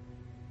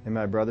and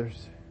my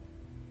brothers?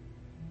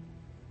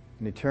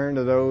 And he turned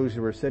to those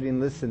who were sitting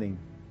listening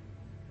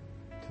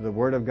to the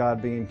word of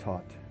God being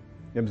taught,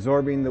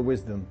 absorbing the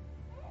wisdom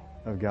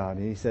of God.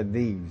 And he said,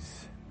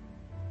 these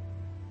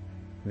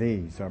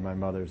are my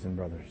mothers and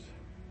brothers.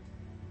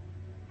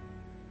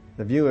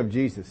 The view of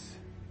Jesus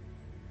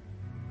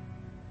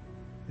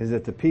is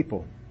that the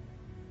people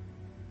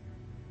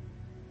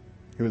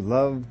who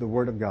love the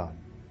Word of God,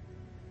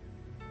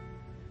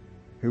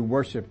 who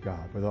worship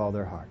God with all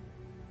their heart,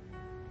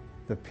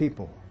 the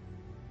people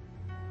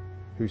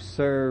who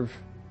serve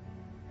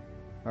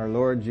our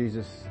Lord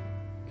Jesus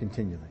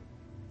continually,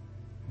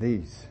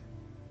 these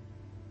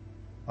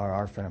are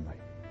our family.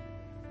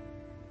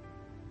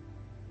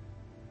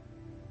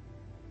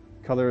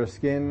 Color of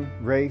skin,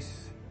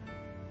 race,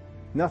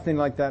 nothing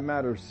like that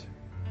matters.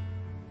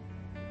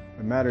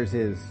 What matters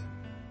is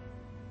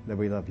that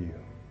we love you.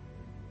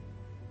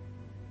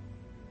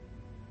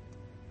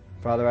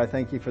 Father, I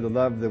thank you for the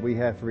love that we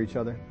have for each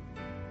other.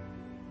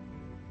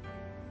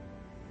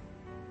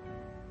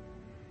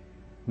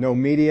 No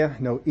media,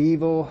 no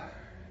evil,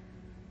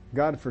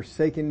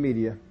 God-forsaken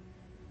media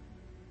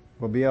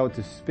will be able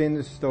to spin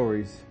the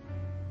stories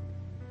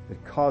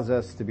that cause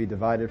us to be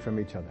divided from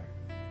each other,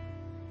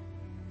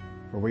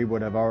 for we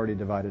would have already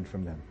divided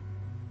from them.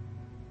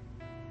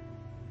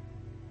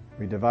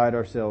 We divide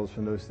ourselves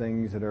from those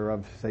things that are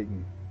of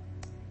Satan,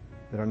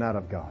 that are not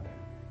of God,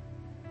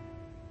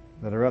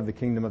 that are of the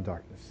kingdom of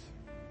darkness.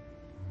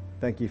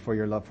 Thank you for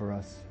your love for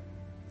us.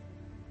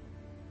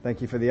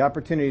 Thank you for the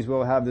opportunities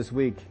we'll have this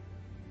week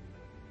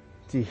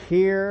to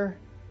hear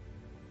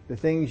the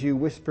things you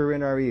whisper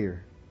in our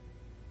ear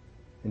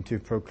and to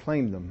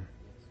proclaim them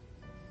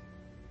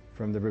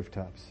from the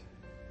rooftops.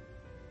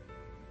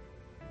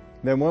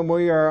 Then when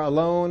we are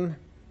alone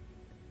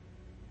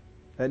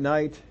at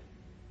night,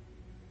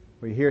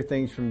 we hear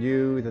things from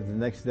you that the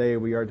next day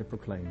we are to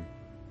proclaim.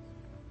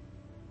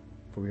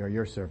 For we are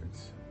your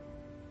servants.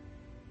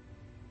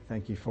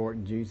 Thank you for it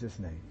in Jesus'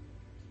 name.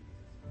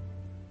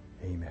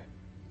 Amen.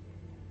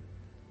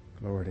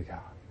 Glory to God.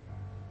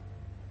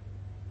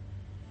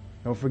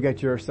 Don't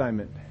forget your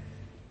assignment.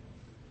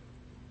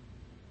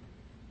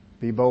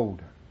 Be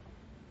bold.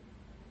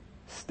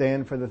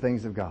 Stand for the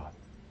things of God.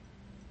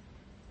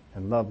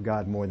 And love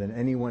God more than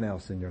anyone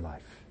else in your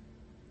life.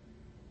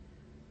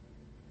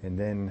 And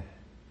then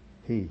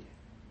He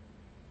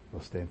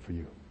will stand for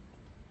you.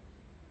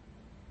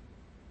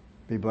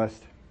 Be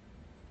blessed.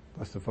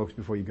 Bless the folks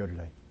before you go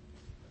today.